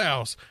Pam's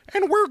house,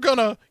 and we're going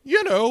to,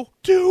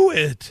 do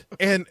it.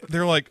 And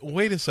they're like,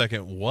 wait a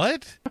second,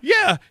 what?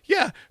 Yeah,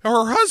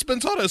 her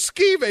husband's on a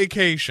ski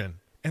vacation.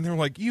 And they're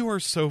like, you are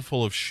so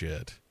full of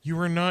shit. You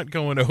are not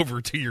going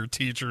over to your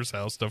teacher's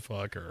house to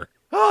fuck her.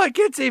 Oh, it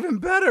gets even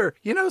better.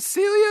 You know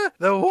Celia,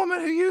 the woman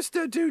who used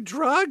to do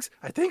drugs?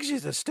 I think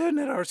she's a student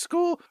at our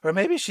school, or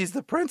maybe she's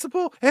the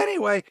principal.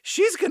 Anyway,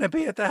 she's going to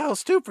be at the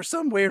house, too, for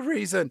some weird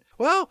reason.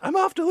 Well, I'm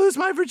off to lose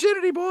my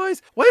virginity,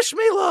 boys. Wish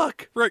me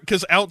luck. Right,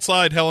 because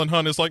outside, Helen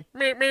Hunt is like,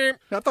 meep, meep.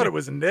 I thought it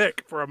was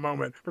Nick for a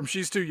moment from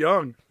She's Too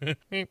Young.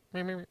 Get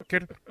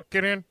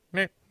in,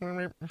 Nick,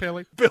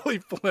 Billy. Billy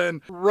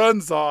Flynn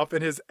runs off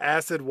in his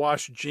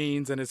acid-wash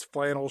jeans and his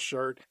flannel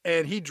shirt,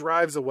 and he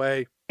drives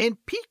away. And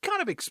Pete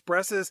kind of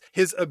expresses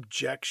his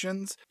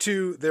objections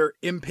to their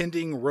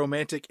impending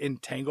romantic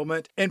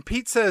entanglement. And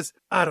Pete says,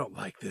 I don't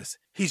like this.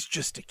 He's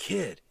just a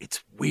kid.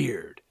 It's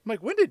weird. I'm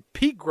like, when did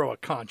Pete grow a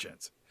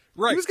conscience?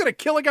 Right. He was going to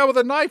kill a guy with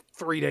a knife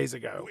 3 days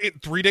ago.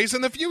 3 days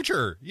in the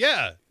future.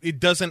 Yeah. It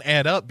doesn't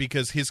add up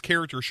because his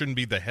character shouldn't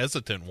be the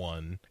hesitant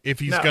one. If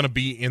he's going to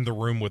be in the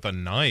room with a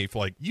knife,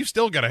 like, you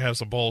still got to have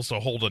some balls to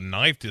hold a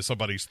knife to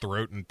somebody's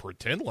throat and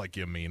pretend like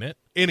you mean it.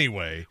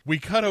 Anyway, we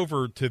cut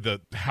over to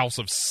the House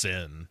of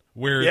Sin,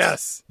 where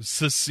it's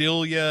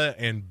Cecilia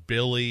and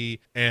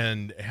Billy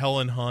and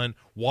Helen Hunt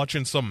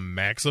watching some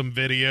Maxim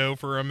video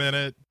for a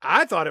minute.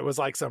 I thought it was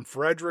like some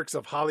Fredericks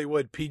of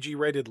Hollywood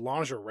PG-rated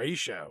lingerie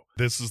show.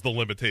 This is the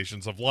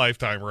limitations of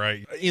Lifetime,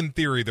 right? In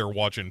theory, they're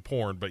watching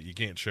porn, but you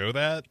can't show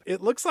that.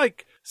 It looks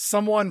like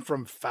someone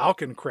from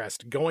Falcon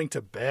Crest going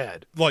to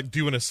bed. Like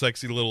doing a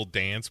sexy little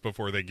dance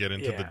before they get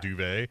into the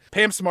duvet.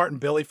 Pam Smart and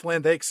Billy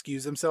Flynn, they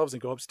excuse themselves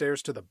and go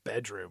upstairs to the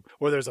bedroom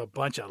where there's a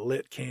bunch of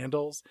lit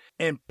candles.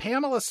 And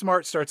Pamela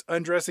Smart starts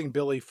undressing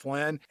Billy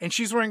Flynn, and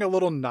she's wearing a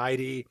little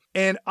nightie.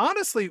 And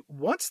honestly,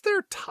 once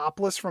they're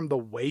topless from the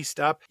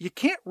waist up, you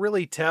can't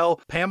really tell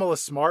Pamela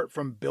Smart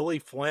from Billy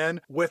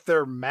Flynn with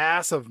their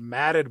mass of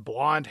matted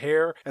blonde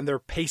hair and their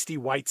pasty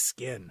white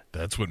skin.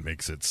 That's what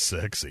makes it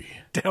sexy.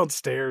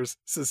 Downstairs,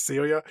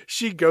 Cecilia,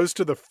 she goes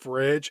to the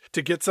fridge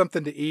to get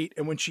something to eat,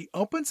 and when she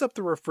opens up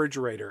the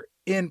refrigerator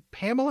in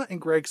Pamela and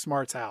Greg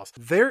Smart's house,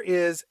 there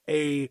is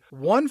a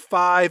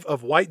 1.5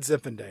 of white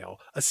Zinfandel,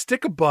 a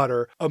stick of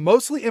butter, a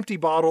mostly empty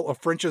bottle of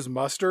French's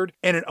mustard,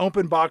 and an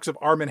open box of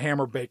Arm &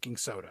 Hammer baking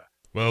soda.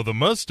 Well, the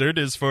mustard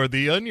is for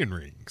the onion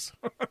rings.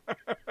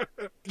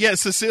 Yeah,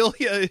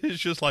 Cecilia is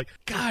just like,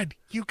 God,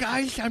 you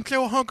guys, I'm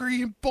so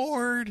hungry and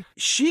bored.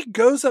 She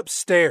goes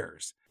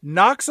upstairs,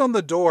 knocks on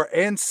the door,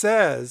 and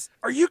says,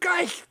 are you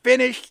guys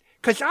finished?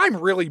 Because I'm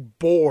really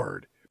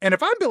bored. And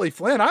if I'm Billy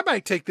Flynn, I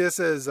might take this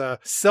as a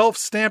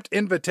self-stamped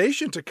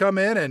invitation to come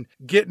in and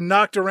get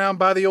knocked around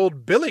by the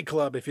old Billy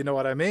Club, if you know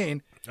what I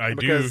mean. I do.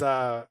 Because,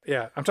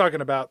 I'm talking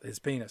about his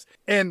penis.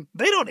 And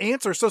they don't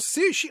answer. So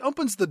she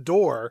opens the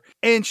door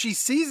and she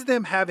sees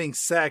them having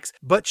sex,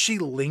 but she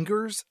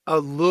lingers a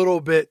little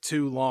bit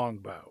too long,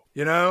 Bo.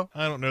 You know?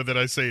 I don't know that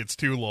I say it's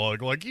too long.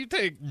 Like, you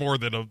take more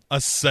than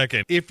a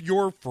second. If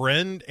your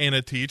friend and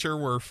a teacher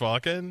were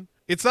fucking...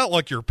 It's not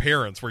like your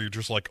parents where you're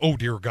just like, oh,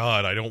 dear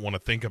God, I don't want to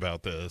think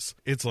about this.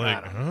 It's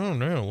like, I don't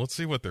know. Let's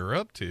see what they're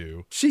up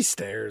to. She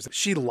stares.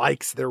 She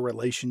likes their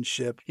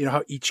relationship. You know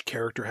how each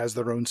character has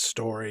their own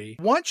story.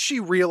 Once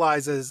she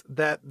realizes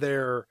that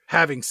they're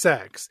having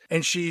sex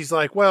and she's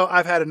like, well,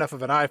 I've had enough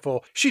of an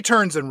eyeful, she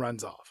turns and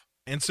runs off.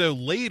 And so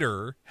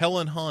later,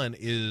 Helen Hunt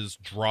is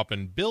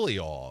dropping Billy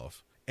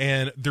off.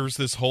 And there's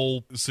this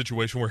whole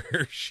situation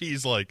where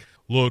she's like,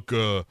 look,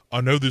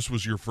 I know this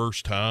was your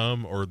first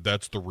time, or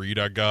that's the read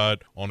I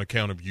got on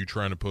account of you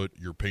trying to put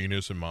your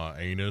penis in my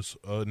anus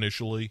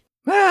initially.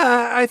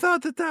 I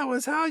thought that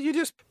was how you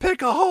just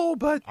pick a hole,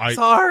 but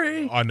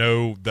sorry. I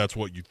know that's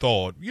what you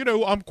thought. You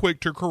know, I'm quick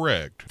to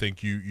correct. I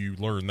think you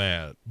learned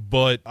that.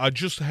 But I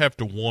just have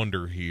to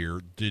wonder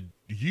here, did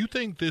you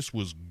think this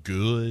was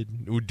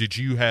good? Or did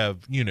you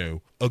have,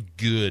 a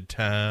good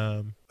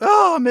time?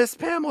 Oh, Miss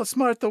Pamela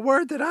Smart, the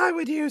word that I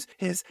would use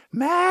is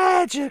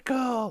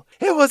magical.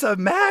 It was a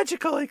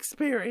magical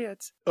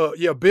experience.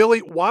 Yeah, Billy,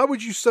 why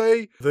would you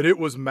say that it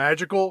was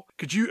magical?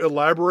 Could you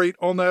elaborate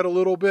on that a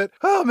little bit?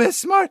 Oh, Miss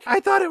Smart, I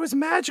thought it was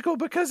magical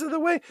because of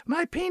the way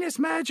my penis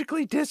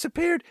magically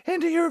disappeared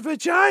into your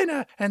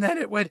vagina, and then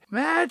it would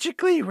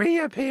magically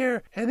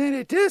reappear, and then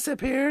it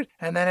disappeared,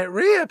 and then it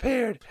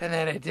reappeared, and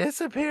then it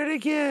disappeared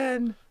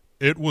again.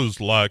 It was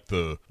like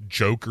the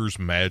Joker's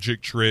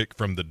magic trick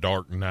from The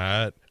Dark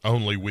Knight,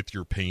 only with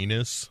your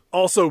penis.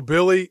 Also,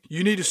 Billy,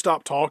 you need to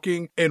stop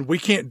talking, and we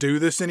can't do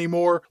this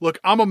anymore. Look,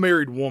 I'm a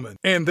married woman,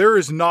 and there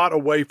is not a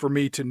way for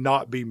me to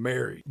not be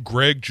married.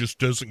 Greg just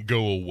doesn't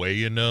go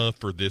away enough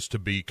for this to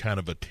be kind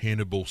of a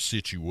tenable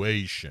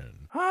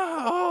situation.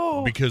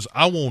 Oh. Because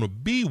I want to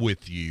be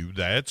with you,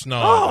 that's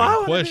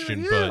not in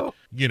question, but...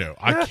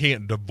 I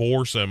can't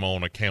divorce him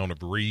on account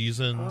of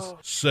reasons. Oh.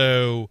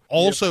 So,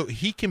 also,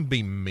 he can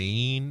be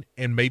mean,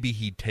 and maybe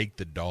he'd take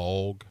the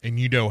dog. And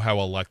you know how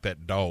I like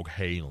that dog,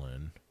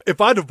 Halen. If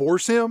I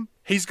divorce him,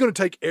 He's going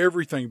to take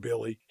everything,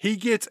 Billy. He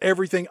gets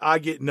everything, I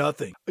get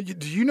nothing.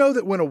 Do you know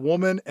that when a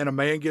woman and a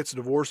man gets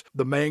divorced,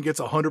 the man gets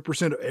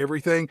 100% of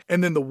everything,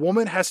 and then the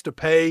woman has to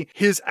pay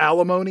his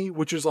alimony,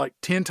 which is like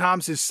 10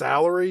 times his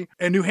salary?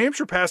 And New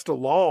Hampshire passed a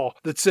law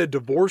that said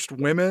divorced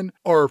women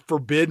are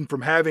forbidden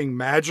from having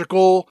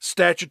magical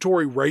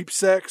statutory rape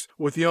sex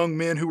with young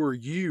men who are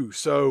you.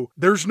 So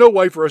there's no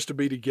way for us to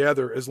be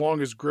together as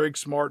long as Greg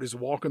Smart is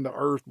walking the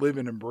earth,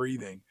 living and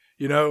breathing.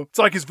 You know, it's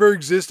like his very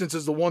existence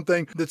is the one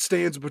thing that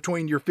stands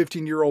between your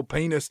 15-year-old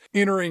penis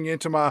entering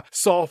into my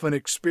soft and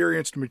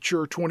experienced,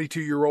 mature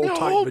 22-year-old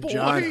tight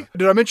vagina.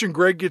 Did I mention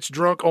Greg gets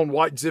drunk on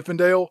White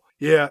Zinfandel?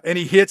 Yeah, and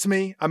he hits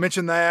me. I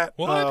mentioned that.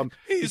 What?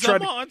 He's a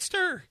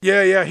monster.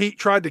 Yeah. He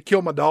tried to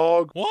kill my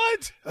dog.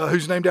 What?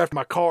 Who's named after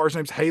my car. His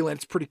name's Halen.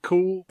 It's pretty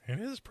cool. It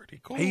is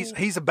pretty cool.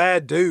 He's a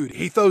bad dude.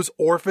 He throws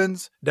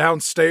orphans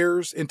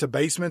downstairs into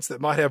basements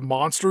that might have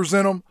monsters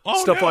in them.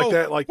 Stuff like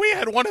that. Like, we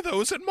had one of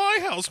those at my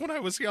house when I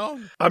was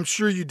young. I'm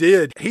sure you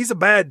did. He's a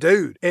bad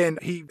dude. And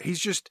he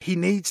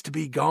needs to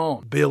be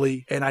gone,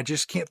 Billy. And I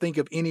just can't think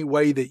of any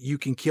way that you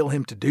can kill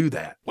him to do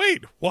that.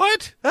 Wait,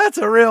 what? That's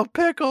a real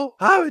pickle.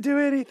 I would do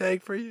anything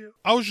for you.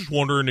 I was just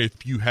wondering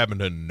if you happen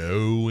to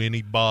know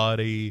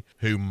anybody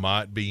who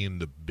might be in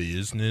the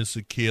business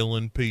of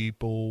killing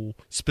people,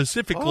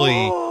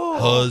 specifically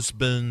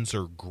husbands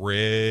or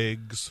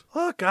Gregs.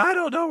 Look, I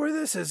don't know where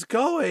this is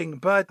going,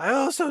 but I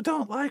also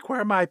don't like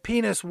where my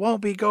penis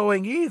won't be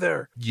going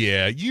either.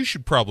 Yeah, you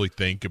should probably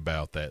think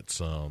about that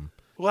some.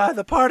 Why,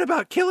 the part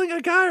about killing a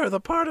guy or the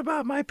part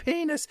about my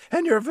penis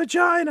and your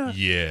vagina?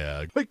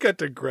 Yeah. We cut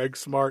to Greg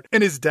Smart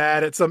and his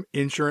dad at some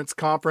insurance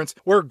conference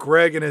where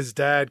Greg and his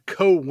dad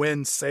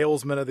co-win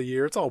Salesman of the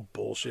Year. It's all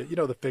bullshit. You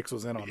know the fix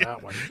was in on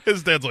that one.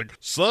 His dad's like,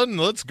 son,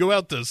 let's go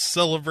out to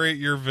celebrate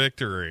your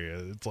victory.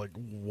 It's like,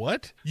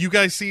 what? You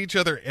guys see each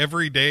other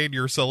every day and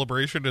your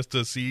celebration is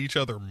to see each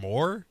other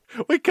more?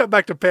 We cut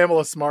back to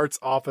Pamela Smart's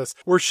office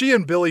where she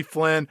and Billy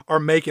Flynn are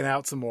making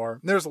out some more.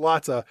 There's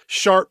lots of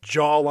sharp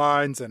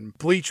jawlines and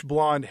bleach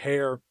blonde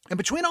hair. And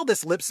between all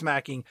this lip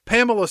smacking,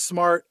 Pamela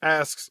Smart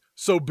asks,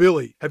 so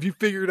Billy, have you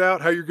figured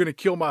out how you're going to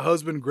kill my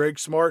husband, Greg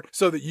Smart,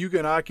 so that you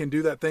and I can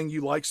do that thing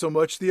you liked so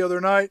much the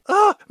other night?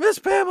 Oh, Miss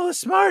Pamela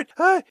Smart,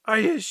 are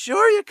you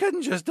sure you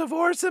couldn't just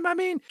divorce him? I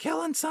mean,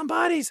 killing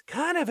somebody's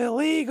kind of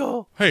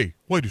illegal. Hey,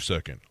 wait a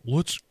second.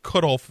 Let's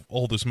cut off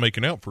all this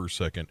making out for a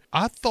second.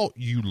 I thought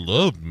you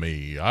loved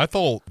me. I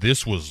thought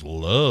this was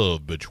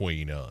love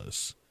between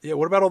us. Yeah,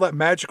 what about all that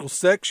magical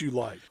sex you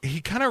like?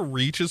 He kind of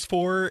reaches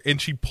for her, and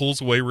she pulls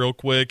away real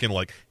quick and,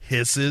 like,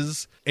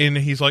 hisses. And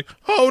he's like,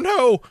 oh,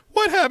 no,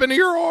 what happened to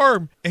your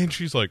arm? And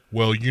she's like,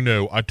 well, you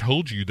know, I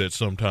told you that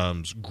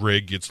sometimes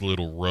Greg gets a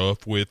little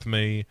rough with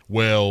me.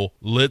 Well,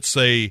 let's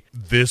say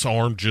this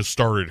arm just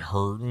started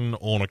hurting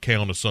on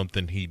account of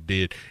something he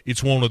did.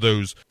 It's one of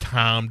those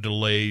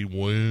time-delayed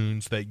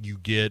wounds that you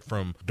get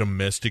from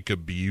domestic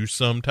abuse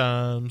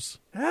sometimes.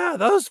 Ah,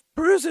 those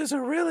bruises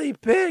are really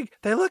big.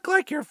 They look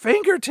like your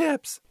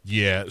fingertips.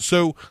 Yeah,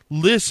 so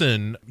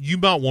listen, you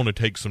might want to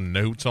take some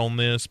notes on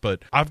this,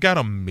 but I've got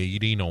a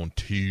meeting on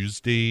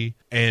Tuesday,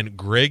 and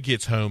Greg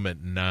gets home at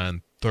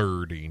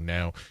 9:30.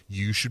 Now,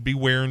 you should be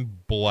wearing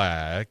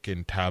black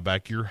and tie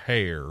back your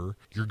hair.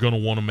 You're going to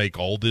want to make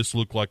all this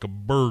look like a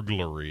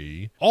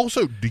burglary.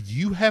 Also, do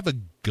you have a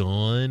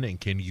gun,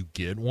 and can you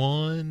get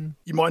one?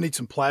 You might need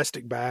some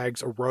plastic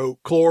bags, a rope,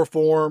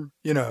 chloroform,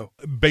 you know.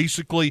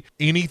 Basically,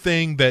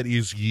 anything that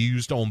is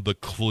used on the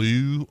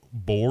Clue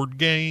board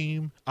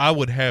game, I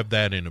would have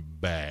that in a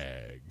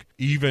bag.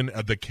 Even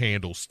the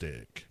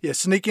candlestick. Yeah,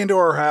 sneak into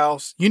our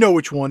house. You know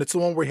which one. It's the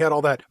one where we had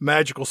all that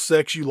magical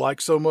sex you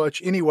like so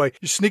much. Anyway,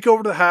 you sneak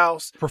over to the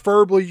house.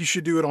 Preferably, you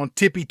should do it on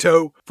tippy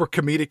toe for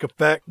comedic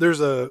effect.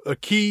 There's a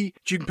key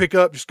that you can pick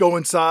up. Just go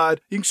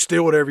inside. You can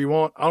steal whatever you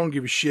want. I don't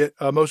give a shit.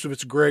 Most of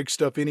it's Greg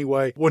stuff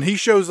anyway. When he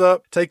shows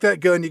up, take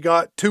that gun you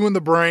got, 2 in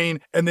the brain,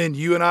 and then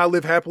you and I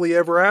live happily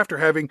ever after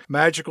having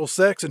magical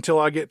sex until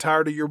I get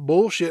tired of your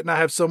bullshit and I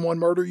have someone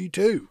murder you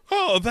too.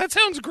 Oh, that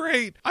sounds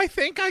great. I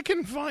think I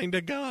can find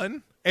a gun.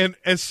 And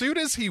as soon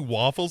as he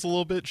waffles a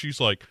little bit,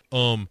 she's like,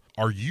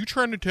 are you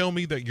trying to tell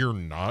me that you're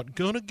not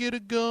gonna get a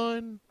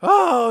gun?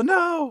 Oh,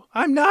 no,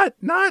 I'm not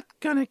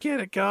gonna get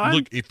a gun.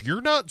 Look, if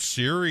you're not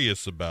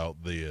serious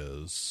about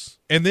this...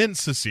 And then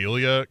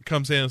Cecilia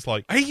comes in and is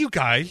like, hey, you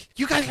guys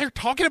are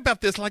talking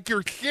about this like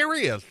you're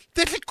serious.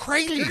 This is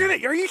crazy.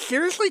 Are you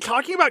seriously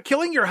talking about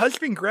killing your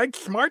husband, Greg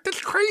Smart?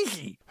 That's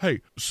crazy.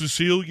 Hey,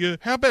 Cecilia,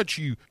 how about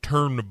you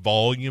turn the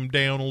volume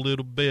down a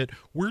little bit?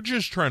 We're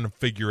just trying to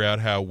figure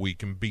out how we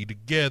can be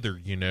together,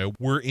 you know?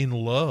 We're in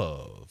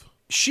love.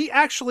 She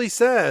actually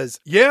says,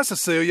 yeah,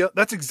 Cecilia,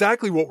 that's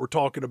exactly what we're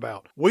talking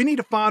about. We need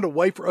to find a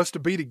way for us to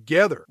be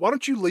together. Why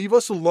don't you leave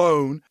us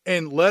alone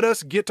and let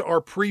us get to our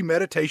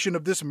premeditation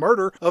of this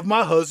murder of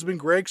my husband,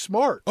 Greg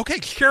Smart?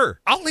 Okay, sure.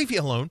 I'll leave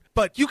you alone,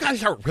 but you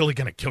guys aren't really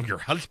going to kill your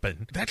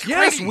husband. That's crazy.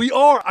 Yes, we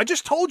are. I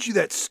just told you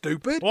that,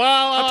 stupid.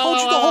 I told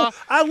you the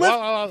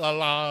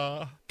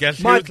whole... Guess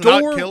My who's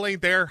not door- killing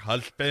their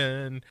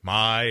husband?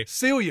 My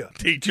Celia,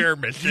 teacher,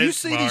 Mrs. do you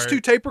see these Smart. 2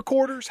 tape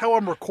recorders? How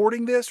I'm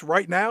recording this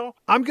right now?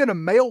 I'm going to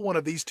mail one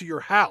of these to your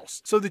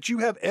house so that you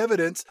have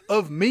evidence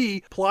of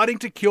me plotting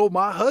to kill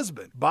my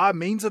husband by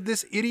means of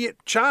this idiot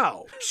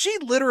child. She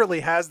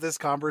literally has this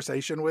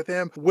conversation with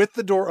him with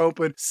the door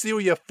open,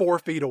 Celia 4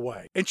 feet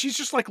away. And she's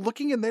just like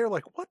looking in there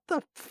like, what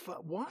the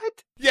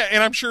what? Yeah,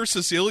 and I'm sure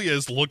Cecilia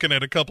is looking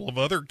at a couple of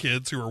other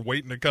kids who are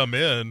waiting to come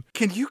in.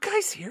 Can you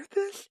guys hear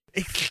this?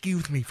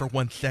 Excuse me for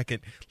 1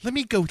 second. Let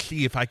me go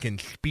see if I can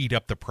speed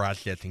up the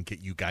process and get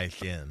you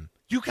guys in.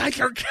 You guys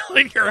are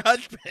killing your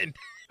husband.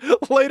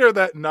 Later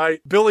that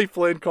night, Billy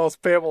Flynn calls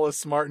Pamela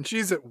Smart and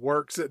she's at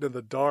work sitting in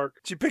the dark.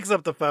 She picks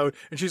up the phone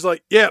and she's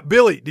like, yeah,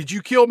 Billy, did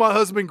you kill my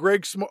husband,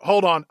 Greg Smart?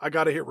 Hold on, I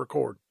gotta hit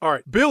record. All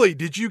right, Billy,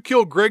 did you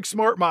kill Greg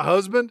Smart, my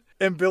husband?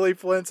 And Billy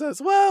Flynn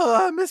says,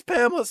 well, Miss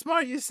Pamela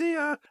Smart, you see,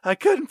 I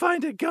couldn't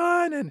find a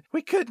gun and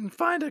we couldn't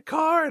find a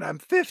car and I'm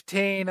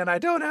 15 and I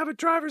don't have a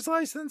driver's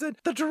license and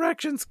the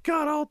directions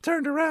got all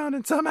turned around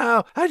and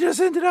somehow I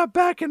just ended up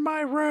back in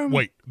my room.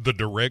 Wait, the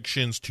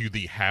directions to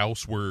the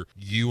house where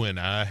you and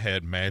I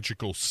had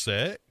magical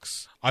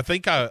sex? I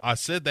think I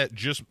said that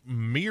just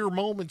mere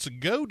moments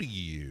ago to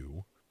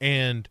you.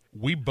 And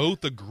we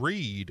both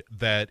agreed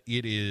that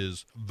it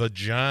is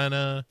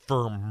vagina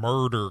for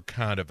murder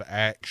kind of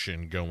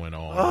action going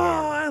on. Oh,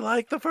 here. I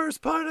like the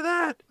first part of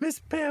that. Miss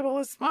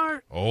Pamela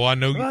Smart. Oh, I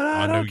know. But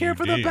I know don't care you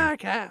for do. the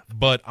back half.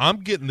 But I'm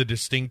getting the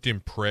distinct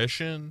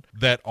impression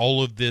that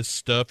all of this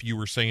stuff you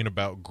were saying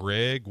about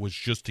Greg was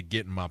just to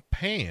get in my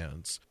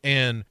pants.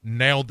 And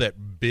now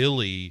that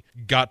Billy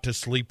got to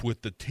sleep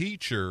with the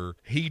teacher,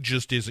 he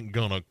just isn't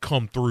going to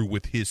come through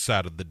with his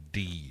side of the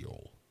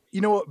deal. You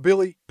know what,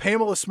 Billy?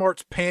 Pamela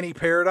Smart's Panty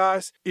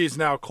Paradise is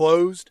now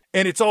closed,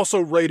 and it's also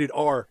rated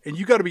R, and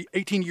you got to be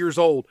 18 years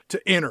old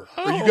to enter,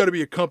 or you got to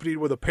be accompanied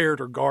with a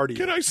parent or guardian.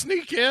 Can I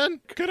sneak in?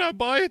 Can I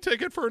buy a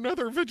ticket for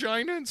another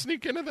vagina and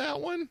sneak into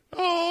that one?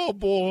 Oh,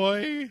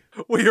 boy.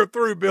 We are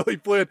through, Billy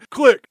Flynn.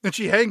 Click. And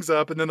she hangs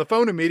up, and then the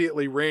phone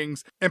immediately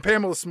rings, and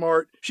Pamela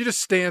Smart, she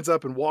just stands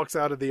up and walks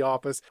out of the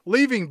office,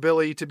 leaving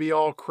Billy to be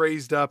all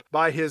crazed up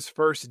by his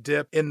first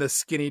dip in the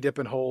skinny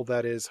dipping hole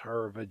that is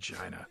her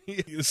vagina.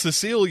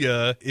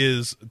 Cecilia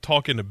is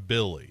talking to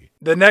Billy.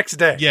 The next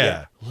day.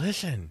 Yeah.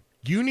 Listen,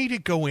 you need to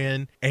go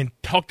in and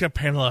talk to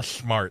Pamela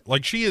Smart.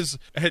 Like, she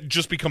had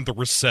just become the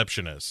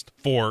receptionist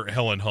for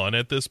Helen Hunt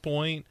at this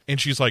point.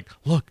 And she's like,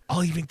 look,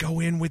 I'll even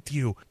go in with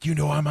you. You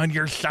know I'm on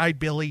your side,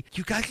 Billy.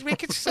 You guys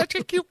make it such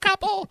a cute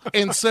couple.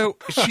 And so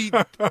she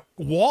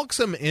walks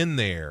him in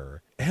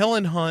there.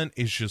 Helen Hunt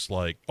is just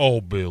like, oh,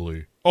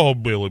 Billy. Oh,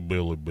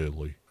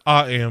 Billy.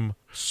 I am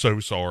so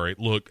sorry.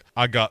 Look,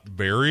 I got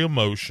very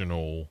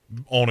emotional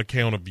on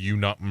account of you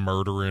not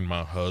murdering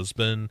my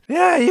husband.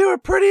 Yeah, you were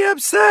pretty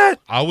upset.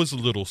 I was a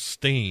little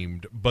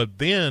steamed, but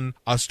then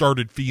I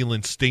started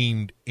feeling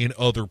steamed in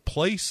other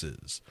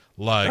places.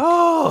 Like,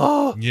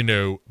 you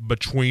know,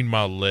 between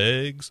my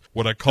legs,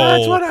 what I call...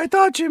 That's what I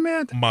thought you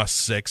meant. My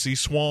sexy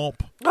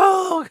swamp.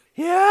 Oh,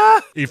 yeah?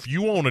 If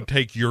you want to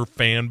take your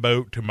fan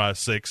boat to my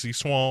sexy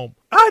swamp...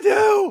 I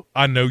do.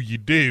 I know you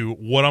do.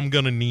 What I'm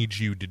going to need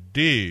you to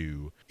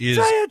do is...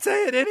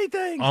 Say it,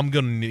 anything. I'm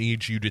going to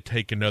need you to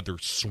take another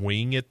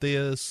swing at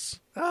this.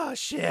 Oh,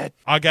 shit.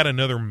 I got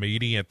another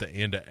meeting at the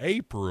end of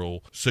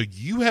April, so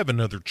you have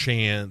another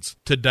chance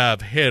to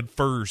dive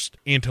headfirst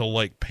into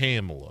Lake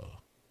Pamela.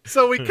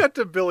 So we cut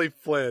to Billy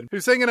Flynn,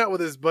 who's hanging out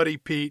with his buddy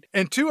Pete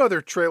and 2 other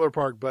trailer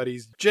park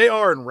buddies,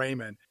 JR and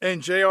Raymond.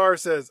 And JR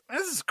says,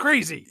 this is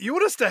crazy. You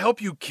want us to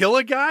help you kill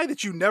a guy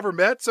that you never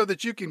met so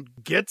that you can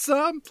get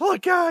some?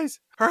 Look,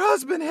 guys, her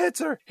husband hits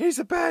her. He's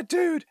a bad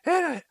dude.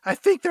 And I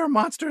think there are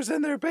monsters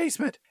in their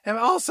basement. And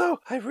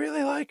also, I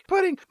really like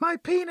putting my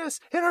penis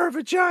in her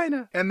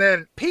vagina. And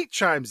then Pete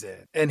chimes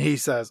in and he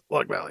says,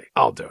 look, Billy,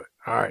 I'll do it.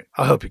 All right,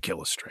 I'll help you kill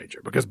a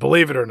stranger, because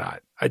believe it or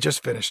not, I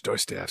just finished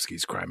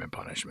Dostoevsky's Crime and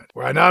Punishment,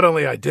 where I not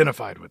only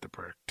identified with the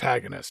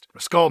protagonist,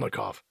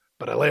 Raskolnikov,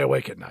 but I lay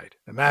awake at night,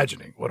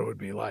 imagining what it would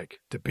be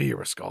like to be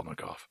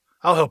Raskolnikov.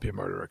 I'll help you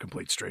murder a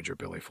complete stranger,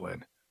 Billy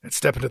Flynn, and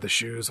step into the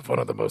shoes of one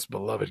of the most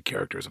beloved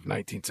characters of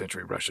 19th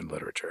century Russian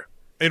literature.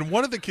 And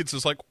one of the kids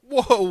is like,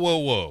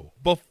 whoa.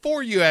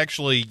 Before you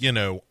actually,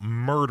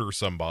 murder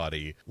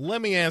somebody, let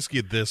me ask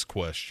you this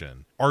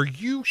question. Are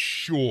you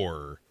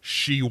sure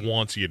she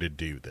wants you to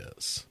do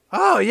this?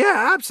 Oh,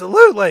 yeah,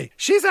 absolutely.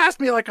 She's asked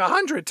me like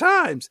 100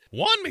 times.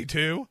 Want me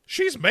to?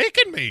 She's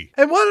making me.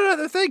 And one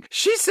other thing,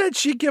 she said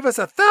she'd give us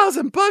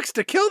 $1,000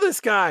 to kill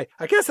this guy.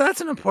 I guess that's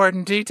an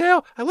important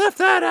detail. I left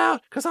that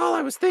out because all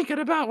I was thinking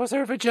about was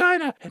her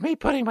vagina and me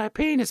putting my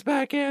penis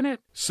back in it.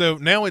 So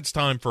now it's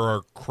time for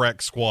our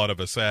crack squad of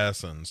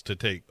assassins to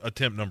take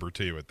attempt number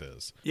 2 at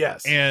this.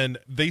 Yes. And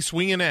they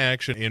swing into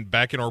action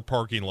back in our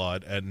parking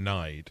lot at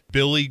night.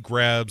 Billy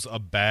grabs grabs a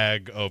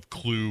bag of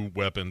clue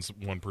weapons,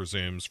 one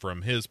presumes,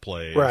 from his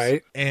place.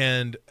 Right.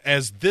 And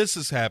as this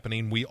is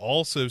happening, we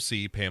also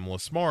see Pamela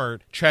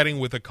Smart chatting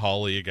with a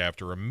colleague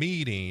after a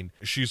meeting.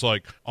 She's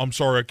like, I'm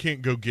sorry, I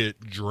can't go get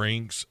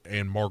drinks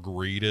and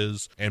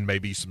margaritas and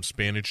maybe some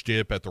spinach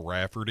dip at the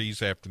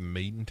Rafferty's after the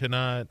meeting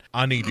tonight.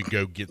 I need to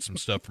go get some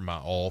stuff from my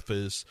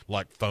office,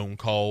 like phone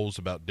calls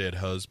about dead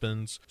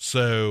husbands.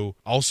 So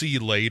I'll see you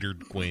later,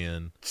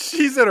 Gwen.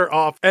 She's at her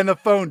off, and the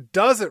phone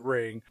doesn't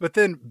ring. But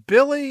then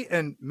Billy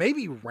and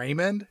maybe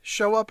Raymond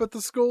show up at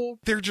the school.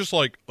 They're just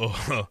like,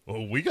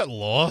 we got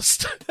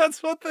lost.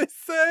 That's what they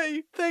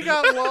say. They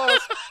got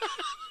lost.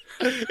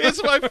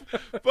 It's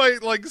my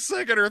like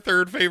second or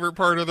third favorite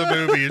part of the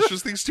movie. It's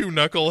just these two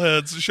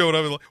knuckleheads showing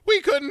up and like,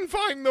 we couldn't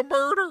find the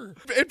murder.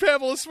 And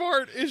Pamela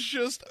Smart is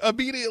just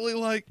immediately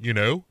like,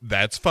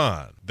 that's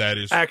fine. That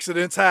is...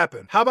 Accidents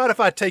happen. How about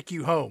if I take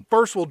you home?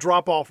 First we'll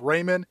drop off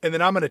Raymond, and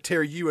then I'm going to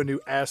tear you a new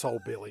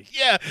asshole, Billy.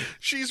 Yeah,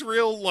 she's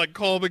real like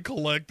calm and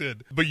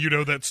collected. But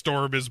that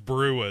storm is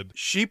brewing.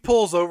 She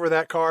pulls over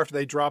that car after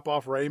they drop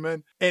off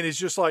Raymond, and is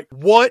just like,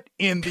 what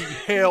in the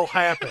hell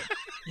happened?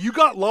 You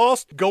got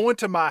lost going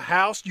to my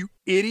house, you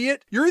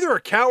idiot. You're either a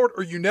coward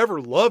or you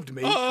never loved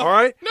me, all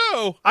right?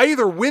 No. I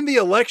either win the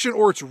election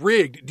or it's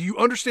rigged. Do you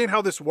understand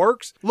how this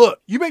works?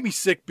 Look, you make me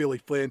sick, Billy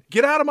Flynn.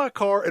 Get out of my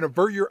car and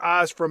avert your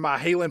eyes from my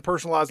Halen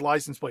personalized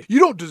license plate. You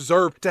don't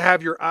deserve to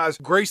have your eyes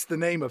grace the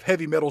name of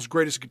heavy metal's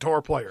greatest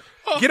guitar player.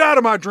 Get out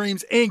of my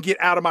dreams and get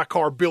out of my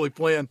car, Billy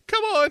Flynn.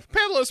 Come on,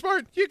 Pamela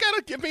Smart. You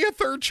gotta give me a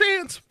third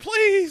chance,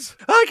 please.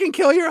 I can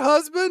kill your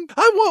husband.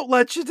 I won't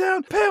let you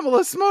down,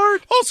 Pamela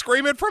Smart. I'll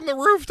scream it from the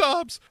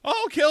rooftops.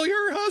 I'll kill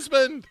your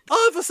husband.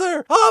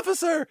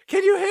 Officer,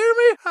 can you hear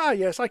me? Ah,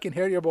 yes, I can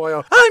hear you,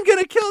 boyo. I'm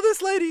gonna kill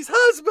this lady's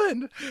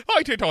husband.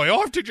 Hi,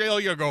 off to jail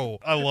you go.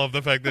 I love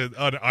the fact that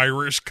an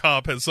Irish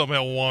cop has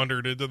somehow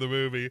wandered into the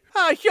movie.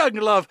 Ah, young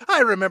love, I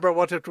remember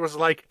what it was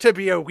like to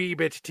be a wee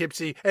bit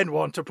tipsy and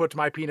want to put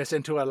my penis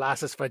into a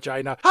lass's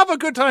vagina. Have a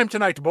good time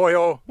tonight,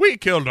 boyo. We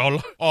killed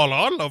all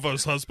our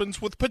lovers'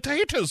 husbands with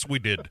potatoes, we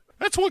did.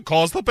 That's what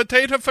caused the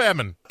potato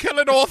famine.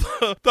 Killing all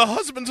the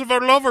husbands of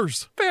our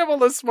lovers.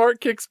 Pamela Smart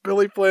kicks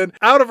Billy Flynn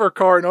out of her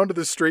car and onto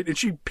the street, and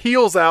she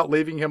peels out,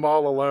 leaving him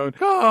all alone.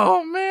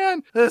 Oh,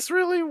 man, this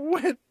really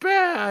went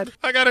bad.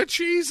 I gotta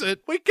cheese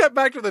it. We get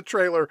back to the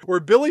trailer where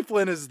Billy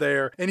Flynn is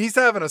there, and he's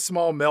having a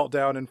small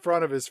meltdown in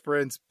front of his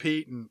friends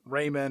Pete and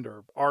Raymond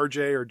or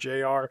RJ or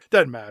JR.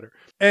 Doesn't matter.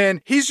 And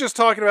he's just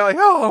talking about like,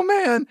 oh,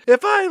 man,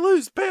 if I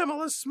lose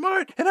Pamela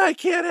Smart and I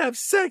can't have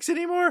sex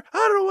anymore, I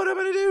don't know what I'm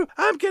going to do.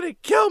 I'm going to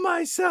kill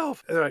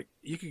myself. And they're like,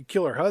 you could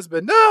kill her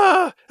husband.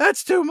 No,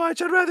 that's too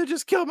much. I'd rather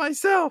just kill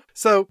myself.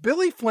 So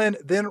Billy Flynn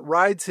then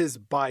rides his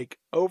bike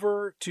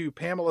over to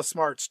Pamela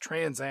Smart's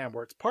Trans Am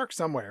where it's parked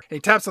somewhere. And he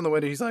taps on the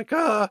window. He's like,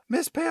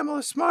 Miss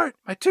Pamela Smart,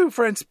 my two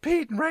friends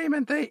Pete and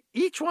Raymond, they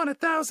each want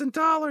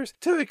 $1,000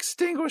 to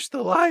extinguish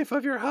the life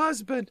of your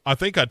husband. I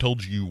think I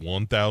told you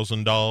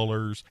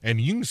 $1,000, and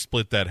you can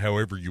split that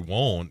however you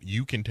want.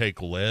 You can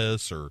take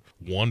less, or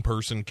one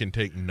person can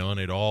take none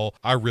at all.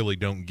 I really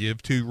don't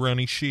give two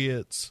runny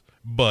shits.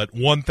 But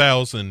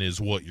 $1,000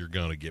 is what you're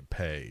going to get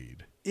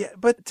paid. Yeah,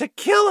 but to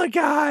kill a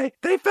guy,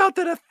 they felt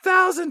that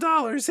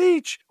 $1,000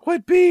 each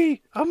would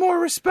be a more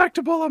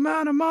respectable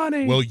amount of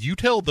money. Well, you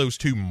tell those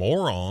two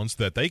morons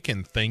that they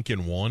can think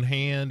in one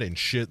hand and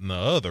shit in the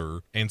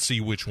other and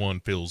see which one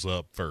fills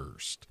up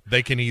first.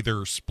 They can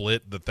either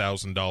split the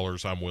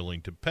 $1,000 I'm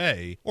willing to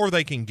pay, or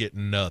they can get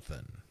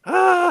nothing.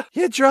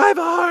 You drive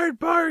a hard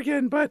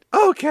bargain, but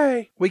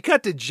okay. We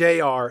cut to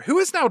JR, who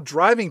is now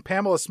driving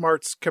Pamela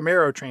Smart's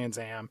Camaro Trans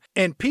Am,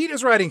 and Pete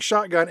is riding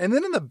shotgun, and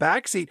then in the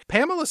backseat,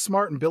 Pamela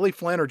Smart and Billy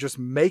Flynn are just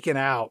making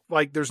out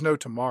like there's no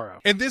tomorrow.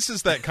 And this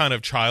is that kind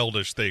of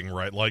childish thing,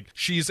 right? Like,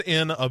 she's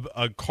in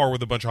a car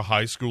with a bunch of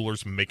high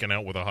schoolers making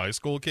out with a high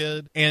school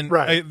kid, and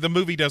right. The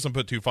movie doesn't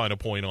put too fine a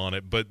point on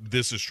it, but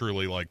this is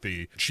truly like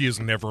she has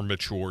never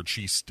matured.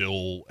 She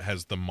still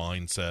has the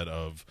mindset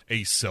of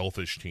a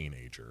selfish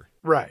teenager.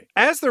 Right.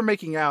 As they're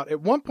making out,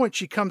 at one point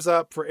she comes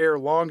up for air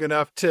long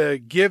enough to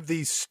give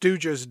these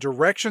stooges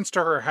directions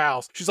to her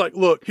house. She's like,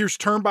 look, here's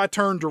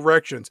turn-by-turn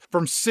directions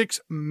from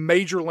 6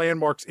 major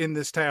landmarks in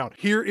this town.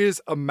 Here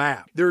is a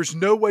map. There's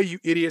no way you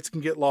idiots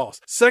can get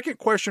lost. Second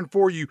question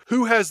for you,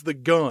 who has the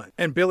gun?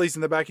 And Billy's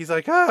in the back. He's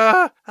like,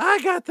 I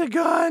got the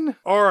gun.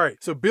 All right.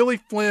 So Billy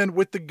Flynn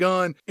with the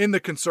gun in the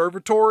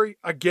conservatory,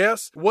 I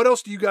guess. What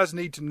else do you guys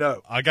need to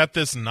know? I got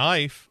this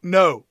knife.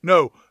 No.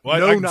 Well,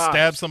 no I can knives.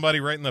 stab somebody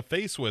right in the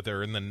face with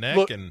her in the neck.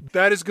 Look, and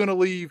that is going to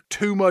leave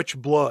too much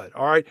blood,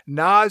 all right?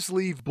 Knives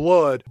leave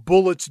blood,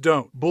 bullets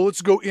don't.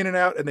 Bullets go in and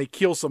out and they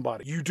kill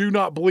somebody. You do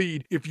not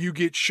bleed if you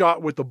get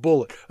shot with a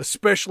bullet,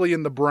 especially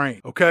in the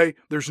brain, okay?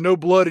 There's no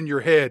blood in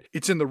your head.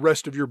 It's in the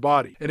rest of your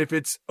body. And if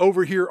it's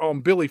over here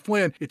on Billy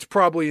Flynn, it's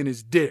probably in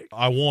his dick.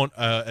 I want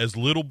as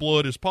little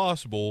blood as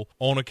possible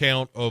on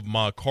account of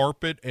my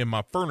carpet and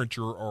my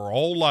furniture are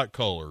all light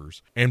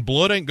colors, and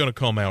blood ain't going to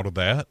come out of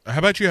that. How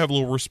about you have a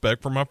little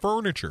respect for my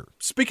furniture?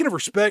 Speaking of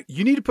respect,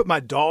 you need to put put my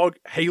dog,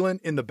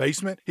 Halen, in the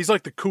basement. He's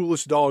like the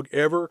coolest dog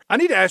ever. I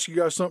need to ask you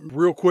guys something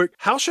real quick.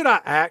 How should I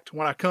act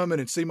when I come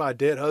in and see my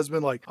dead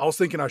husband? Like, I was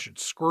thinking I should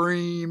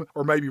scream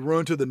or maybe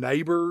run to the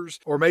neighbors,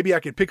 or maybe I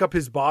could pick up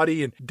his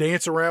body and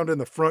dance around in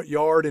the front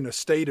yard in a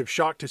state of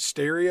shocked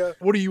hysteria.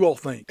 What do you all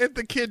think? And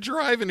the kid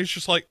driving is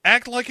just like,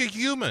 act like a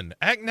human.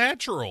 Act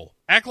natural.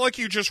 Act like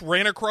you just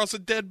ran across a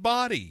dead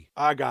body.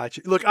 I got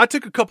you. Look, I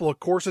took a couple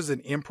of courses in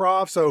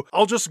improv, so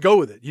I'll just go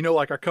with it. You know,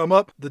 like I come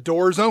up, the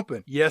door is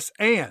open. Yes,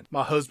 and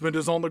my husband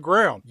is on the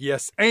ground.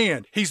 Yes,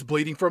 and he's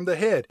bleeding from the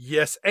head.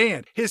 Yes,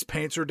 and his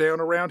pants are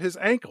down around his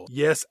ankle.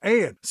 Yes,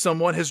 and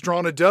someone has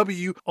drawn a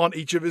W on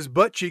each of his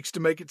butt cheeks to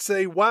make it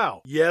say,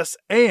 wow. Yes,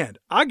 and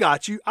I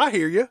got you. I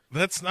hear you.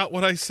 That's not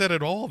what I said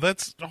at all.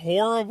 That's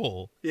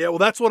horrible. Yeah, well,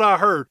 that's what I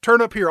heard.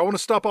 Turn up here. I want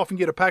to stop off and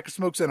get a pack of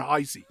smokes and an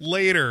icy.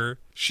 Later,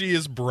 she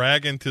is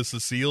bragging to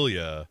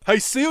Cecilia. Hey,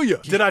 Celia,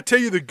 did I tell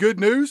you the good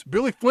news?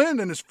 Billy Flynn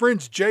and his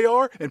friends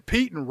JR and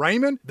Pete and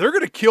Raymond, they're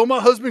going to kill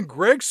my husband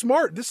Greg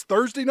Smart this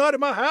Thursday night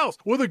at my house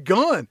with a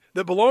gun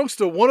that belongs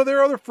to one of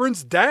their other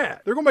friends'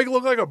 dad. They're going to make it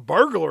look like a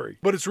burglary,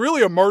 but it's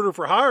really a murder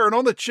for hire and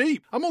on the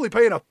cheap. I'm only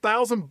paying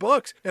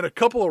 $1,000 and a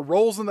couple of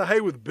rolls in the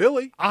hay with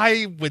Billy.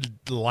 I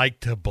would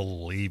like to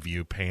believe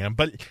you, Pam,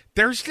 but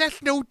there's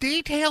just no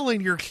detail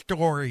in your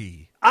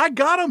story. I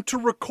got him to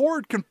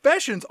record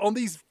confessions on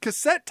these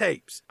cassette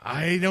tapes.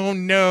 I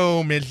don't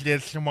know,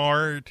 Mr.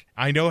 Smart.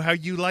 I know how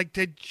you like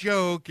to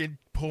joke and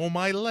pull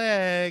my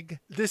leg.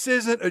 This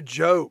isn't a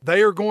joke.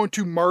 They are going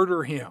to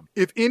murder him.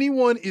 If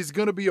anyone is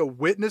going to be a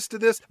witness to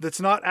this that's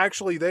not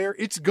actually there,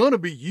 it's going to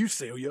be you,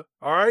 Celia.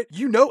 All right?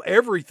 You know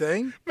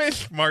everything. Miss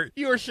Smart,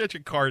 you are such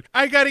a card.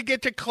 I gotta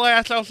get to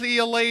class. I'll see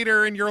you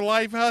later and your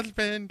life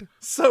husband.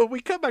 So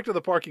we come back to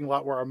the parking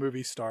lot where our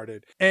movie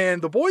started,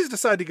 and the boys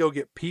decide to go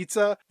get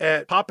pizza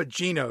at Papa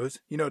Gino's,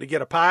 to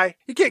get a pie.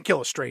 You can't kill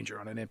a stranger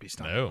on an empty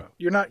stomach. No. Bro.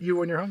 You're not you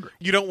when you're hungry.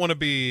 You don't want to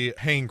be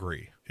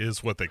hangry,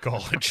 is what they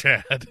call it,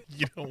 Chad.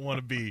 You don't want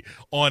to be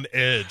on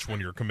edge when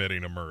you're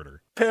committing a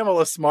murder.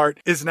 Pamela Smart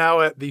is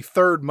now at the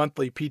third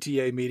monthly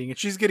PTA meeting, and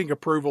she's getting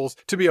approvals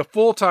to be a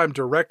full-time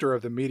director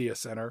of the media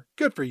center.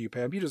 Good for you,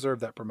 Pam. You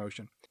deserve that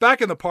promotion.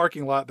 Back in the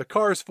parking lot, the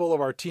car is full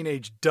of our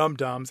teenage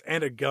dum-dums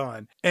and a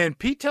gun. And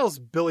Pete tells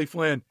Billy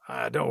Flynn,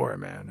 don't worry,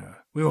 man.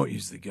 We won't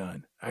use the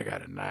gun. I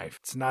got a knife.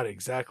 It's not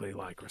exactly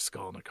like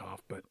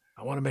Raskolnikov, but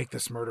I want to make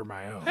this murder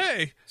my own.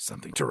 Hey!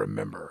 Something to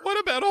remember. What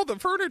about all the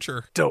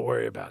furniture? Don't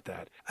worry about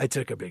that. I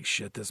took a big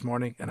shit this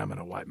morning, and I'm going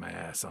to wipe my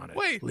ass on it.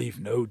 Wait. Leave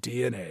no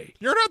DNA.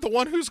 You're not the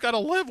one who's got to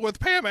live with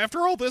Pam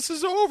after all this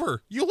is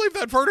over. You leave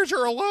that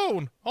furniture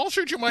alone. I'll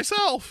shoot you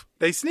myself.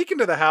 They sneak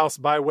into the house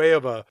by way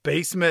of a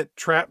basement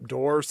trap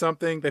door or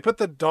something. They put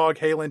the dog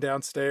Halen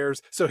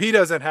downstairs so he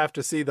doesn't have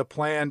to see the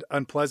planned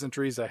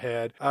unpleasantries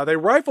ahead. They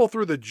rifle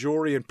through the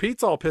jewelry, and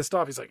Pete's all pissed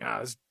off. He's like,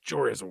 this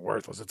jewelry is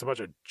worthless. It's a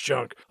bunch of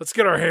junk. Let's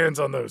get our hands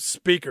on those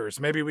speakers.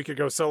 Maybe we could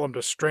go sell them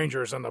to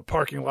strangers in the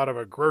parking lot of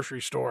a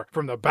grocery store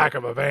from the back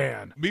of a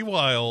van.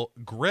 Meanwhile,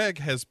 Greg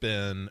has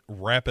been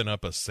wrapping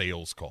up a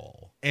sales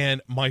call.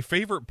 And my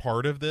favorite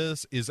part of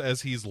this is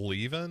as he's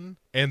leaving,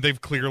 and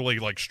they've clearly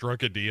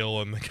struck a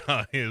deal, and the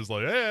guy is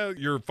like, hey,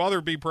 your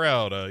father be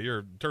proud.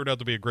 You're turned out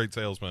to be a great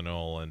salesman and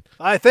all. And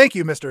I thank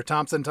you, Mr.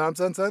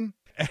 Thompson.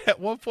 At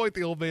one point,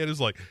 the old man is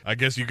like, I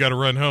guess you got to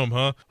run home,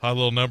 huh? High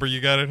little number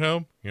you got at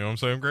home? You know what I'm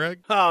saying, Greg?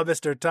 Oh,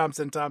 Mr.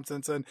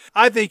 Thompson.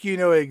 I think you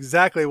know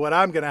exactly what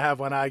I'm going to have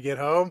when I get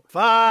home.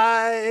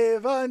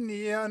 5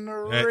 onion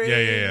rings.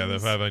 Yeah, the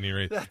 5 onion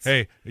rings.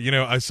 Hey,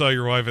 I saw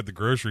your wife at the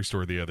grocery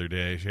store the other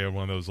day. She had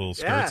one of those little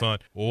skirts on.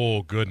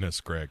 Oh,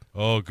 goodness, Greg.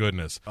 Oh,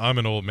 goodness. I'm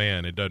an old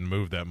man. It doesn't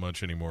move that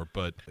much anymore,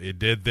 but it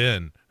did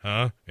then.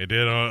 Huh? It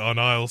did on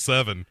aisle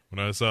 7 when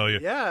I saw you.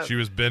 Yeah. She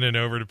was bending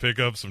over to pick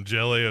up some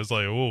jelly. I was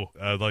like, oh,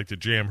 I'd like to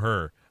jam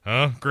her.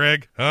 Huh,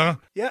 Greg? Huh?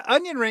 Yeah,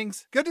 onion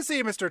rings. Good to see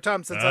you, Mr.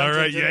 Thompson. All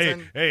right, yeah.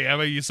 Hey, how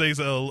about you say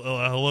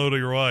hello to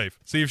your wife?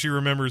 See if she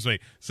remembers me.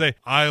 Say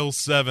aisle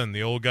 7,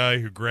 the old guy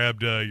who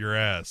grabbed your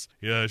ass.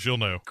 Yeah, she'll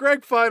know.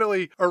 Greg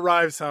finally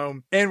arrives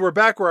home, and we're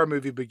back where our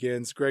movie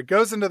begins. Greg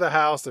goes into the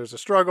house. There's a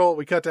struggle.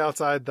 We cut to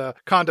outside the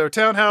condo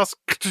townhouse.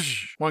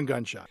 One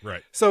gunshot.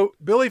 Right. So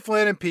Billy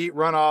Flynn and Pete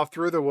run off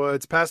through the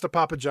woods, past a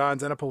Papa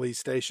John's and a police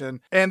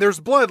station, and there's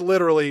blood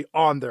literally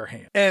on their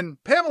hand.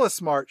 And Pamela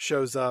Smart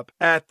shows up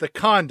at the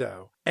condo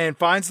and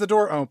finds the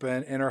door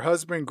open and her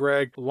husband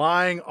Greg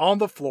lying on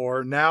the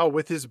floor, now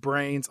with his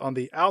brains on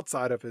the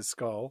outside of his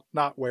skull,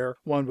 not where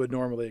one would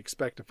normally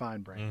expect to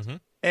find brains. Mm-hmm.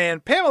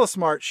 And Pamela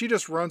Smart, she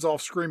just runs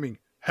off screaming,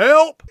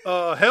 help!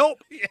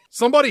 Help!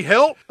 Somebody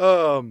help!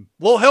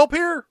 Little help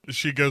here?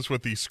 She goes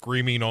with the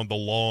screaming on the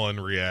lawn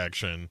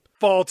reaction.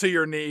 Fall to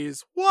your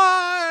knees.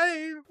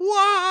 Why?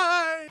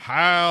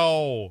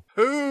 How?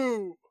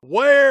 Who?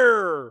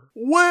 Where?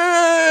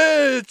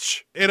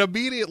 Which? And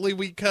immediately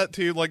we cut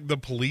to the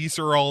police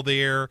are all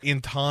there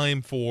in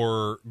time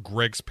for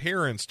Greg's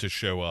parents to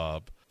show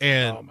up.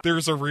 And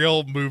there's a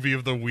real movie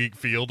of the week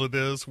feel to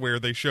this where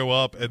they show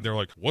up and they're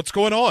like, what's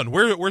going on?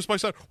 Where's my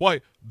son?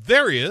 Why,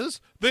 there he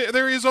is.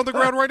 There he is on the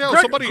ground right now.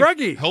 Somebody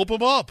Greggy. help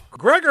him up.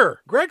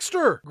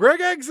 Gregster,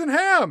 Greg Eggs and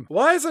Ham.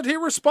 Why isn't he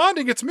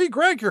responding? It's me,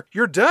 Greg,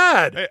 your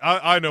dad. Hey,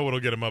 I know what'll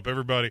get him up,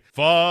 everybody.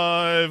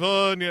 5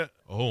 onion.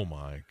 Oh,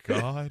 my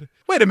God.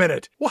 Wait a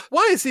minute.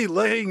 Why is he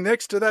laying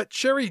next to that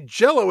cherry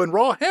jello and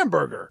raw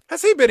hamburger?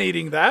 Has he been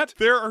eating that?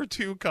 There are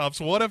 2 cops,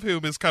 one of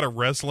whom is kind of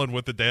wrestling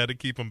with the dad to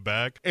keep him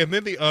back, and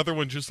then the other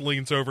one just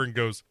leans over and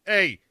goes,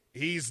 hey,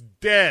 he's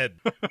dead.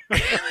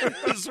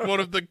 It's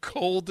one of the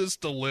coldest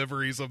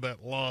deliveries of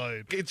that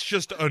line. It's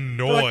just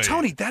annoying. Like,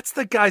 Tony, that's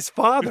the guy's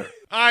father.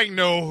 I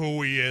know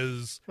who he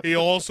is. He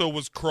also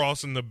was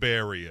crossing the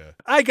barrier.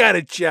 I got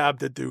a job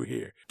to do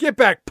here. Get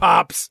back,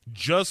 Pops.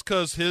 Just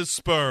 'cause his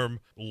sperm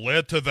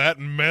led to that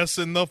mess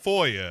in the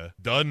foyer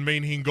doesn't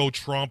mean he can go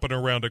tromping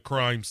around a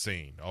crime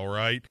scene, all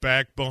right?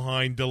 Back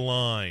behind the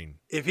line.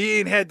 If he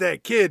ain't had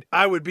that kid,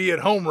 I would be at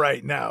home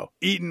right now,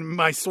 eating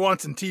my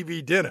Swanson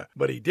TV dinner.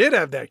 But he did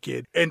have that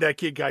kid, and that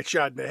kid got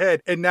shot in the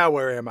head, and now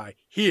where am I?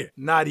 Here,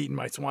 not eating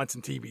my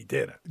Swanson TV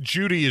dinner.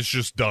 Judy is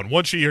just done.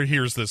 Once she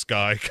hears this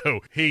guy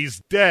go,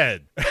 he's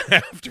dead.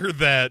 After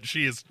that,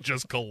 she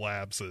just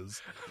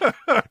collapses.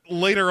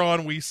 Later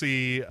on, we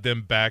see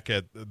them back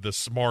at the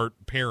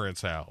Smart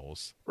parents'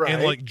 house. Right.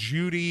 And, like,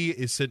 Judy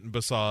is sitting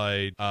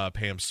beside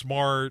Pam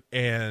Smart,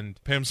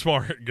 and Pam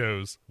Smart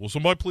goes, will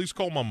somebody please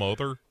call my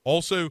mother?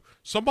 Also,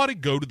 somebody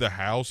go to the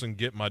house and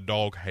get my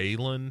dog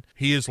Halen.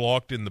 He is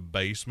locked in the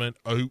basement.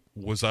 Oh,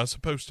 was I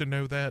supposed to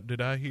know that?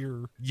 Did I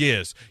hear?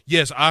 Yes,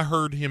 I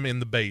heard him in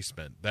the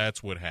basement.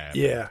 That's what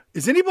happened. Yeah.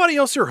 Is anybody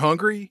else here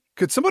hungry?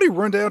 Could somebody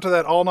run down to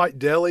that all-night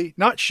deli?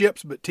 Not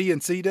Ships, but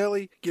T&C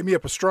Deli? Give me a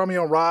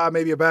pastrami on rye,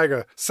 maybe a bag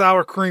of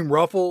sour cream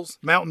Ruffles,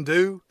 Mountain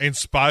Dew. And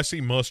spicy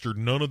mustard,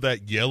 none of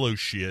that yellow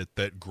shit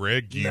that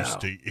Greg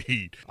used to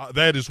eat.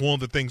 That is one of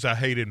the things I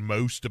hated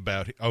most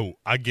about it. Oh,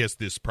 I guess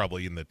this is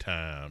probably in the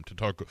time to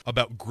talk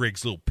about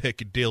Greg's little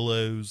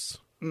peccadillos.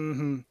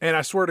 Mm-hmm. And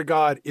I swear to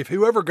God, if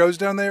whoever goes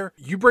down there,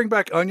 you bring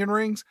back onion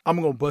rings,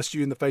 I'm going to bust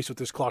you in the face with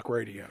this clock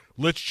radio.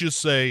 Let's just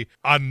say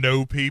I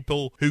know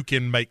people who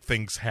can make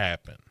things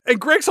happen. And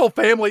Greg's whole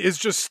family is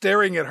just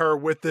staring at her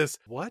with this,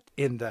 what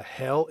in the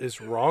hell is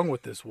wrong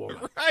with this woman?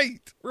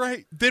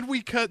 Right. Then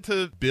we cut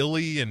to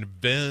Billy and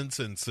Vince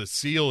and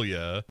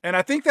Cecilia. And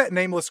I think that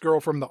nameless girl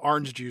from the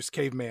Orange Juice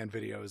Caveman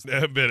videos.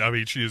 But, I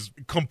mean, she is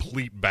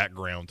complete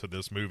background to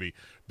this movie.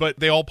 But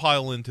they all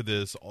pile into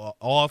this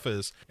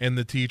office, and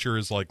the teacher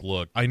is like,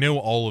 look, I know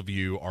all of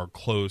you are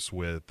close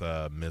with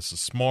Mrs.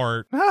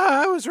 Smart.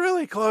 I was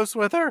really close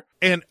with her.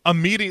 And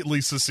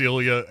immediately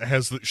Cecilia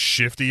has the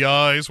shifty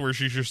eyes where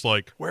she's just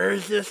like, where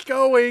is this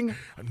going?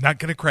 I'm not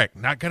gonna crack.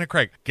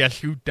 Guess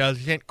who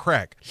doesn't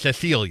crack?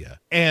 Cecilia.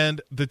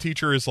 And the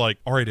teacher is like,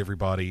 all right,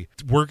 everybody,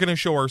 we're gonna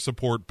show our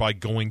support by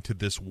going to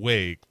this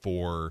wake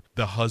for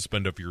the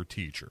husband of your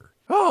teacher.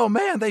 Oh,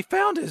 man, they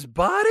found his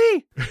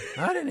body?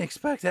 I didn't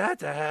expect that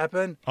to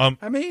happen.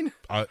 I mean,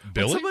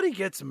 Billy? when somebody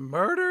gets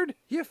murdered,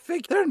 you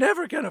think they're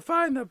never going to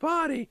find the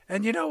body.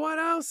 And you know what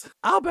else?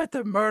 I'll bet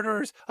the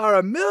murderers are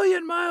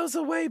 1,000,000 miles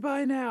away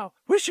by now.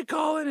 We should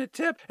call in a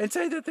tip and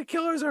say that the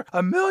killers are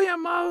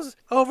 1,000,000 miles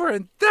over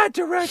in that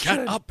direction.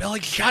 Shut up,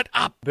 Billy, shut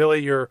up.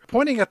 Billy, you're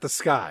pointing at the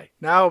sky.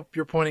 Now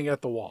you're pointing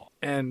at the wall.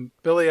 And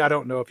Billy, I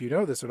don't know if you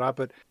know this or not,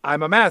 but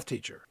I'm a math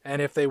teacher.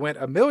 And if they went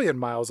 1,000,000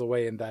 miles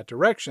away in that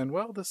direction,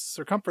 well, the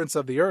circumference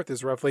of the Earth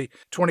is roughly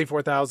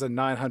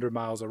 24,900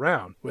 miles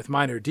around. With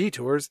minor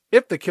detours,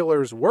 if the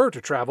killers were to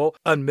travel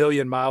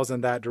 1,000,000 miles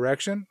in that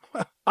direction,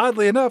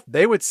 oddly enough,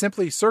 they would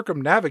simply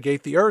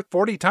circumnavigate the Earth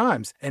 40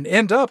 times and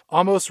end up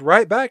almost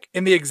right back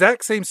in the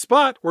exact same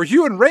spot where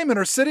you and Raymond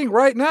are sitting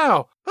right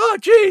now. Oh,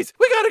 geez,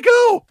 we gotta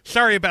go.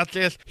 Sorry about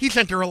this. He's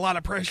under a lot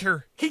of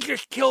pressure. He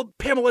just killed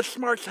Pamela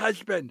Smart's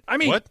husband. I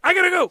mean, what? I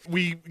gotta go.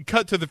 We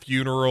cut to the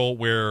funeral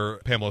where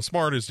Pamela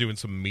Smart is doing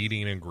some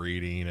meeting and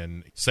greeting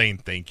and saying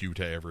thank you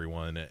to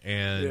everyone.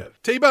 And yeah.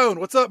 T-Bone,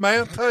 what's up,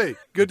 man? Hey,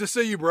 good to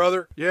see you,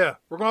 brother. Yeah,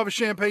 we're gonna have a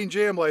champagne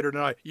jam later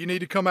tonight. You need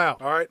to come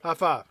out, all right? High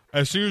five.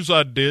 As soon as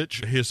I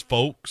ditch his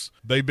folks,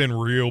 they've been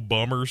real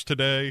bummers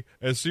today.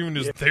 As soon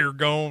as they're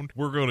gone,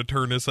 we're going to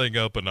turn this thing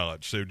up a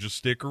notch. So just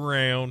stick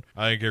around.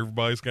 I think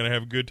everybody's going to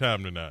have a good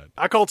time tonight.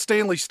 I called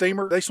Stanley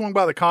Steamer. They swung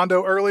by the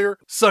condo earlier,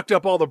 sucked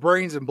up all the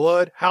brains and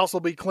blood. House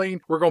will be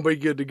clean. We're going to be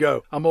good to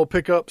go. I'm going to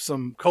pick up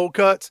some cold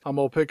cuts. I'm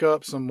going to pick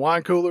up some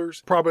wine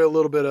coolers, probably a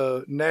little bit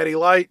of Natty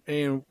Light,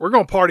 and we're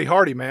going to party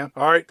hardy, man.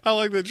 All right? I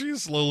like that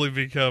she's slowly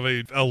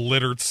becoming a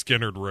littered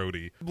Skinner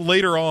roadie.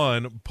 Later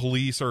on,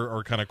 police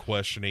are kind of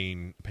questioning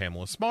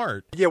Pamela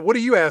Smart. Yeah, what do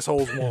you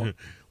assholes want?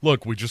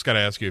 Look, we just got to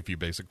ask you a few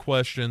basic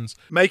questions.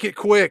 Make it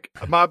quick.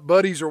 My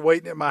buddies are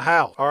waiting at my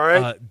house, all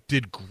right?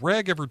 Did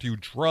Greg ever do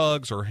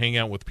drugs or hang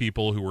out with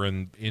people who were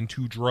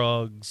into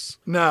drugs?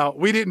 No,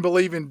 we didn't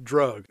believe in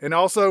drugs. And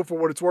also, for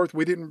what it's worth,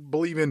 we didn't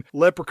believe in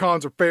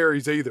leprechauns or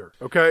fairies either,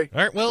 okay?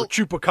 All right, well, or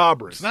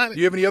chupacabras. Do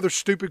you have any other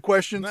stupid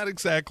questions? Not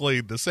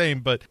exactly the same,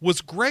 but was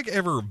Greg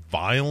ever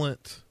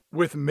violent?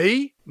 With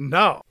me?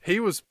 No,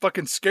 he was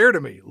fucking scared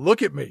of me.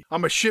 Look at me.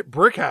 I'm a shit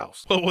brick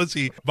house. But was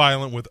he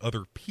violent with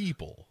other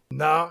people?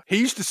 Nah, he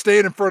used to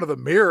stand in front of the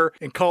mirror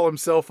and call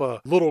himself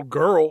a little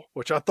girl,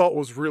 which I thought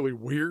was really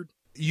weird.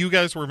 You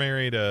guys were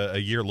married a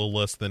year, a little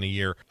less than a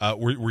year.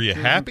 Were you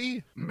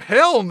happy?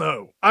 Hell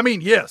no. I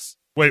mean, yes.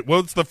 Wait,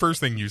 what's the first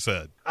thing you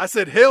said? I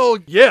said, hell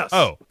yes.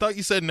 Oh, thought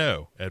you said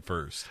no at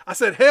first. I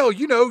said, hell,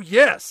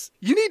 yes.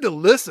 You need to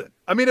listen.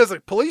 I mean, as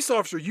a police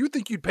officer, you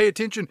think you'd pay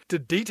attention to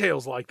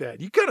details like that.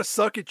 You kind of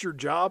suck at your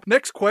job.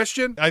 Next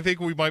question. I think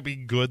we might be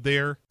good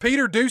there.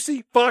 Peter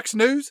Ducey, Fox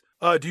News.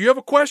 Do you have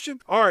a question?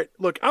 All right,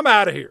 look, I'm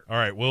out of here. All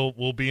right,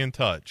 we'll be in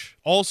touch.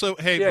 Also,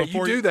 hey, Yeah,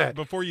 before you do that.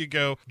 Before you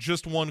go,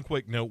 just one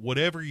quick note.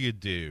 Whatever you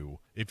do,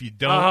 if you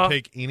don't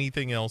take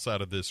anything else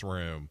out of this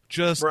room,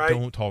 just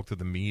don't talk to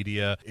the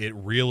media. It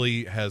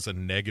really has a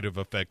negative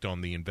effect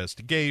on the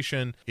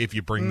investigation if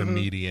you bring the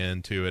media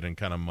into it and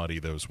kind of muddy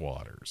those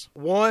waters.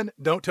 1,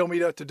 don't tell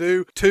me what to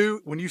do.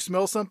 2, when you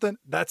smell something,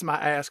 that's my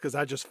ass because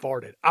I just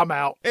farted. I'm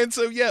out. And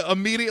so, yeah,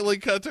 immediately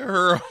cut to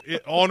her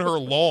on her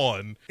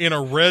lawn in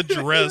a red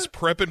dress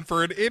prepping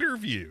for an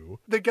interview.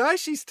 The guy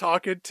she's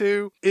talking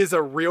to is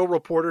a real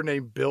reporter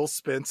named Bill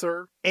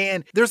Spencer.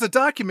 And there's a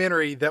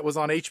documentary that was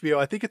on HBO,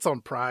 I think it's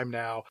on Prime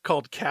now,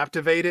 called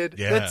Captivated.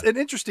 Yeah. That's an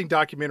interesting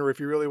documentary if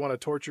you really want to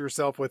torture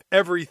yourself with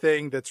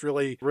everything that's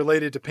really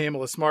related to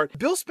Pamela Smart.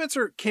 Bill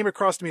Spencer came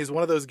across to me as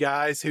one of those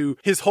guys who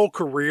his whole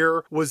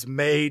career was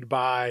made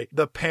by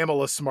the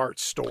Pamela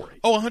Smart story.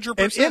 Oh, 100%.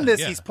 And in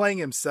this, he's playing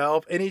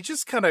himself, and he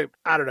just kind of,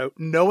 I don't know,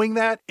 knowing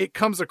that, it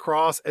comes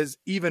across as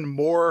even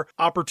more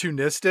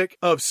opportunistic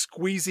of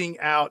squeezing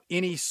out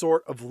any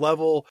sort of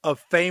level of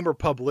fame or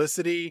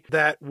publicity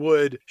that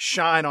would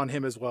shine on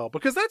him as well.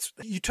 Because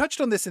you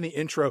touched on this in the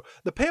intro,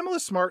 the Pamela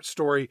Smart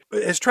story,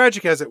 as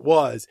tragic as it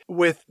was,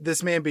 with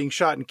this man being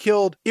shot and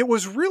killed, it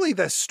was really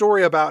the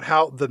story about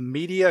how the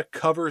media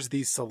covers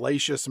these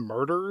salacious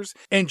murders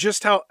and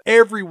just how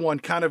everyone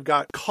kind of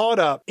got caught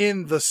up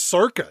in the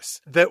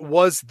circus that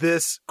was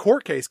this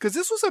court case. Because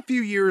this was a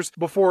few years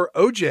before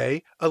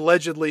OJ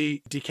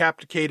allegedly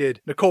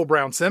decapitated Nicole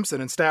Brown Simpson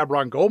and stabbed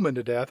Ron Goldman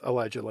to death,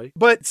 allegedly.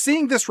 But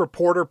seeing this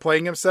reporter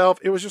playing himself,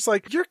 it was just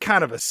like, you're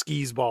kind of a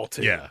skis ball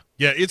too.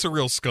 Yeah, it's a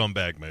real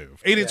scumbag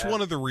move. And it's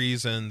one of the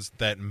reasons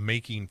that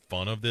making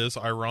fun of this,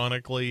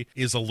 ironically,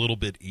 is a little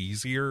bit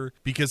easier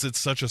because it's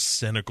such a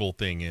cynical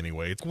thing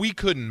anyway. We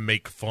couldn't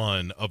make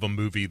fun of a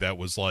movie that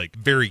was like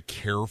very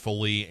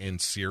carefully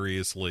and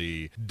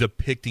seriously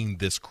depicting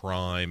this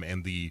crime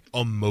and the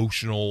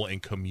emotional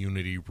and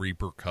community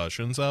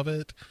repercussions of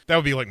it. That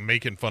would be like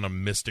making fun of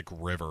Mystic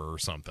River or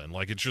something.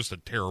 Like, it's just a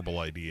terrible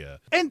idea.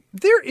 And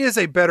there is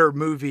a better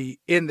movie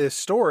in this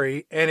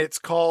story, and it's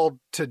called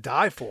To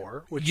Die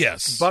For, which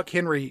Buck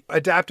Henry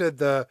adapted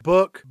the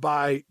book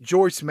by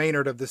Joyce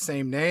Maynard of the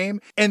same name.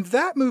 And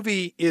that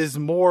movie is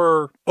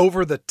more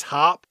over the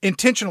top,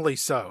 intentionally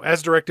so,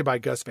 as directed by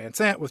Gus Van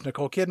Sant with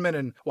Nicole Kidman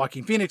and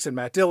Joaquin Phoenix and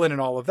Matt Dillon and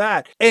all of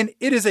that. And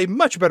it is a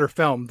much better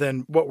film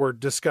than what we're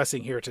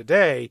discussing here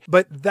today.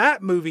 But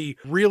that movie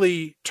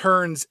really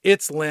turns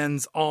its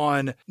lens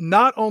on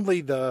not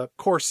only the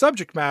core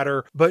subject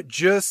matter, but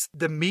just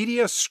the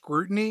media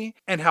scrutiny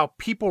and how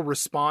people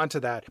respond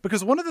to that.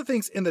 Because one of the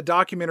things in the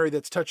documentary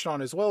that's touched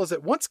on as well is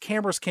that once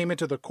cameras came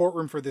into the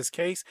courtroom for this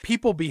case,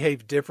 people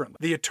behaved differently.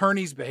 The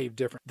attorneys behaved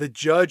differently. The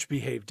judge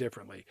behaved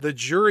differently. The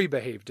jury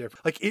behaved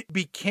differently. Like, it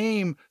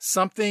became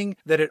something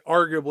that it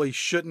arguably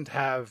shouldn't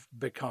have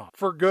become,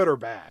 for good or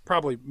bad.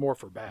 Probably more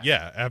for bad.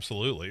 Yeah,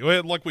 absolutely.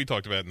 Well, like we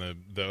talked about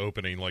in the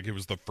opening, like it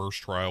was the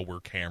first trial where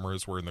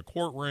cameras were in the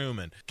courtroom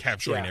and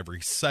capturing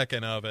every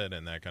second of it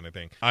and that kind of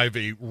thing. I have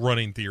a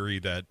running theory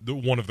that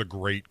one of the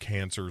great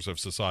cancers of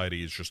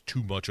society is just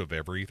too much of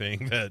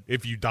everything, that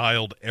if you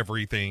dialed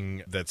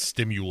everything that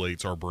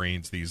stimulates our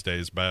brains these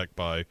days back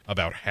by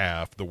about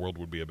half, the world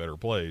would be a better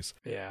place.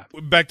 Yeah.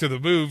 Back to the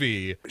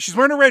movie. She's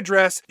wearing a red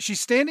dress. She's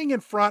standing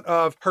in front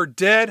of her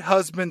dead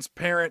husband's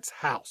parents'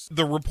 house.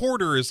 The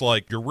reporter is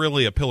like, you're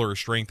really a pillar of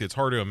strength. It's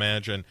hard to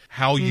imagine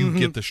how you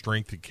get the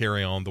strength to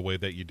carry on the way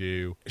that you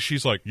do.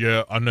 She's like,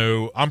 yeah, I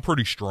know. I'm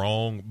pretty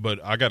strong,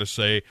 but I got to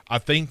say, I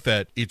think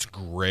that it's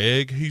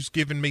Greg who's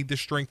given me the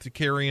strength to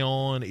carry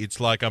on. It's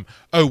like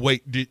oh,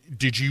 wait,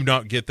 did you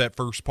not get that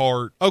first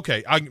part?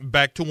 Okay,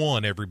 back to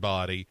one,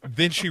 everybody.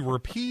 Then she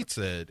repeats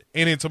it,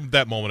 and it's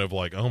that moment of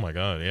like, oh my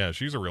God, yeah,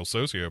 she's a real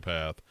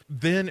sociopath.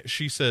 Then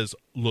she says,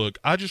 look,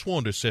 I just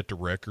wanted to set the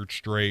record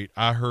straight.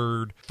 I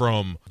heard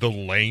from the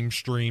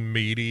lamestream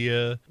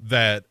media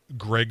that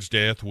Greg's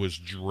death was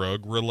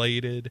drug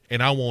related,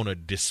 and I want to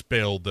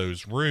dispel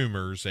those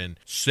rumors and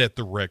set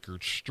the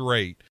record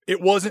straight.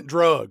 It wasn't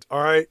drugs,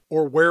 all right?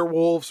 Or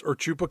werewolves or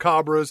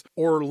chupacabras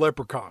or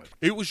leprechauns.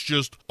 It was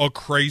just a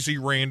crazy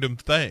random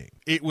thing.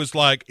 It was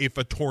like if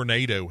a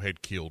tornado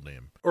had killed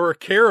him. Or a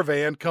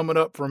caravan coming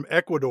up from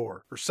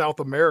Ecuador or South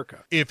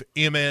America. If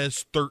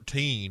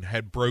MS-13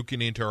 had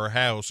broken into our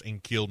house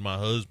and killed my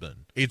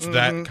husband. It's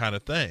that kind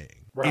of thing.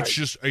 Right.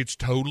 It's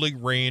totally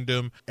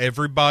random.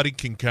 Everybody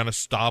can kind of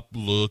stop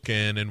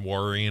looking and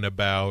worrying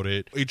about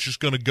it. It's just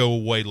going to go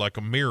away like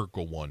a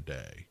miracle one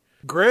day.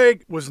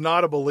 Greg was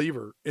not a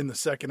believer in the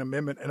Second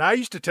Amendment. And I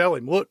used to tell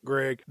him, look,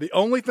 Greg, the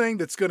only thing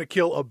that's going to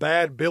kill a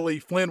bad Billy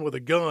Flynn with a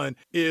gun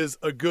is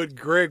a good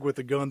Greg with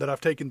a gun that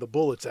I've taken the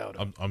bullets out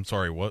of. I'm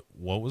sorry, what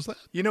was that?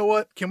 You know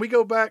what? Can we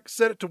go back,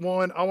 set it to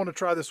 1? I want to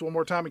try this one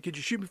more time. And could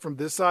you shoot me from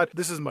this side?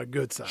 This is my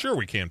good side. Sure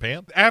we can,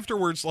 Pam.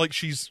 Afterwards, like,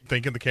 she's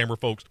thanking the camera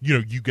folks,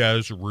 you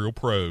guys are real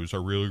pros. I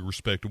really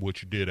respected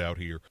what you did out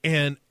here.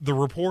 And the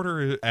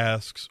reporter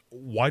asks,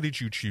 why did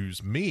you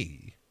choose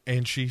me?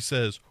 And she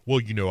says,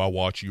 well, I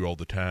watch you all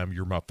the time.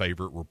 You're my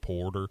favorite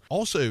reporter.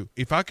 Also,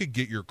 if I could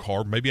get your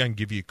card, maybe I can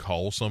give you a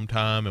call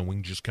sometime and we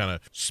can just kind of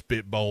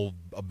spitball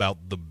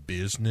about the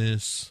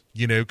business,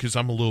 because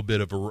I'm a little bit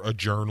of a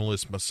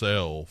journalist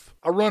myself.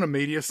 I run a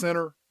media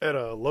center at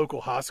a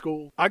local high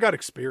school. I got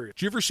experience.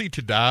 Did you ever see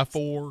To Die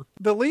For?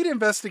 The lead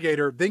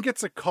investigator then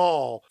gets a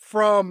call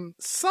from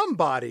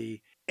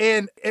somebody.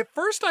 And at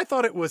first I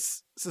thought it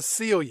was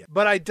Cecilia,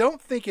 but I don't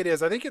think it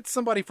is. I think it's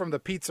somebody from the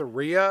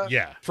pizzeria.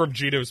 Yeah, from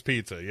Gino's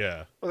Pizza,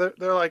 yeah.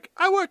 They're like,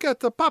 I work at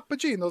the Papa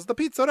Gino's, the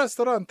pizza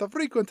restaurant,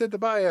 frequented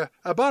by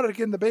a bar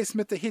in the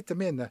basement to hit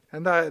them in.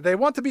 And they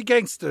want to be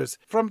gangsters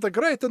from the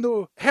great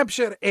New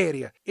Hampshire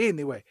area.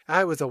 Anyway,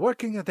 I was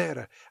working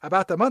there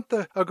about a month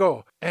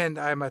ago, and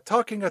I'm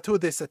talking to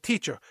this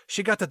teacher.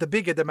 She got the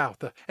big of the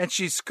mouth, and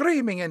she's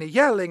screaming and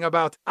yelling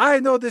about, I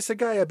know this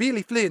guy,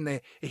 Billy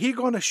Flynn. He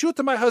gonna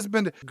shoot my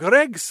husband,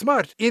 Greg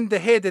Smart, in the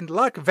head and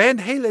lock Van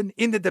Halen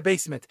into the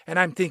basement. And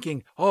I'm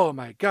thinking, oh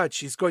my God,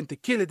 she's going to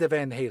kill the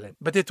Van Halen.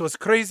 But it was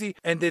crazy.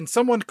 And then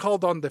someone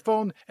called on the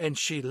phone and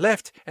she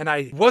left. And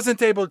I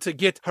wasn't able to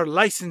get her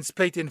license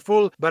plate in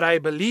full, but I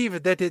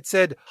believe that it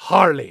said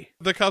Harley.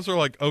 The cops are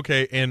like,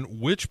 okay, and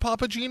which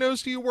Papa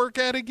Gino's do you work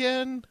at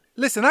again?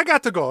 Listen, I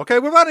got to go, okay?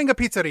 We're running a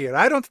pizzeria.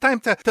 I don't have time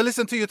to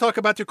listen to you talk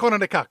about your corn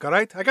on the cock, all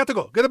right? I got to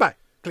go. Goodbye.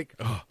 Click.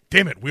 Oh,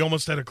 damn it. We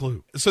almost had a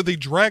clue. So they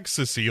drag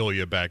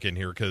Cecilia back in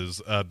here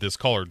because this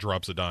caller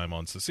drops a dime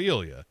on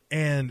Cecilia.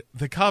 And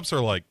the cops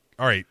are like,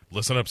 all right,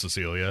 listen up,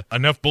 Cecilia.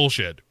 Enough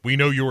bullshit. We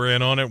know you were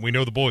in on it. We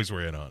know the boys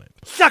were in on it.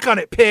 Suck on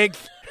it, pig.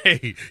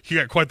 Hey, you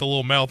got quite the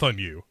little mouth on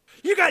you.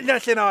 You got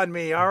nothing on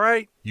me, all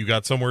right? You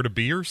got somewhere to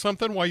be or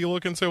something? Why you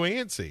looking so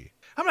antsy?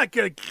 I'm not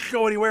going to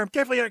go anywhere. I'm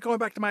definitely not going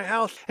back to my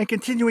house and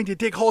continuing to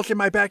dig holes in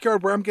my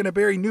backyard where I'm going to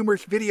bury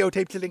numerous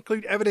videotapes that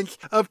include evidence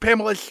of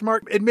Pamela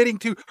Smart admitting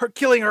to her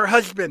killing her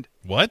husband.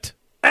 What?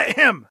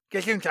 Him.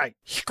 Gesundheit.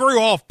 Screw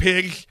off,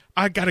 pig.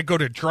 I got to go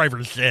to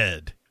driver's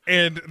ed.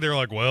 And they're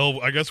like,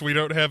 well, I guess we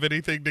don't have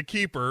anything to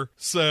keep her,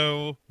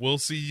 so we'll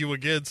see you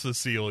again,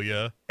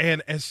 Cecilia.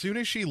 And as soon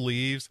as she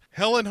leaves,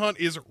 Helen Hunt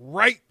is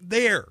right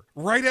there,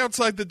 right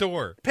outside the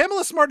door.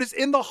 Pamela Smart is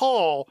in the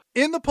hall,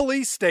 in the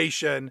police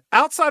station,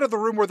 outside of the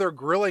room where they're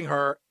grilling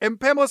her. And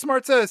Pamela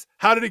Smart says,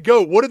 how did it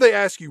go? What did they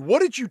ask you?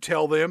 What did you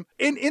tell them?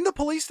 And in the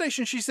police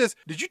station, she says,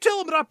 did you tell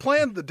them that I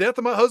planned the death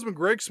of my husband,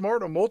 Greg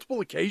Smart, on multiple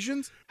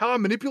occasions? How I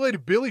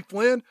manipulated Billy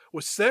Flynn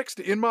with sex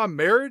to end my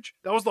marriage?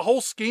 That was the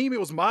whole scheme. It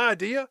was my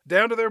idea.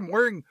 Down to them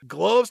wearing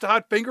gloves to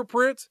hide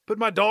fingerprints. Put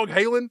my dog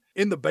Halen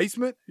in the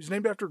basement, who's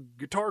named after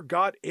guitar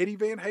god Eddie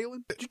Van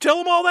Halen. Did you tell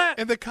them all that?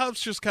 And the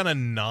cops just kind of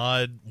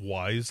nod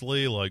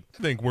wisely, like,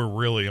 I think we're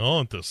really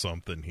onto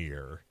something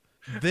here.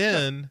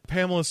 Then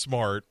Pamela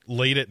Smart,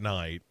 late at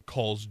night,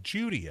 calls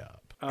Judy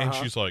up. And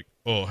she's like,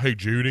 oh, hey,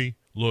 Judy.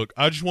 Look,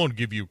 I just wanted to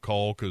give you a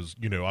call because,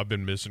 I've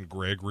been missing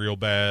Greg real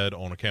bad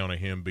on account of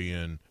him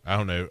being, I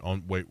don't know,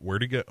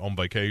 where'd he get? On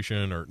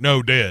vacation or,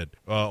 no, dead.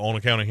 On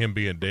account of him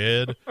being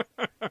dead.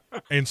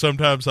 And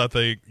sometimes I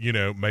think,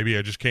 maybe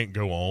I just can't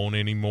go on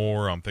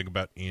anymore. I'm thinking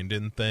about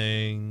ending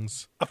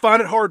things. I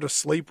find it hard to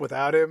sleep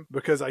without him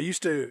because I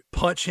used to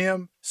punch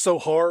him so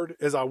hard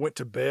as I went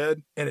to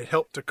bed, and it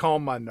helped to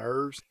calm my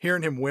nerves.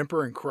 Hearing him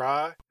whimper and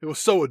cry, it was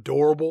so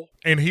adorable.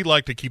 And he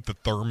liked to keep the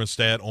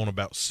thermostat on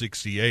about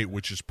 68,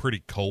 which is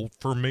pretty cold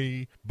for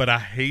me, but I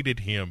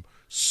hated him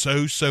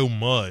so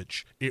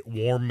much it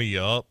warmed me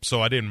up,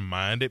 so I didn't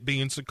mind it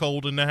being so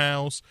cold in the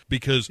house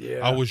because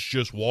I was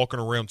just walking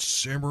around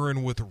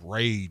simmering with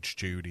rage,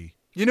 Judy.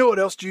 You know what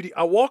else, Judy?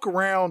 I walk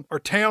around our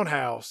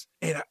townhouse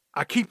and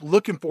I keep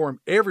looking for him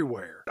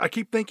everywhere. I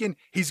keep thinking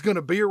he's going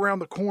to be around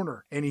the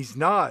corner, and he's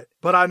not.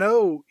 But I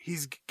know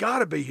he's got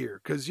to be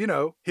here because,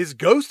 his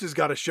ghost has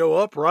got to show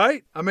up,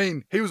 right? I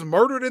mean, he was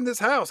murdered in this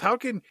house. How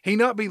can he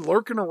not be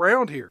lurking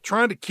around here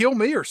trying to kill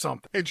me or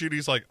something? And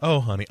Judy's like, oh,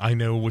 honey, I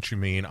know what you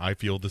mean. I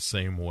feel the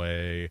same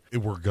way.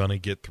 We're going to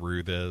get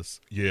through this.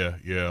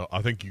 Yeah.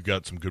 I think you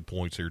got some good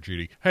points here,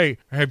 Judy. Hey,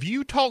 have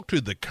you talked to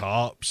the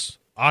cops?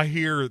 I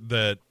hear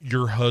that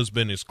your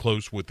husband is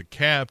close with the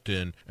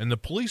captain, and the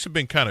police have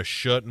been kind of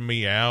shutting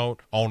me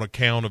out on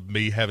account of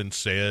me having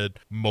said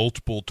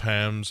multiple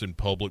times in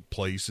public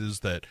places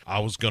that I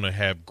was going to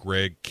have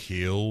Greg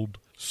killed.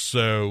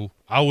 So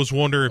I was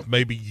wondering if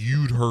maybe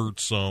you'd heard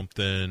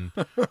something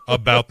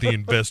about the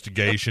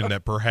investigation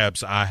that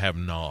perhaps I have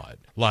not.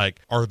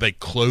 Like, are they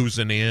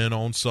closing in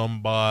on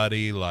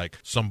somebody, like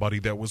somebody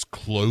that was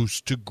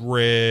close to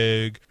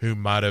Greg, who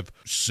might have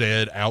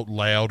said out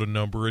loud a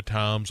number of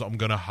times, I'm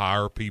going to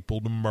hire people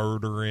to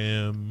murder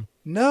him?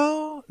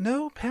 No,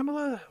 no,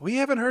 Pamela, we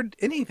haven't heard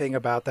anything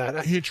about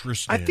that.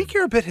 Interesting. I think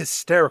you're a bit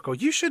hysterical.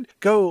 You should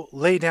go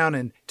lay down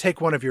and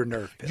take one of your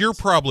nerve pills. You're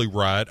probably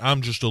right.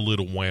 I'm just a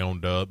little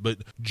wound up. But,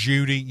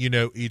 Judy,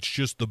 it's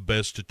just the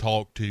best to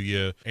talk to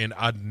you, and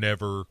I'd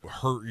never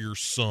hurt your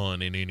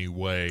son in any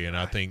way, and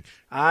I think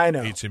I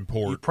know. it's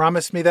important. You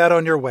promised me that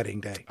on your wedding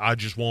day. I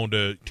just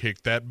wanted to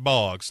tick that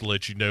box,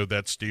 let you know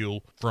that's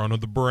still front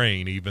of the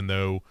brain, even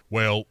though,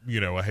 well,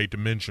 I hate to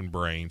mention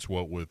brains,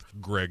 what with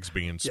Greg's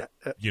being,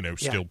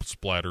 still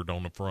splattered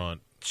on the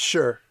front.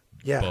 Sure.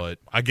 Yeah. But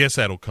I guess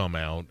that'll come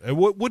out.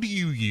 What do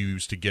you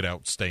use to get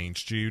out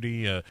stains,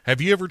 Judy?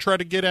 Have you ever tried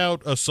to get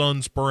out a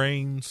son's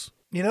brains?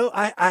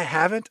 I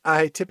haven't.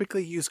 I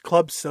typically use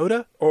club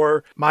soda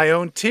or my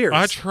own tears.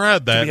 I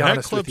tried that.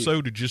 That club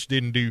soda just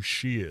didn't do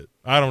shit.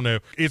 I don't know.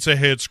 It's a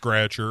head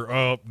scratcher.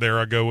 Oh, there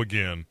I go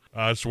again.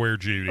 I swear,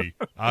 Judy.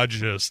 I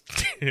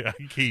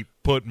keep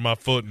putting my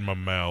foot in my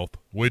mouth,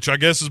 which I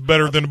guess is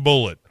better than a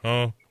bullet,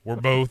 huh? We're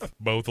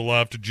both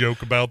alive to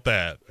joke about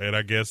that, and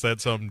I guess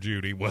that's something,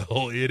 Judy.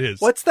 Well, it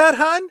is. What's that,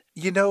 hon?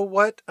 You know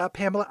what,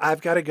 Pamela?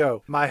 I've got to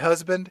go. My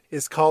husband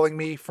is calling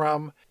me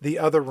from the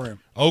other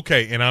room.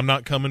 Okay, and I'm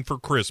not coming for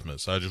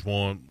Christmas. I just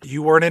want...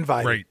 You weren't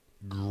invited.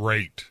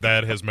 Great.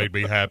 That has made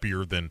me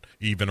happier than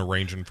even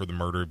arranging for the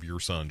murder of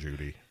your son,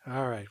 Judy.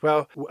 All right.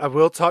 Well, I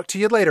will talk to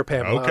you later,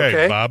 Pamela.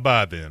 Okay?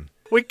 Bye-bye then.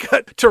 We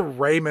cut to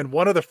Raymond,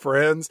 one of the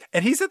friends,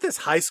 and he's at this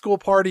high school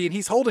party, and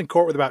he's holding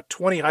court with about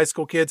 20 high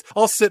school kids,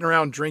 all sitting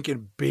around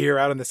drinking beer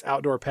out on this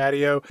outdoor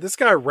patio. This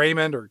guy,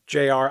 Raymond, or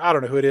JR, I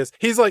don't know who it is,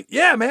 he's like,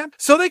 yeah, man.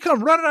 So they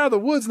come running out of the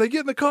woods, and they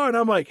get in the car, and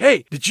I'm like,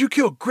 hey, did you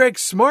kill Greg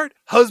Smart,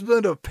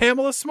 husband of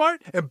Pamela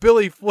Smart? And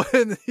Billy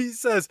Flynn, he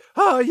says,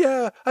 oh,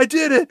 yeah, I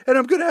did it, and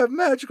I'm going to have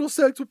magical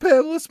sex with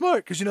Pamela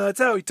Smart, because, that's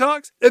how he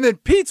talks. And then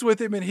Pete's with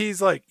him, and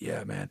he's like,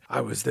 yeah, man,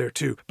 I was there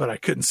too, but I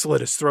couldn't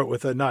slit his throat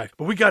with a knife.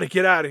 But we got to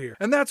get out of here.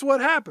 And that's what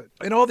happened.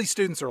 And all these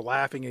students are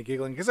laughing and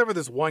giggling, except for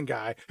this one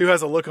guy who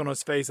has a look on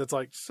his face that's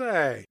like,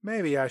 say,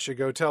 maybe I should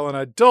go tell an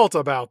adult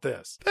about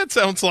this. That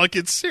sounds like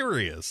it's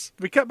serious.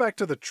 We cut back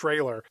to the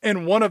trailer,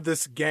 and one of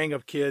this gang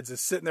of kids is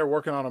sitting there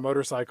working on a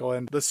motorcycle,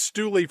 and the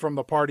stoolie from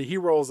the party, he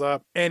rolls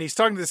up, and he's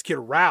talking to this kid,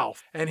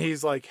 Ralph, and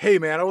he's like, hey,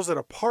 man, I was at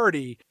a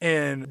party,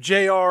 and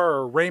JR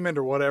or Raymond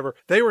or whatever,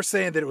 they were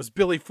saying that it was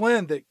Billy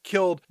Flynn that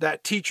killed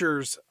that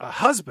teacher's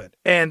husband,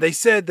 and they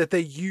said that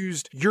they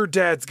used your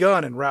dad's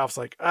gun, and Ralph's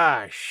like,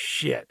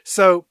 shit.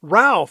 So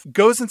Ralph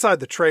goes inside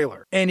the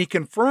trailer and he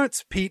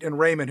confronts Pete and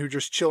Raymond, who are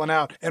just chilling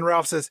out. And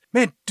Ralph says,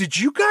 man, did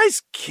you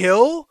guys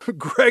kill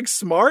Greg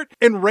Smart?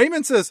 And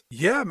Raymond says,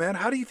 yeah, man,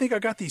 how do you think I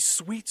got these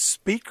sweet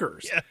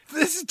speakers? Yeah.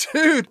 This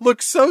dude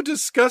looks so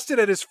disgusted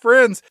at his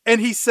friends.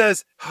 And he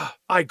says,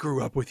 I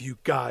grew up with you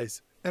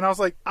guys. And I was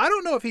like, I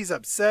don't know if he's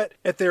upset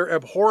at their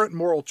abhorrent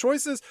moral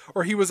choices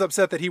or he was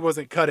upset that he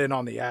wasn't cut in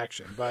on the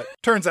action. But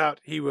turns out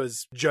he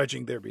was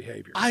judging their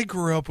behavior. I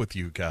grew up with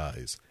you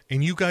guys,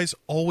 and you guys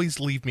always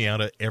leave me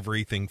out of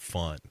everything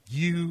fun.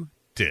 You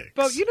dicks.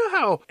 But you know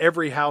how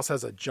every house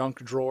has a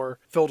junk drawer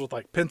filled with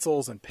like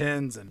pencils and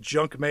pens and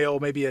junk mail,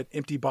 maybe an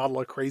empty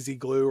bottle of crazy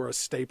glue or a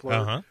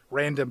stapler,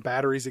 random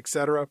batteries,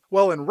 etc.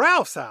 Well, in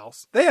Ralph's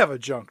house, they have a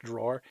junk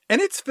drawer,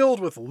 and it's filled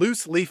with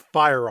loose leaf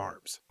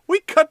firearms. We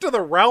cut to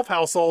the Ralph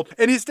household,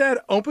 and his dad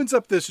opens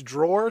up this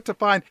drawer to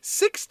find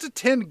 6 to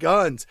 10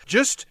 guns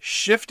just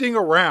shifting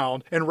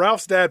around, and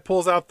Ralph's dad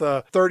pulls out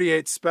the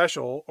 .38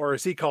 Special, or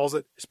as he calls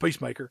it, his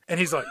Peacemaker, and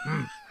he's like,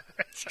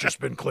 it's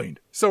just been cleaned.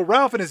 So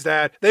Ralph and his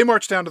dad, they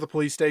march down to the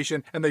police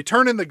station, and they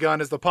turn in the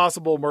gun as the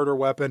possible murder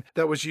weapon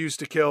that was used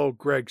to kill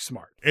Greg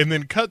Smart. And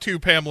then cut to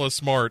Pamela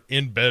Smart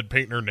in bed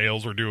painting her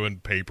nails or doing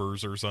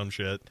papers or some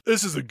shit.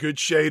 This is a good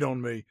shade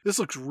on me. This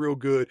looks real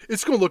good.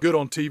 It's going to look good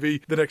on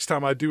TV the next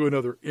time I do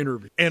another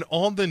interview. And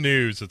on the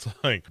news, it's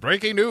like,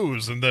 breaking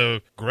news in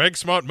the Greg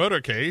Smart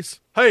murder case.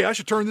 Hey, I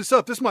should turn this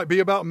up. This might be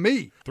about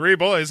me. 3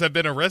 boys have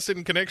been arrested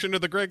in connection to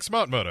the Greg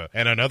Smart murder,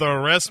 and another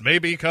arrest may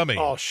be coming.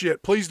 Oh,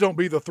 shit. Please don't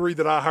be the 3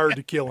 that I hired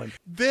to kill him.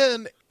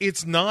 Then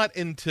it's not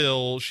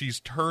until she's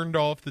turned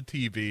off the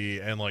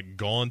TV and,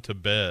 gone to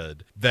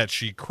bed that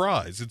she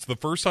cries. It's the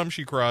first time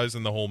she cries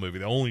in the whole movie.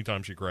 The only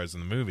time she cries in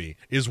the movie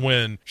is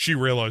when she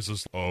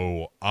realizes,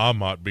 oh, I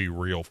might be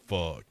real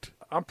fucked.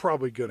 I'm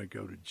probably going to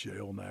go to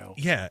jail now.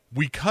 Yeah,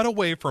 we cut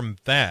away from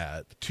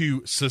that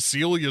to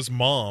Cecilia's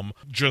mom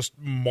just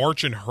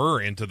marching her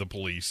into the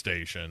police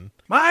station.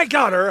 My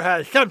daughter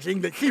has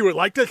something that she would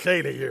like to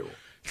say to you.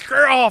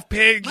 Screw off,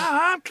 pig!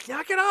 Mom,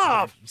 knock it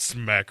off!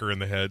 Smack her in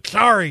the head.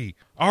 Sorry.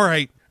 All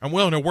right, I'm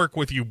willing to work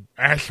with you,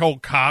 asshole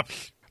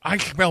cops. I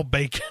smell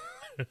bacon.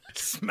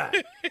 Smack.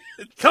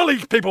 Tell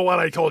these people what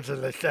I told you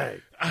to say.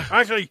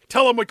 Actually,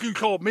 tell them what you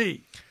told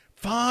me.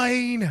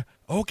 Fine.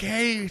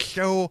 Okay,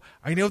 so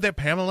I know that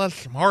Pamela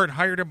Smart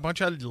hired a bunch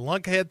of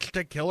lunkheads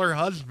to kill her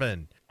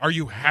husband. Are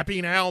you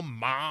happy now,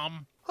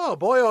 Mom? Oh,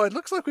 boy, it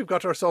looks like we've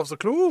got ourselves a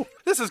clue.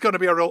 This is going to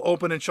be a real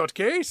open and shut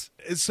case.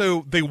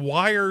 So they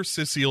wire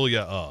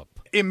Cecilia up.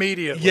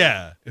 immediately.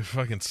 Yeah,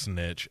 fucking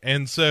snitch.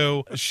 And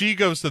so she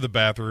goes to the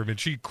bathroom and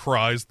she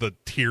cries the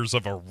tears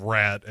of a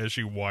rat as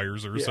she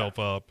wires herself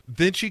up.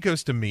 Then she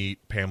goes to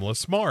meet Pamela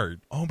Smart.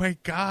 Oh my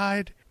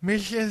God,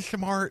 Mrs.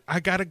 Smart, I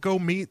gotta go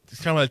meet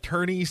some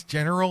attorneys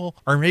general,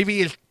 or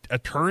maybe it's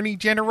attorney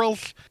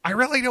generals. I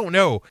really don't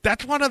know.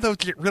 That's one of those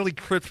that really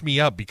trips me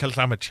up because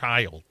I'm a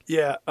child.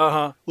 Yeah,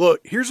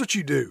 Look, here's what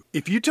you do.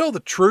 If you tell the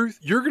truth,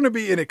 you're going to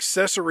be an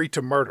accessory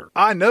to murder.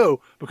 I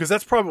know, because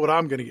that's probably what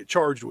I'm going to get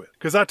charged with,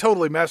 because I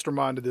totally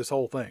masterminded this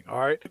whole thing, all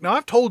right? Now,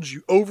 I've told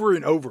you over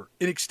and over,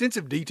 in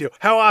extensive detail,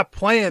 how I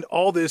planned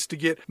all this to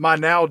get my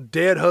now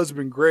dead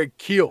husband, Greg,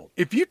 killed.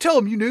 If you tell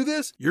him you knew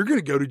this, you're going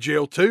to go to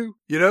jail too.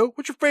 You know?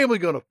 What's your family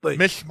going to think?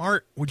 Miss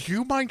Smart, would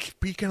you mind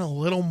speaking a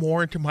little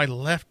more into my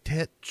left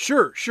tit?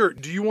 Sure.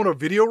 Do you want to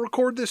video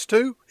record this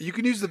too? You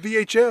can use the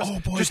VHS. Oh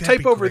boy, just that'd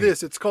tape be over great.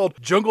 this. It's called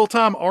Jungle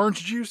Time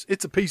Orange Juice.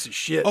 It's a piece of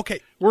shit. Okay.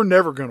 We're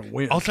never going to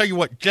win. I'll tell you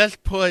what,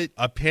 just put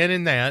a pin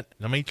in that.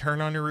 Let me turn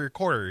on your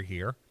recorder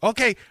here.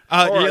 Okay,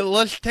 right. yeah,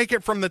 let's take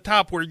it from the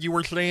top where you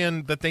were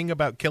saying the thing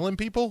about killing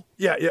people.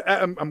 Yeah.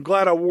 I'm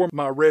glad I wore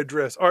my red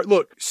dress. All right,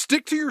 look,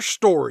 stick to your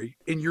story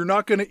and you're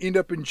not going to end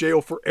up in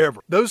jail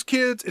forever. Those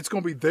kids, it's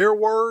going to be their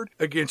word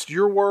against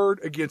your word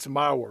against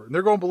my word. And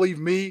they're going to believe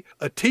me,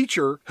 a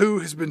teacher who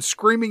has been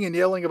screaming and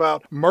yelling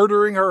about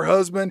murdering her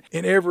husband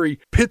in every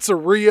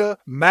pizzeria,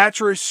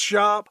 mattress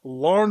shop,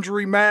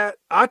 laundromat.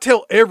 I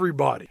tell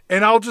everybody,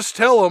 and I'll just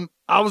tell them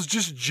I was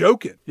just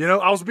joking. You know,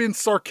 I was being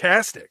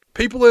sarcastic.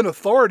 People in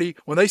authority,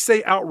 when they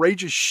say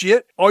outrageous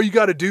shit, all you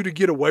got to do to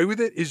get away with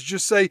it is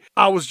just say,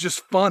 I was just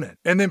funning.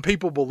 And then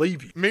people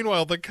believe you.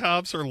 Meanwhile, the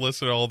cops are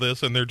listening to all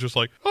this and they're just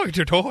like, oh,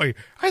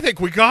 I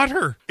think we got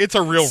her. It's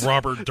a real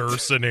Robert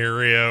Durst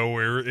scenario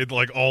where it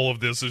like all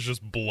of this is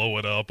just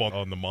blowing up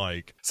on the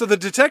mic. So the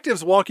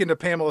detectives walk into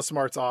Pamela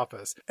Smart's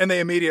office and they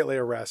immediately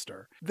arrest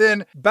her.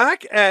 Then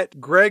back at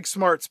Greg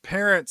Smart's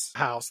parents'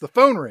 house, the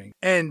phone rings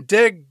and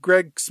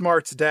Greg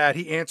Smart's dad,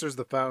 he answers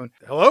the phone.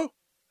 Hello?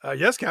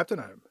 Yes,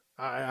 Captain.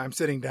 I'm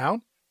sitting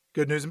down.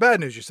 Good news and bad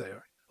news, you say.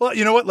 Well,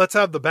 you know what? Let's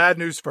have the bad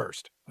news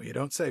first. Well, you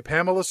don't say.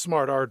 Pamela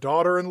Smart, our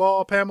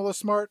daughter-in-law, Pamela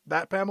Smart,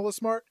 that Pamela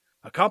Smart,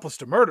 accomplice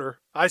to murder,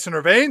 ice in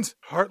her veins,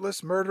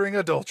 heartless murdering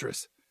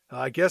adulteress.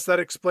 I guess that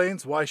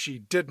explains why she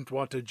didn't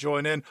want to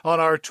join in on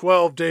our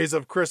 12 Days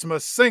of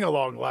Christmas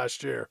sing-along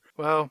last year.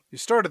 Well, you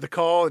started the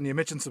call and you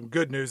mentioned some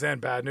good news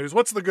and bad news.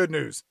 What's the good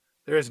news?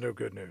 There is no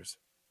good news.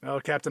 Well,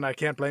 Captain, I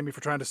can't blame you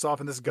for trying to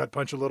soften this gut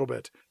punch a little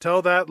bit.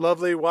 Tell that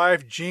lovely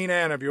wife, Jean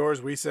Ann of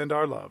yours, we send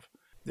our love.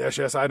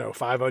 Yes, I know.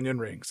 5 onion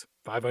rings.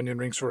 5 onion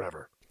rings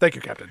forever. Thank you,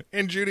 Captain.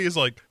 And Judy is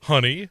like,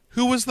 honey,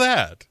 who was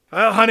that?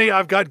 Well, honey,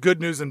 I've got good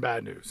news and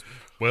bad news.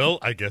 Well,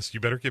 I guess you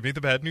better give me the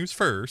bad news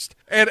first.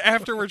 And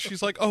afterwards,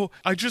 she's like, oh,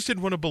 I just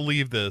didn't want to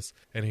believe this.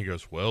 And he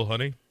goes, well,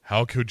 honey,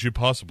 how could you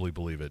possibly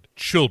believe it?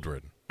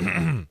 Children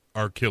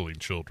are killing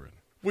children.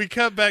 We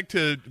cut back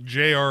to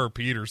J.R.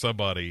 Pete or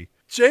somebody.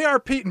 J.R.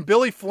 Pete and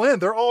Billy Flynn,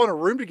 they're all in a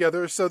room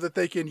together so that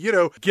they can,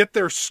 get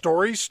their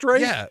stories straight.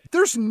 Yeah.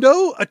 There's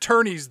no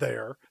attorneys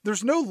there.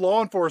 There's no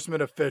law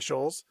enforcement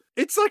officials.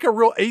 It's like a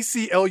real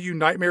ACLU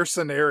nightmare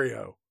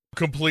scenario.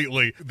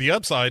 Completely. The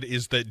upside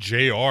is that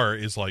JR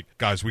is like,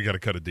 guys, we got to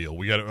cut a deal.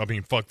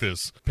 Fuck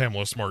this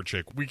Pamela Smart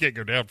chick. We can't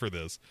go down for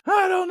this.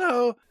 I don't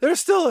know. They're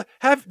still,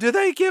 do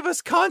they give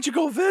us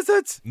conjugal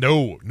visits?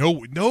 No.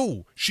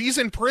 She's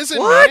in prison,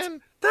 What?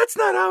 man. That's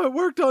not how it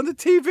worked on the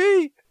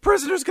TV.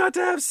 Prisoners got to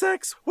have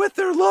sex with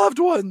their loved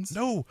ones.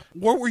 No.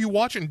 What were you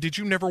watching? Did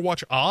you never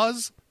watch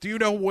Oz? Do you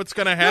know what's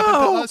going to happen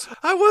to us?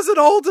 I wasn't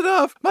old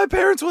enough. My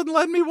parents wouldn't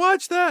let me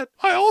watch that.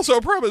 I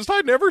also promised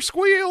I'd never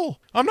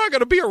squeal. I'm not going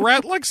to be a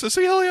rat like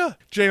Cecilia.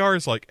 JR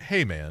is like,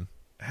 hey, man,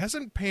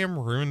 hasn't Pam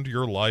ruined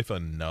your life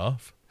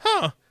enough?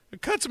 Huh.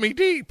 It cuts me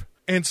deep.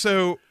 And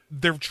so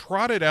they've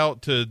trotted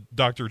out to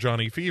Dr.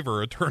 Johnny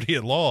Fever, attorney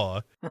at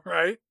law.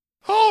 Right.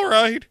 All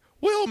right.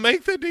 We'll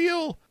make the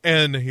deal.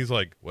 And he's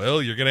like,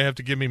 well, you're going to have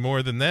to give me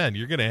more than that.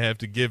 You're going to have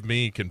to give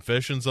me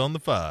confessions on the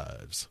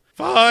fives.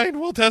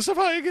 Fine, we'll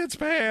testify against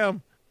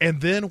Pam.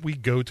 And then we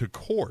go to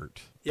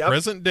court. Yep.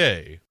 Present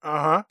day.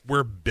 Uh-huh.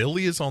 Where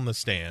Billy is on the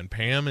stand.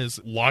 Pam is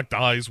locked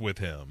eyes with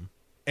him.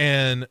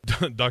 And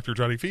Dr.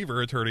 Johnny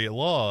Fever, attorney at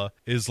law,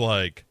 is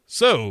like,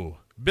 so,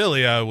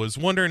 Billy, I was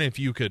wondering if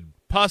you could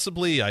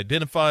possibly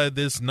identify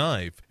this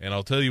knife. And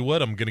I'll tell you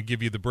what, I'm going to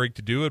give you the break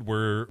to do it.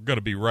 We're going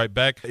to be right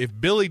back.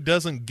 If Billy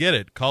doesn't get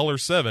it, caller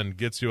 7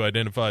 gets to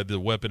identify the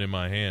weapon in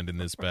my hand in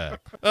this bag.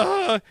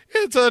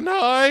 It's a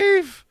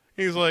knife.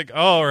 He's like,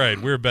 all right,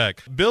 we're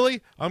back.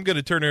 Billy, I'm going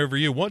to turn it over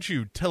to you. Why don't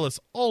you tell us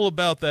all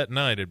about that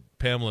night at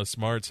Pamela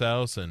Smart's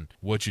house and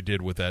what you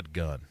did with that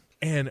gun?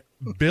 And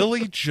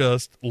Billy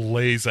just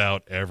lays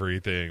out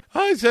everything.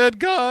 I said,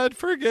 God,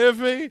 forgive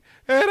me,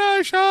 and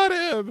I shot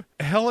him.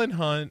 Helen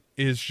Hunt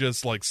is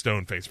just like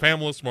stone-faced.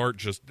 Pamela Smart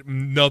just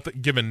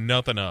giving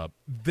nothing up.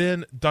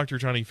 Then Dr.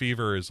 Johnny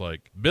Fever is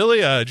like,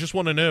 Billy, I just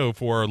want to know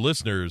for our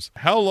listeners,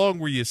 how long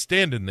were you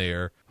standing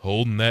there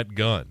holding that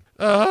gun?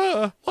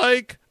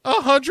 Like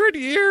 100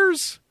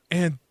 years.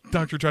 And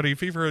Dr. Johnny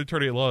Fever,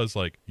 attorney at law, is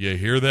like, you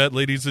hear that,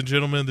 ladies and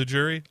gentlemen of the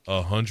jury?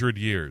 100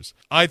 years.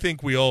 I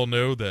think we all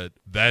know that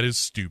that is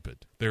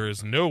stupid. There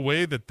is no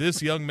way that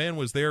this young man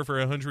was there for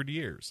 100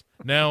 years.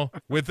 Now,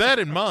 with that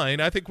in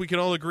mind, I think we can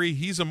all agree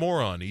he's a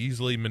moron,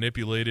 easily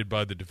manipulated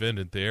by the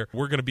defendant there.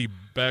 We're going to be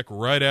back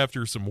right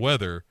after some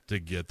weather to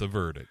get the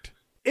verdict.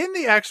 In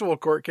the actual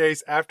court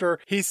case, after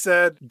he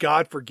said,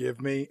 God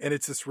forgive me, and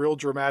it's this real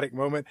dramatic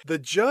moment, the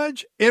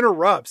judge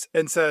interrupts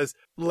and says,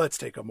 let's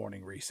take a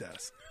morning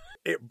recess.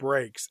 It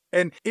breaks.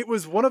 And it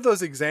was one of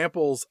those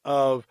examples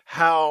of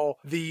how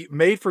the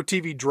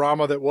made-for-TV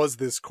drama that was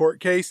this court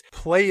case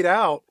played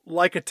out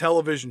like a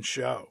television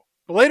show.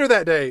 But later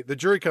that day, the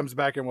jury comes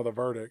back in with a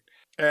verdict.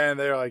 And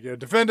they're like,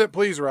 defendant,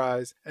 please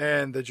rise.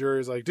 And the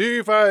jury's like, do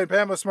you find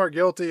Pamela Smart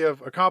guilty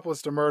of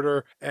accomplice to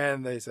murder?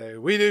 And they say,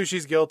 we do,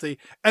 she's guilty.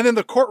 And then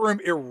the courtroom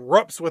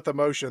erupts with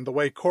emotion the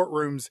way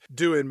courtrooms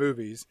do in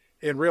movies.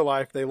 In real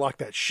life, they lock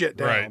that shit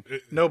down.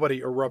 Right. Nobody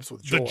erupts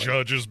with joy. The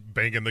judge is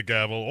banging the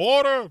gavel.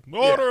 Order!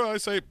 Order! Yeah. I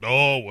say,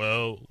 oh,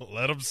 well,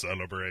 let them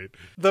celebrate.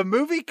 The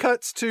movie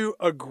cuts to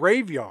a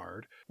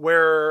graveyard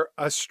where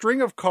a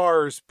string of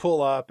cars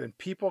pull up and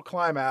people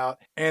climb out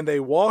and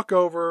they walk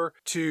over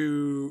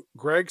to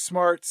Greg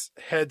Smart's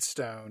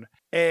headstone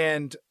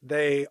and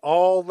they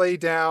all lay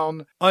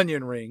down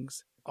onion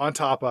rings on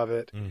top of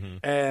it. Mm-hmm.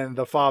 And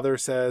the father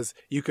says,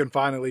 you can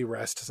finally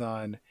rest,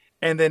 son.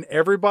 And then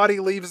everybody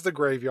leaves the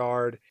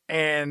graveyard,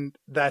 and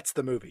that's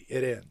the movie.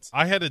 It ends.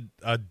 I had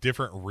a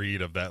different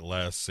read of that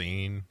last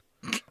scene.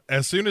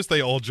 As soon as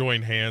they all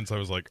joined hands, I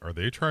was like, are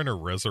they trying to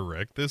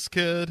resurrect this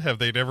kid? Have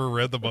they never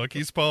read The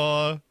Monkey's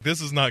Paw?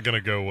 This is not going to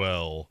go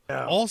well.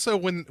 Yeah. Also,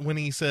 when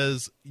he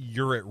says,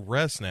 you're at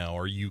rest now,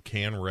 or you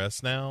can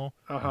rest now,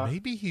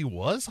 maybe he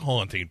was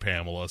haunting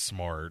Pamela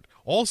Smart.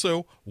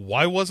 Also,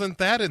 why wasn't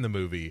that in the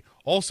movie?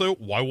 Also,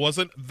 why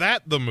wasn't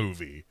that the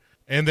movie?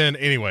 And then,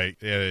 anyway,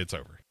 it's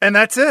over. And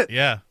that's it.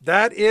 Yeah.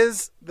 That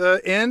is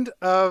the end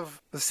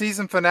of the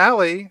season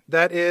finale.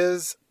 That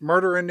is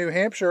Murder in New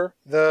Hampshire,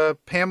 the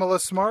Pamela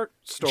Smart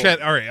story.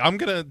 Chet, all right, I'm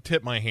going to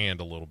tip my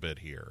hand a little bit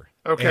here.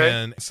 Okay.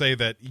 And say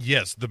that,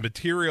 yes, the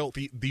material,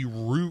 the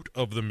root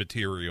of the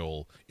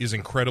material is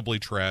incredibly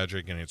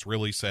tragic, and it's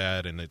really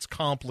sad, and it's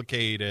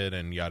complicated,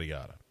 and yada,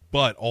 yada.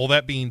 But all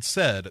that being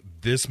said,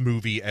 this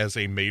movie as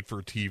a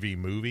made-for-TV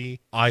movie,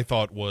 I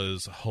thought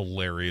was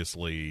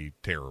hilariously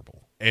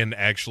terrible. And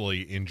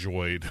actually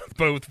enjoyed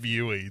both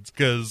viewings,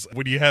 because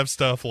when you have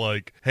stuff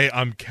like, hey,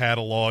 I'm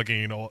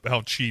cataloging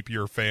how cheap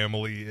your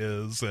family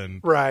is,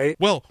 and right,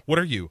 well, what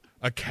are you,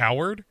 a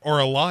coward or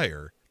a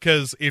liar?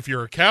 Because if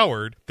you're a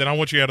coward, then I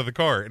want you out of the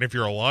car, and if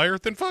you're a liar,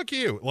 then fuck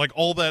you. Like,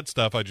 all that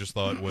stuff I just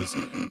thought was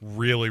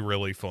really,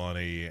 really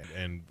funny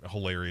and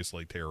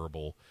hilariously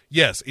terrible.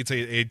 Yes, it's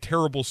a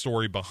terrible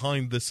story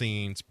behind the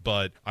scenes,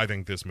 but I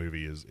think this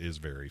movie is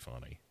very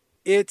funny.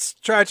 It's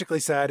tragically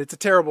sad. It's a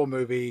terrible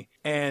movie,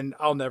 and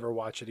I'll never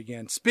watch it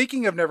again.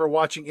 Speaking of never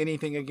watching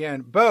anything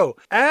again, Bo,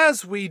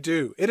 as we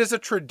do, it is a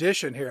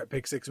tradition here at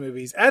Pick Six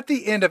Movies. At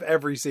the end of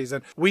every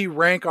season, we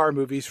rank our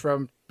movies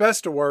from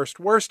best to worst,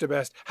 worst to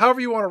best, however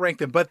you want to rank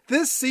them. But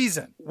this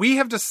season, I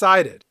have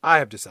decided.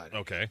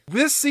 Okay.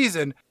 This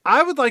season,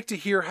 I would like to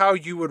hear how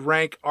you would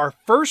rank our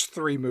first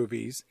three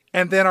movies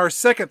and then our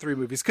second three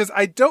movies, because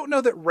I don't know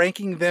that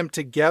ranking them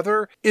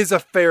together is a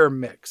fair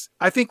mix.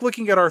 I think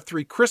looking at our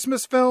three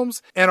Christmas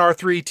films and our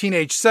three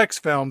teenage sex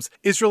films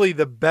is really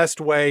the best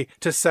way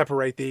to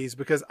separate these,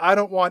 because I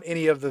don't want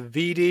any of the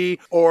VD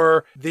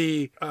or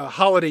the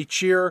holiday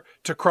cheer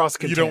to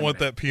cross-contaminate. You don't want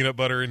that peanut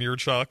butter in your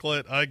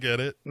chocolate? I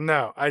get it.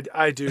 No,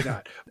 I do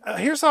not.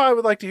 Here's how I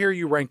would like to hear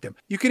you rank them.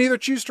 You can either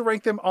choose to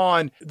rank them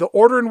on the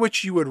order in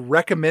which you would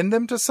recommend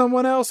them to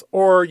someone else,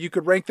 or you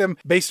could rank them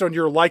based on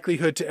your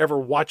likelihood to ever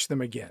watch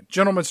them again.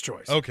 Gentleman's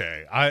choice.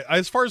 Okay.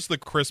 As far as the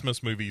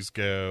Christmas movies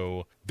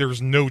go,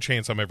 there's no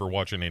chance I'm ever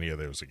watching any of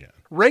those again.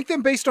 Rank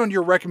them based on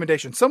your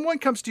recommendation. Someone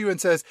comes to you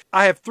and says,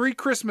 I have 3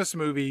 Christmas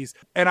movies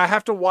and I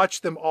have to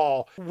watch them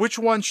all. Which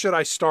one should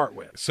I start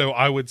with? So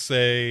I would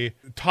say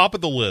top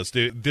of the list,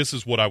 this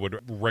is what I would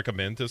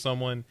recommend to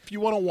someone. If you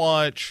want to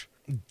watch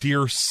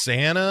Dear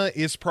Santa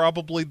is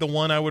probably the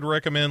one I would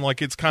recommend.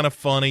 Like, it's kind of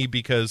funny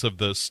because of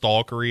the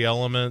stalkery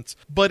elements,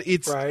 but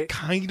it's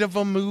kind of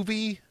a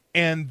movie.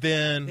 And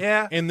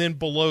then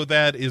below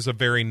that is A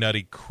Very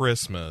Nutty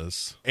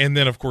Christmas. And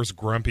then, of course,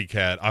 Grumpy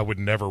Cat, I would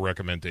never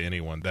recommend to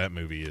anyone. That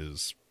movie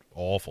is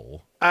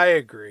awful. I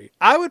agree.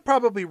 I would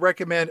probably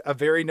recommend A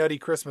Very Nutty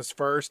Christmas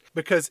first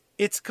because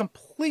it's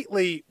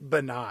completely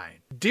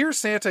benign. Dear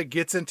Santa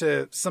gets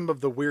into some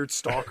of the weird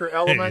stalker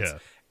elements. Yeah.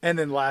 And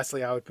then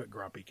lastly, I would put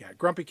Grumpy Cat.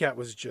 Grumpy Cat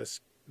was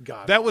just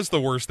God. That was the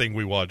worst thing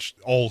we watched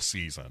all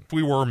season. If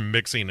we were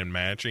mixing and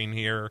matching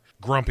here,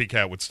 Grumpy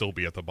Cat would still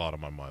be at the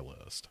bottom of my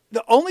list.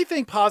 The only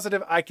thing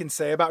positive I can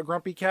say about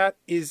Grumpy Cat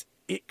is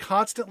it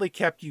constantly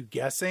kept you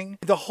guessing.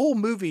 The whole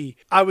movie,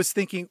 I was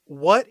thinking,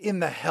 what in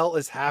the hell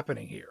is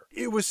happening here?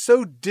 It was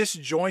so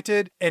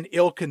disjointed and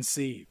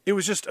ill-conceived. It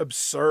was just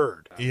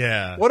absurd.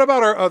 Yeah. What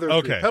about our other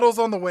Okay. three? Petals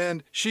on the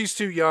Wind, She's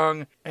Too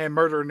Young, and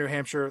Murder in New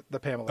Hampshire, the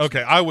Pamela.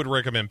 Okay, I would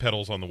recommend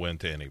Petals on the Wind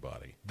to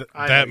anybody.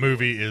 I know That you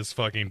movie is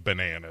fucking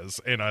bananas,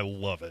 and I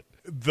love it.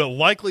 The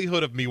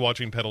likelihood of me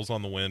watching Petals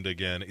on the Wind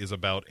again is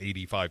about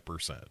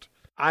 85%.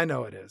 I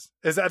know it is.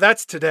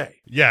 That's today.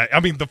 Yeah,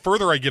 I mean, the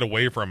further I get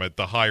away from it,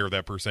 the higher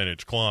that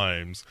percentage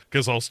climbs,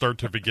 because I'll start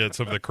to forget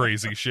some of the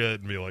crazy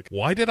shit and be like,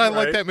 why did I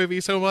like Right. that movie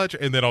so much?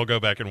 And then I'll go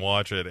back and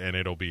watch it, and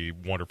it'll be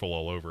wonderful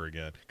all over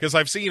again. Because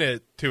I've seen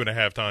it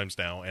 2.5 times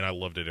now, and I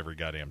loved it every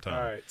goddamn time.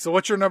 All right. So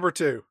what's your number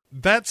 2?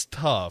 That's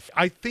tough.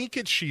 I think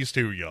it's She's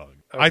Too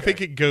Young. Okay. I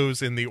think it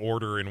goes in the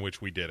order in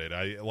which we did it.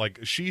 I like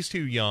She's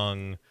Too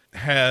Young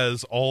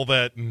has all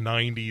that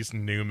 90s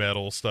new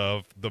metal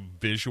stuff, the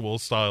visual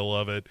style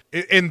of it.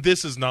 And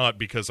this is not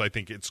because I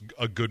think it's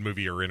a good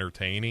movie or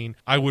entertaining.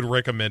 I would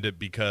recommend it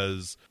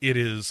because it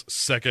is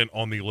second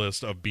on the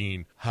list of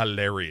being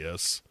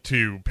hilarious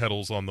to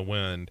Petals on the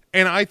Wind.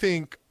 And I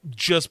think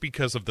just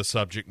because of the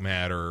subject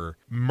matter,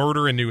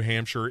 Murder in New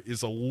Hampshire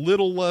is a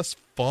little less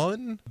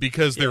fun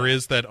because there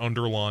is that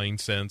underlying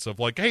sense of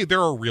like, hey, there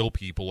are real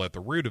people at the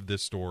root of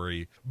this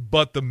story,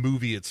 but the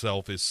movie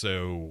itself is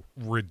so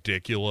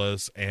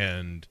ridiculous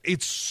and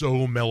it's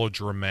so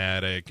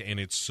melodramatic and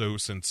it's so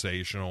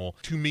sensational.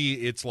 To me,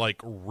 it's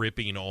like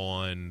ripping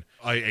on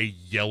a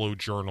yellow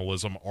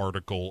journalism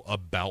article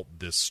about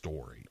this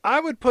story.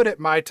 I would put it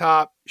my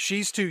top,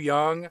 She's Too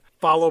Young,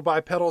 followed by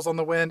Petals on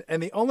the Wind.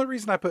 And the only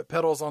reason I put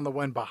Petals on the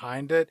Wind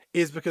behind it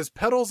is because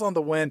Petals on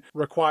the Wind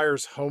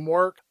requires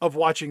homework of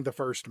watching the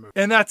first movie.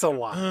 And that's a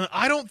lot.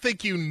 I don't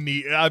think you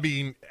need, I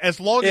mean, as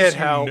long It as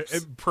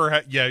helps.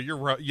 Perhaps, yeah, you're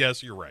right.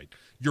 Yes, you're right.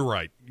 You're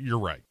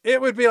right.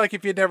 It would be like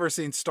if you'd never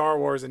seen Star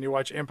Wars and you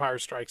watch Empire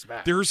Strikes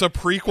Back. There's a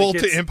prequel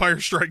Like to it's- Empire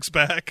Strikes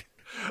Back.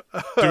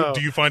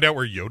 Do you find out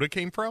where Yoda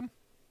came from?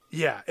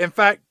 Yeah. In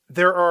fact,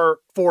 there are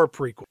 4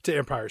 prequels to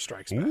Empire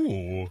Strikes Back.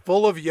 Ooh.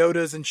 Full of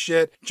Yodas and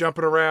shit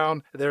jumping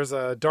around. There's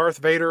a Darth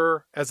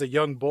Vader as a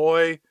young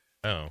boy.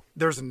 Oh.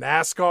 There's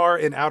NASCAR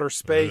in outer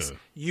space. Ugh.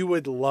 You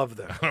would love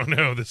them. Oh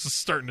no, this is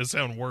starting to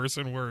sound worse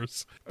and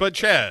worse. But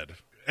Chad,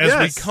 as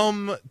Yes. we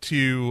come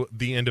to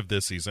the end of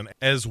this season,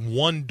 as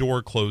one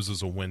door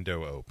closes, a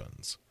window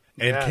opens.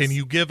 And Yes. can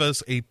you give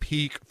us a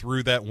peek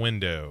through that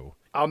window?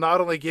 I'll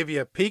not only give you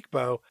a peek,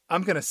 Bo,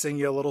 I'm going to sing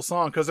you a little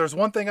song because there's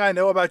one thing I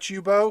know about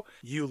you, Bo.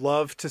 You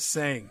love to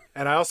sing.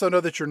 And I also know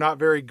that you're not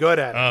very good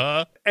at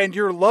it. And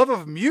your love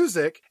of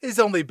music is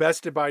only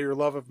bested by your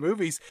love of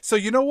movies. So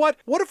you know what?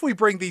 What if we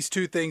bring these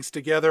two things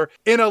together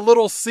in a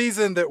little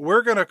season that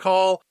we're going to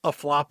call A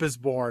Flop is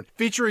Born,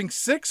 featuring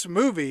 6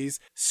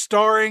 movies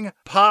starring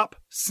pop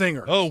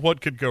singers. Oh,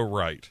 what could go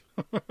right?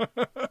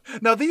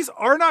 Now, these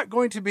are not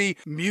going to be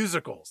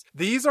musicals.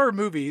 These are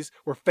movies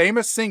where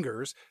famous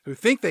singers who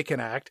think they can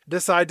act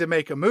decide to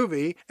make a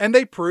movie, and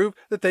they prove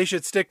that they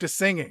should stick to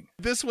singing.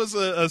 This was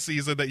a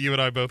season that you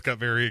and I both got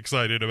very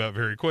excited about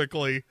very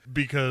quickly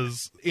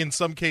because in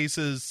some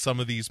cases, some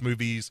of these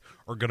movies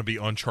are going to be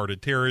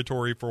uncharted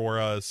territory for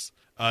us.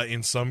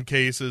 In some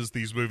cases,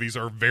 these movies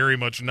are very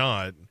much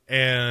not.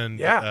 And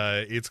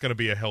it's going to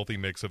be a healthy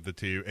mix of the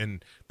two.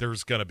 And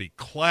there's going to be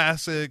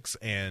classics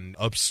and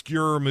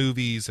obscure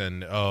movies.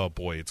 And oh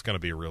boy, it's going to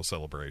be a real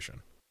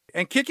celebration.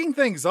 And kicking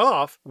things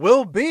off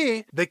will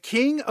be the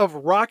king of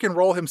rock and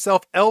roll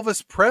himself,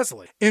 Elvis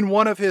Presley, in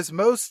one of his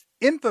most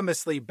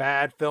infamously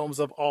bad films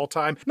of all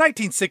time,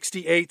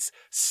 1968's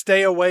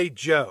Stay Away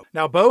Joe.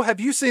 Now, Bo,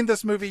 have you seen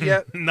this movie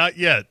yet? Not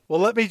yet.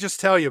 Well, let me just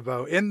tell you,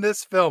 Bo, in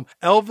this film,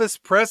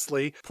 Elvis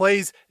Presley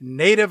plays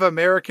Native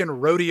American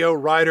rodeo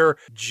rider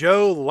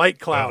Joe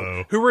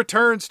Lightcloud, who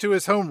returns to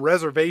his home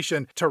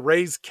reservation to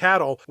raise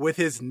cattle with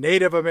his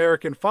Native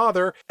American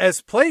father, as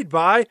played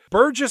by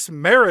Burgess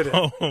Meredith,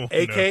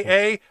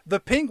 a.k.a. the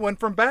Penguin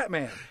from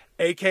Batman,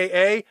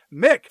 a.k.a.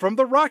 Mick from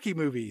the Rocky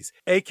movies,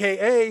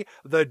 a.k.a.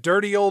 the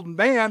dirty old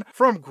man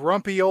from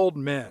Grumpy Old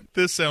Men.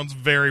 This sounds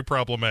very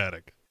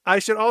problematic. I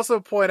should also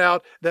point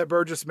out that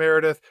Burgess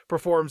Meredith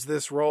performs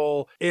this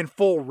role in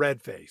full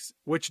red face,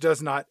 which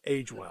does not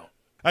age well.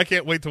 I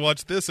can't wait to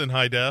watch this in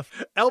high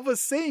def. Elvis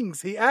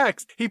sings, he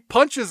acts, he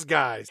punches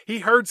guys, he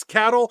herds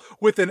cattle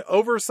with an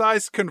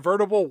oversized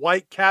convertible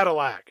white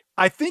Cadillac.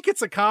 I think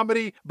it's a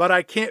comedy, but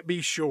I can't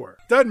be sure.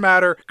 Doesn't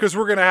matter, because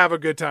we're going to have a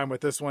good time with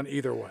this one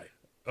either way.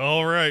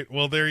 All right.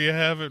 Well, there you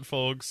have it,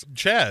 folks.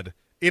 Chad,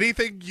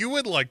 anything you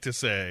would like to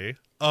say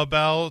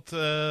about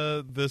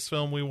this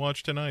film we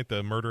watched tonight,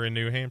 The Murder in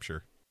New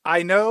Hampshire?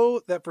 I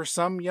know that for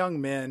some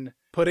young men,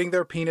 putting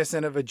their penis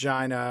in a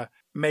vagina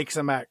makes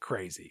them act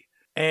crazy.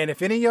 And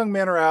if any young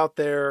men are out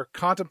there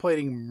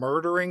contemplating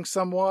murdering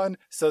someone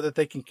so that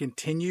they can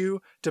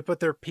continue to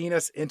put their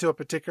penis into a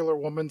particular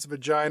woman's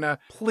vagina,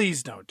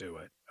 please don't do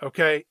it.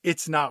 Okay?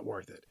 It's not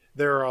worth it.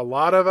 there are a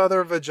lot of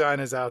other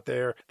vaginas out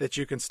there that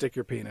you can stick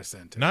your penis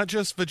into. Not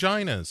just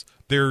vaginas.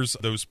 There's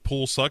those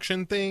pool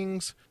suction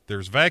things.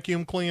 There's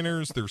vacuum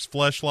cleaners. There's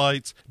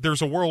fleshlights.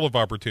 There's a world of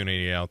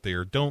opportunity out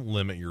there. Don't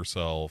limit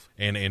yourself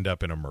and end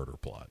up in a murder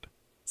plot.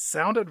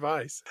 Sound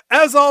advice.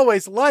 As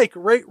always, like,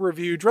 rate,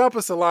 review, drop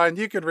us a line.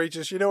 You can reach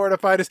us. You know where to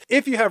find us.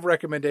 If you have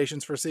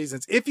recommendations for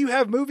seasons, if you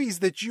have movies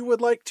that you would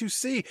like to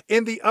see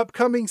in the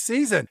upcoming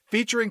season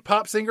featuring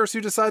pop singers who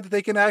decide that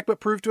they can act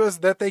but prove to us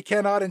that they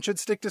cannot and should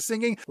stick to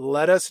singing,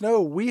 let us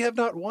know. We have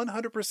not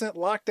 100%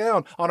 locked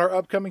down on our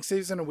upcoming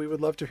season, and we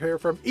would love to hear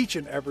from each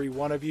and every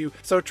one of you.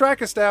 So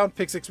track us down,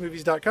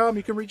 pick6movies.com.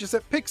 You can reach us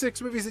at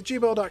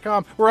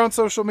pick6movies@gmail.com. We're on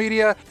social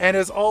media. And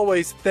as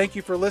always, thank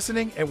you for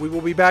listening, and we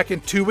will be back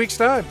in 2 weeks'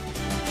 time.